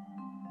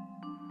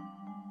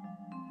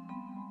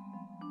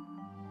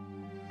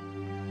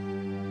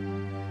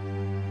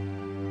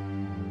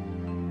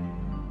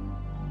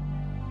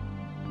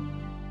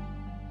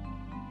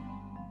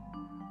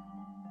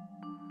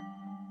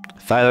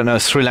 Thailand, no,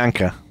 Sri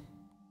Lanka.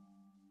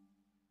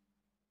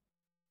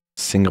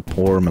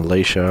 Singapore,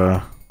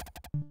 Malaysia,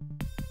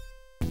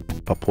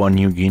 Papua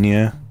New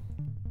Guinea.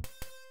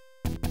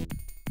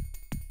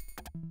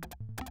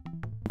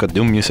 Got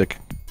Doom music.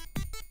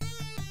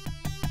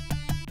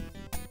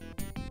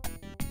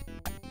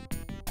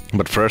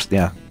 But first,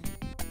 yeah.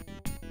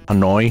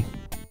 Hanoi.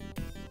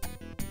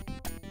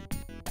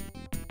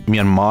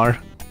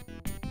 Myanmar.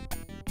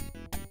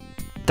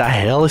 The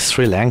hell is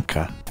Sri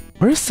Lanka?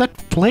 Where is that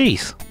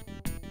place?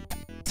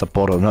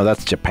 Sapporo, no,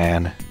 that's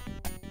Japan.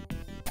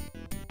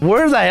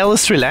 Where the hell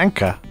is Sri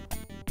Lanka?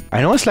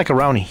 I know it's like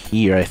around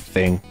here, I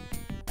think.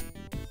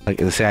 Like,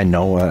 they say I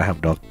know, I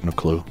have no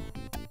clue.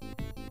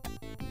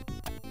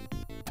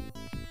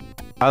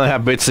 I don't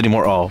have bits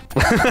anymore. Oh.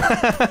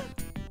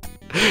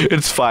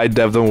 It's fine,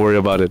 Dev. Don't worry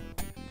about it.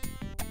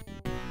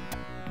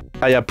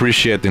 I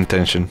appreciate the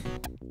intention.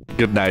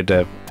 Good night,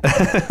 Dev.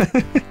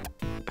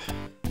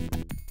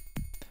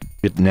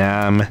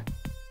 Vietnam.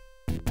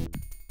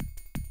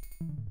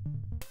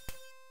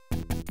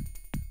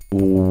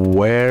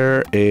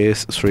 Where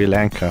is Sri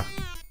Lanka?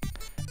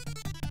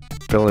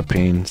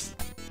 Philippines.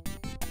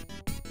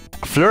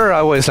 Fleur, I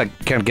always like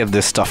can't get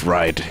this stuff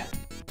right.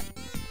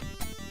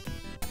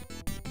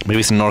 Maybe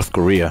it's in North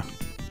Korea.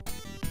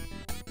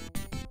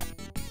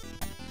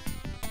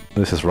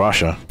 This is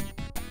Russia.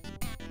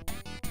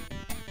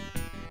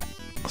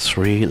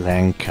 Sri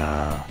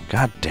Lanka.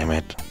 God damn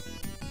it.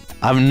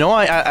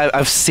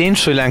 I've seen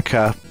Sri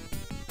Lanka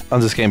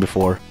on this game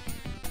before.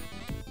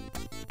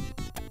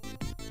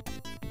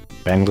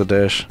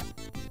 Bangladesh.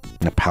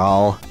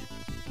 Nepal.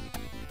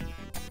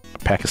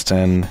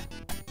 Pakistan.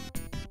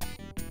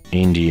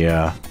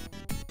 India.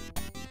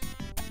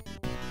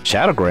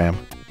 Shadowgram.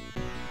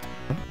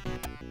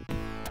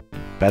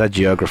 Better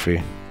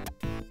geography.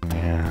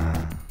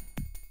 Yeah.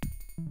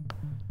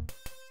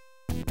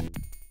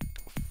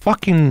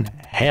 Fucking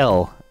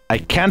hell. I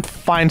can't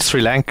find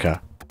Sri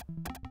Lanka.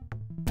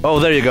 Oh,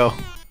 there you go.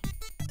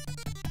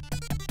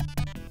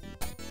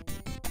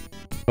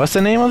 What's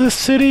the name of this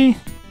city?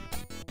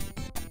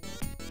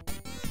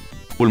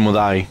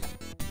 Pulmodai.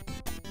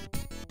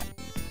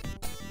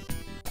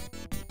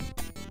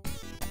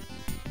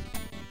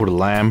 Or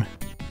Lamb.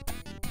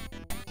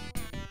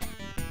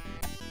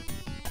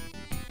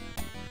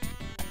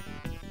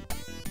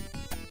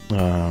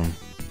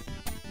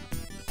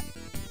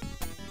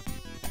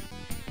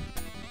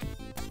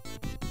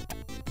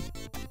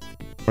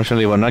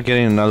 Fortunately, we're not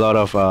getting a lot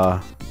of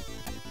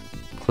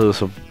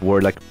clues of where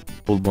like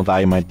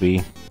Pulmodai might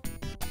be.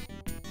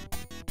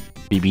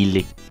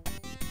 Bibili.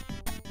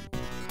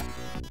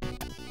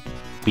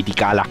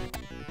 Pitikala.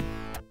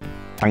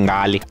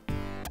 Tanggali.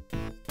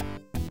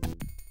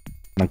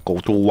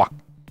 Nagkutuwak.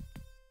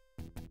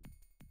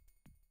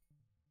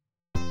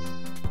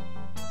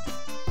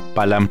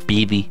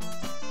 Palampidi.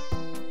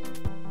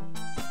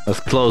 That's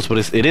close,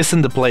 but it is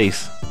in the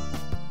place.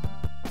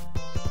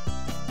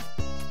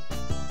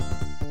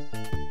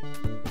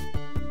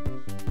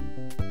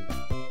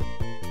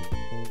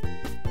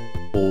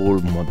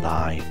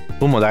 Ulmodai.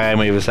 Ulmodai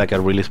maybe is like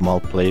a really small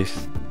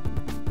place.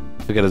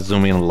 You gotta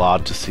zoom in a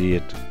lot to see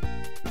it.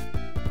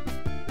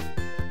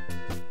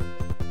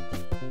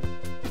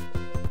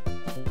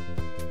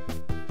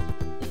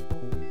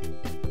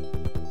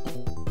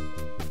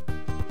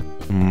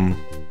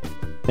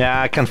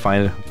 Yeah, I can't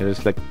find it.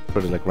 It's like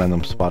pretty like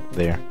random spot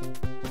there.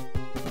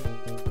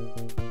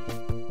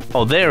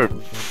 Oh, there!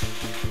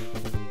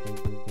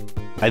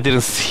 I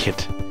didn't see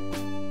it.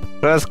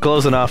 But that's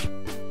close enough.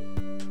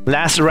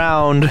 Last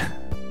round.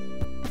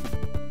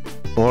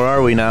 Where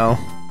are we now?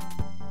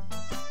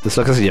 This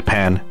looks like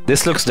Japan.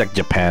 This looks like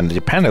Japan.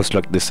 Japan looks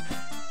like this,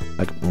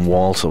 like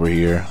walls over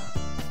here.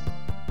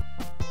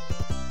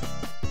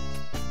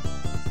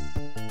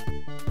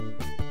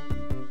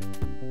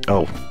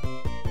 Oh.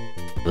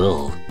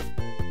 Ugh.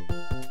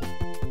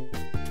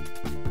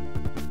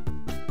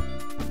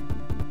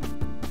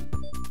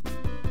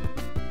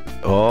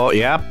 Oh,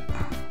 yep.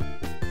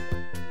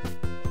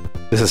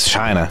 This is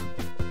China.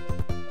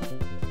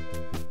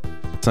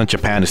 It's not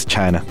Japan, it's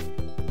China.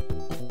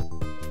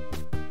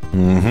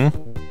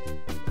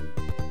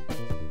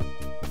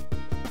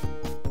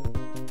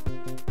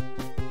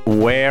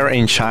 Where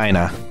in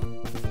China?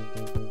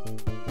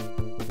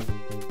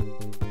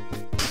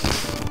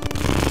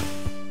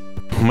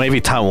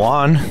 Maybe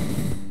Taiwan.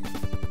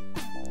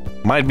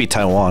 Might be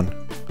Taiwan.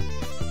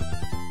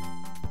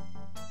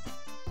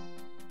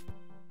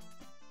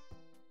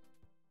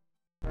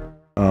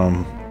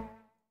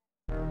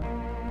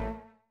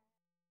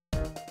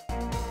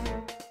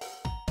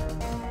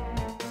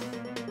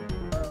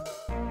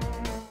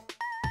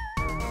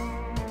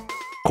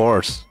 Of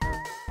course.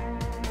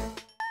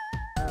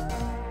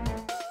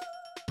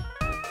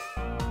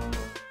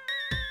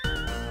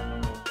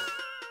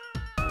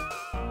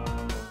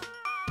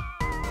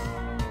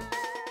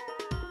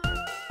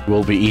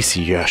 Will be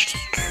easy, yes,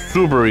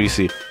 super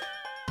easy.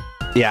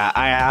 Yeah,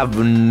 I have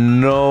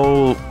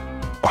no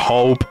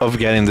hope of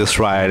getting this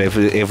right if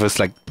it's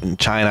like in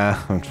China.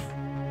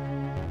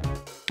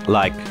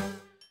 Like,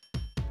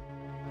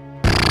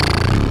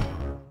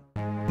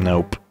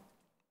 nope,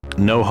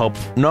 no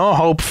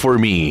hope for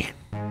me.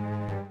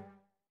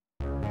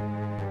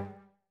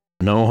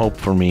 No hope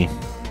for me.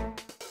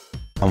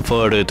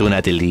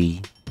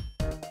 Unfortunately.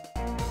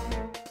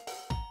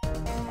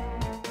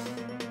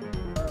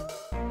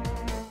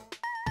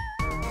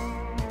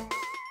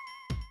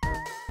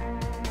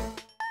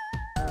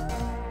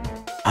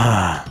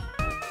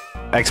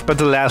 I expect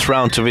the last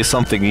round to be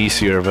something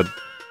easier, but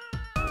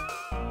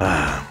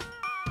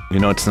you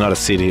know, it's not a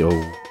city. Oh,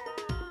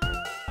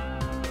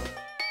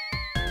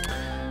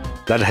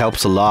 that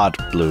helps a lot,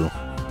 Blue.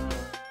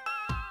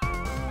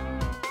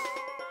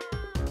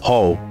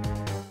 Ho.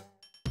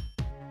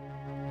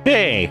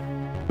 Hey,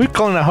 we're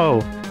calling a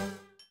ho.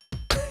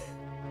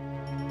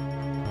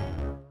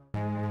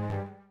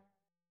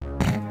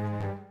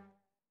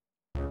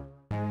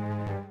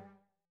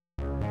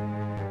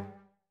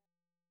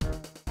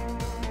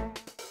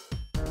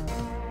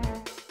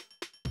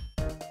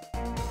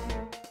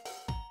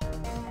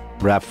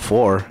 Rap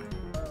 4.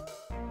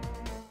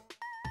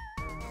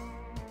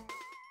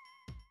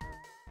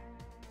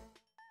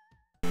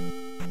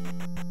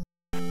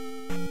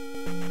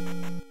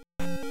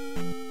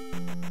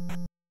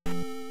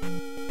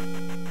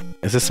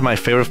 Is this my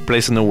favorite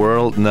place in the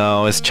world?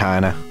 No, it's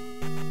China.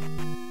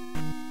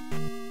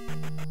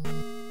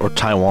 Or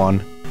Taiwan.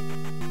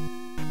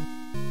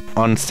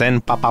 Onsen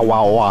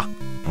Papawawa.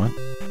 What?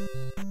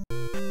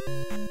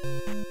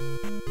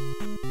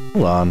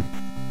 Hold on.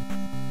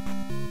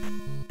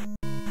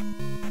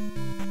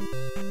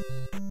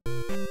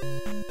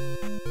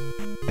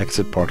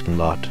 Exit parking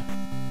lot.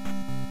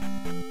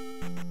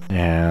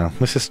 Yeah,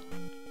 this is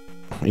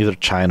either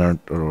China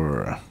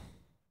or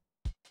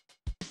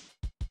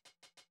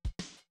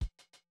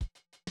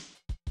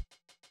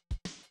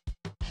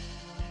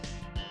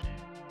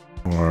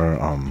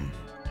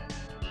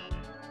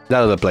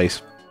that other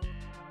place.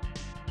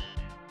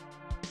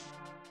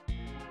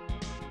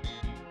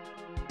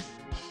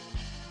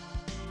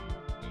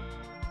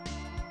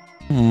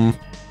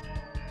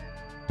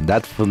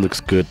 That food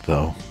looks good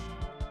though.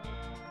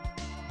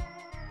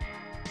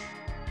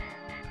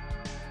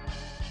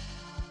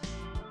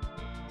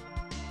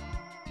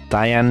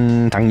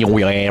 Dian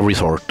Tangyue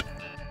Resort.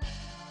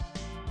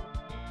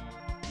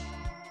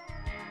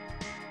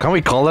 Can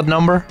we call that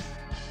number?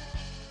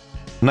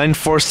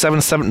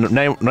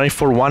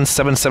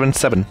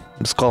 9417777.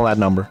 Let's call that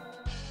number.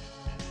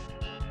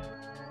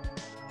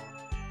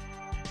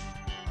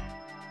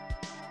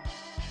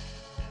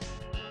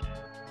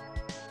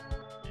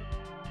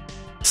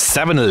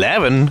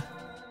 7-Eleven?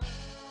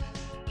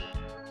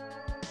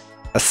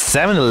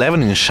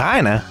 7-Eleven in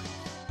China?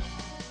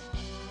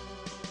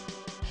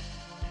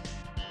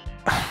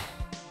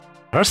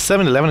 There's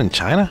 7-Eleven in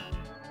China?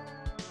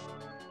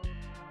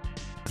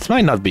 This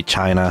might not be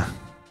China.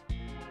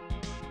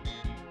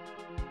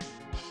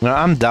 No,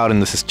 I'm doubting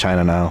this is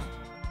China now.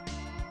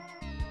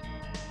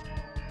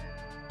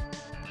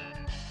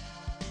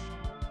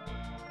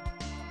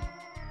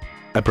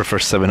 I prefer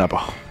 7-Up.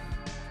 Oh.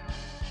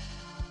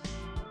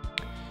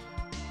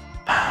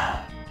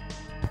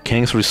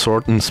 King's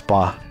Resort and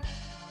Spa.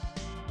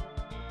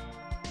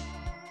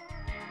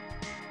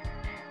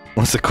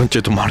 What's the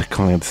country to market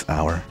calling at this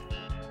hour?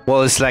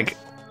 Well, it's like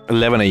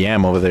 11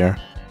 AM over there.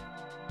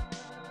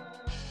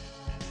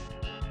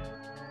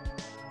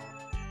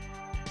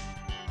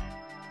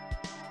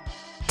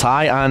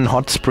 Tai An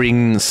Hot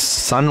Spring,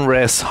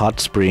 Sunrise Hot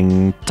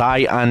Spring, Tai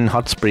An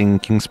Hot Spring,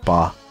 King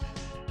Spa,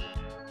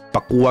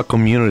 Pakua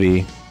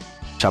Community,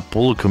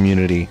 Chapul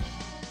Community.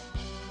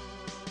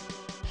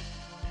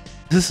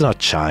 This is not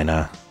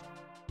China.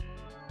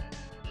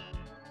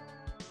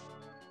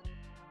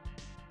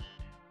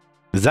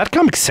 Is that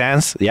Comic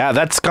Sans? Yeah,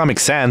 that's Comic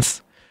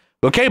Sans.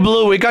 Okay,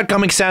 Blue, we got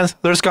Comic Sans.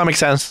 There's Comic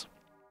Sans.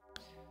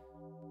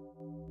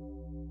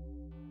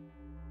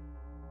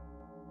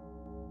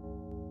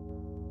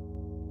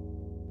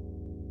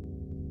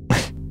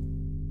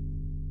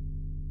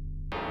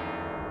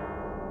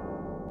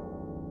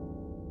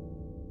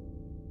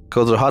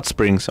 Colder Hot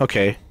Springs,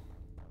 okay.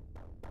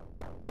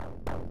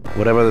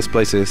 Whatever this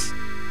place is.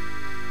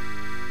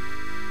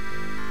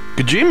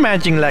 Could you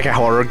imagine like a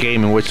horror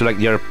game in which like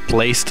you're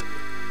placed,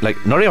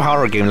 like not a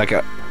horror game, like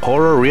a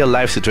horror real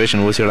life situation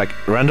in which you're like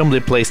randomly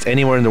placed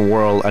anywhere in the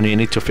world and you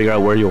need to figure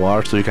out where you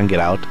are so you can get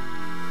out?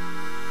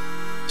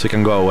 So you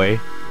can go away?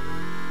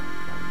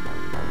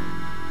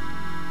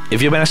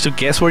 If you manage to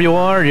guess where you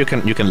are, you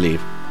can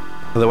leave.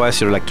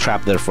 Otherwise you're like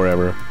trapped there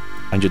forever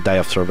and you die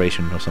of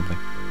starvation or something.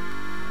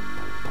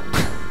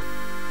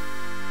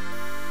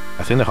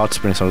 I think the hot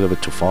springs are a little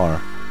bit too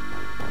far.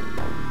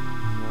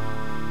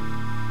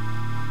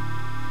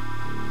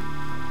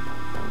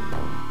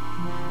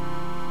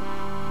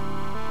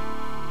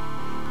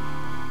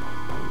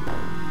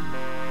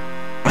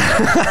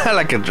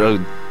 Like a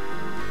drug,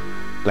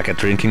 like a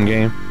drinking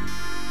game.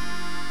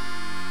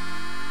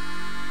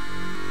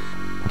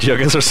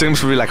 GeoGuessr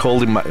Sims will be like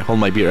hold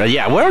my beer.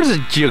 Yeah, where are the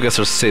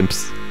GeoGuessr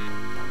Sims?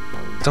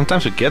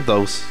 Sometimes we get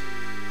those.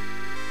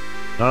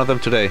 None of them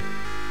today.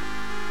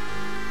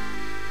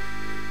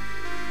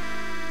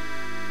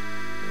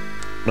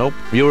 Nope,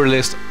 viewer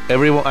list.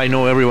 Everyone, I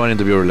know everyone in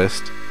the viewer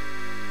list.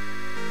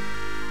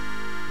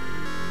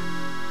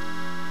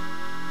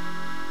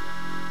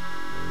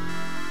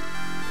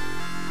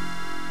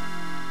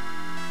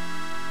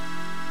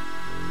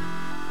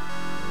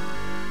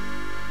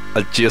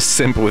 I'll just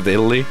simp with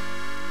Italy.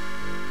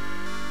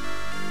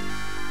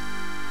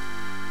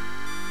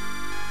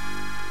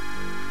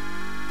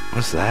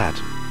 What's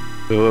that?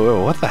 Wait,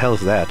 what the hell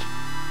is that?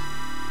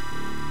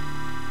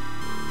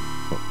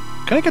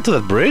 Can I get to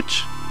that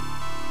bridge?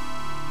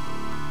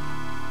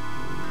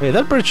 Hey,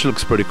 that bridge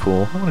looks pretty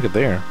cool. I wanna get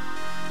there.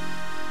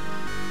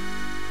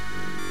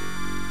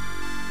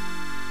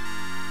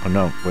 Oh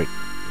no, wait.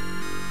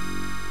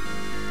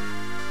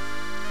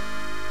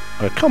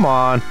 Oh, come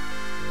on!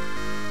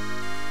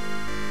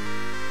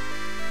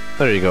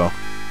 There you go.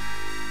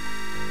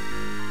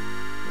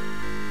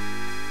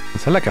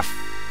 Is that like a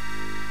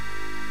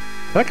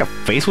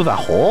face with a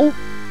hole?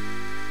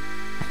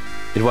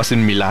 It was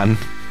in Milan.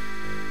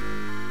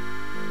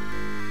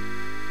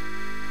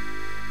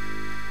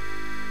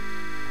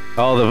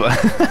 Oh, the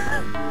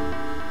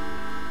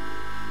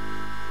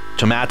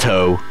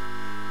tomato.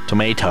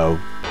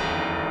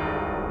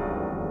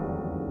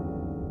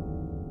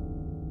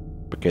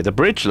 Okay, the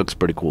bridge looks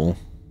pretty cool.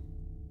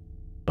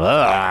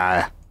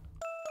 Ah,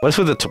 what's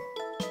with the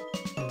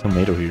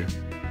tomato here?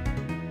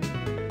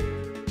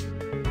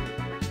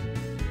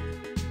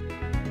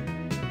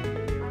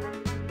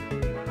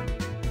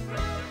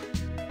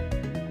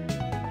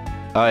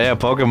 Oh yeah,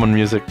 Pokemon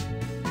music.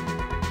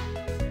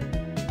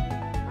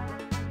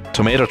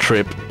 Tomato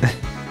trip.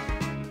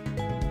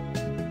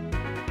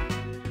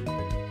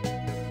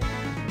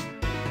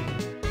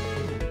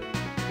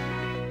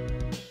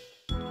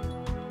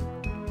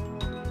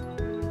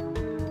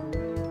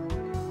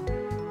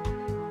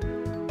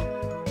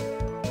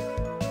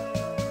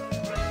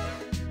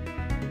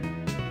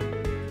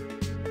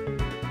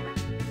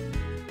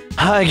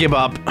 I give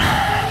up.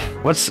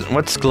 What's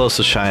close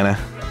to China?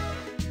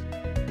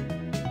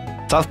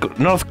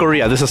 North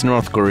Korea. This is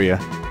North Korea.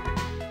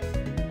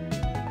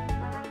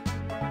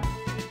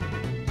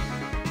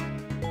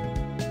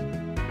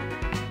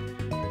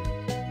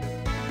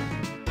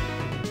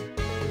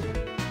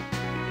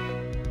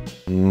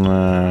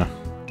 Nah.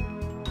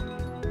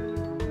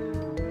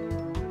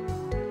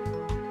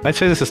 I'd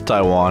say this is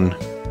Taiwan.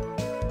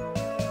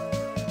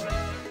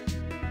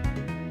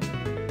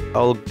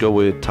 I'll go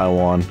with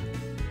Taiwan.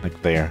 Like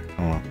there.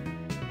 Oh.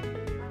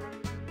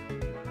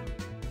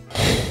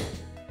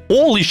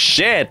 Holy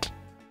shit!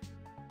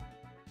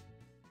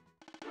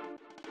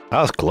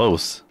 That was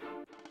close.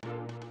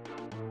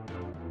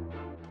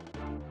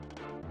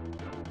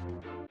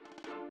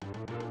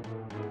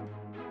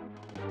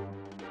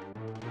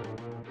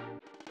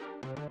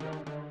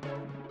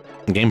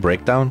 Game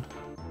breakdown?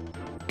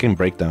 Game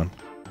breakdown.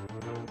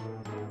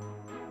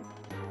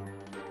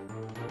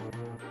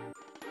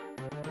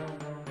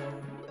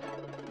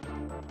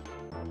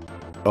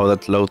 Oh,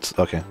 that loads.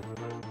 Okay.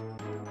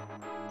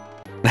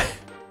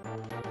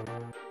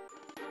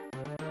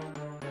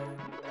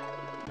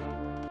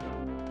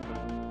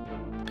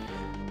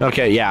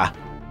 Okay, yeah.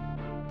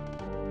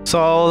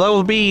 So that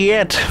will be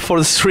it for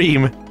the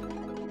stream.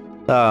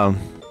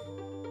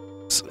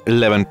 It's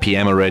 11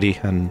 PM already,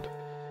 and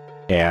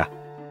yeah,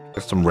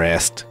 get some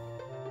rest.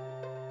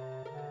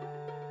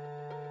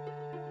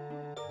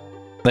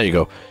 There you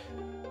go.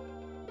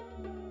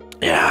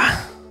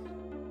 Yeah.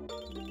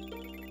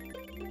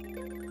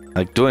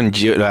 Like doing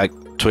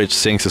Twitch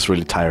syncs is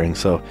really tiring,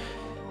 so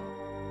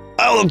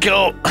I will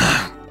go.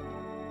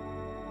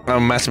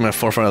 I'm messing my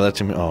forefront of that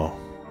team. Oh.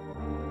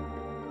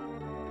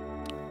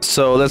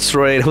 So let's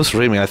rate. Who's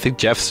streaming? I think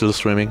Jeff's still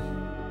streaming.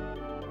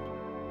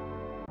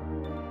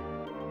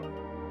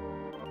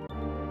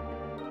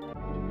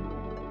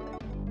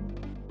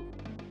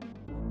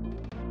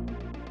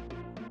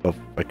 Oh,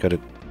 I cut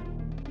it.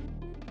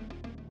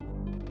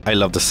 I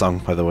love the song,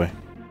 by the way.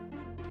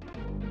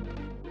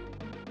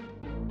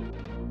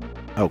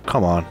 Oh,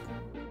 come on.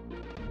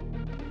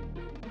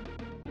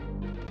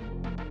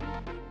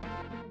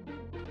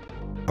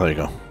 There you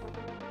go.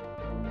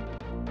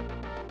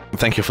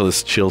 Thank you for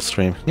this chill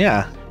stream.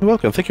 Yeah, you're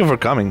welcome. Thank you for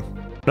coming.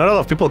 Not a lot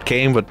of people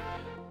came, but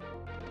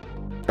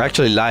I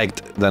actually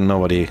liked that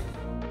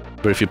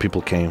very few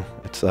people came.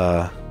 It's,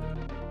 that's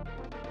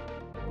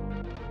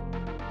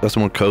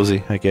more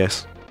cozy, I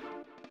guess.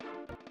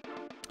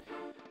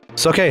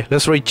 So, okay,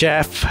 let's rate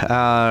Jeff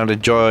and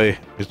enjoy.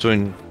 He's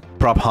doing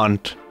prop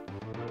hunt.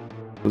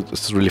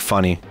 It's really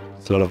funny.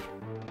 It's a lot of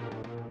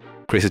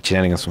crazy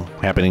shenanigans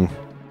happening.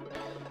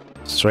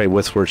 Straight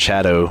westward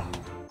shadow.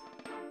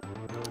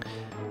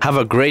 Have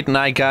a great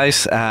night,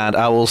 guys, and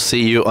I will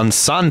see you on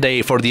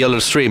Sunday for the other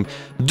stream.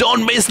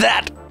 Don't miss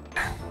that!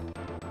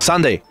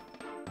 Sunday.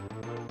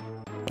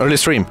 Early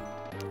stream.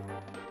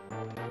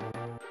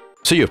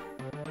 See you.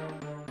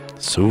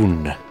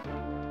 Soon.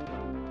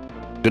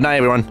 Good night,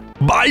 everyone.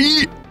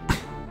 Bye!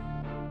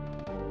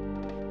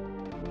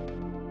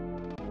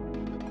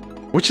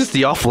 Which is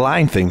the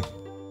offline thing?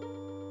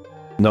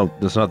 No,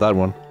 that's not that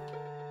one.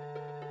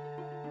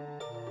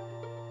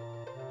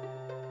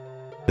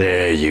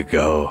 There you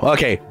go.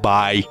 Okay,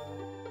 bye.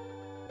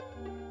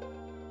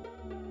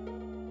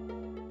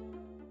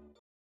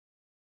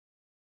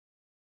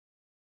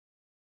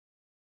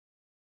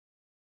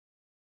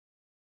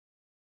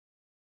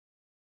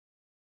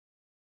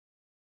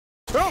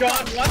 Sean,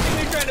 watching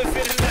me trying to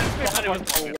fit in that spot.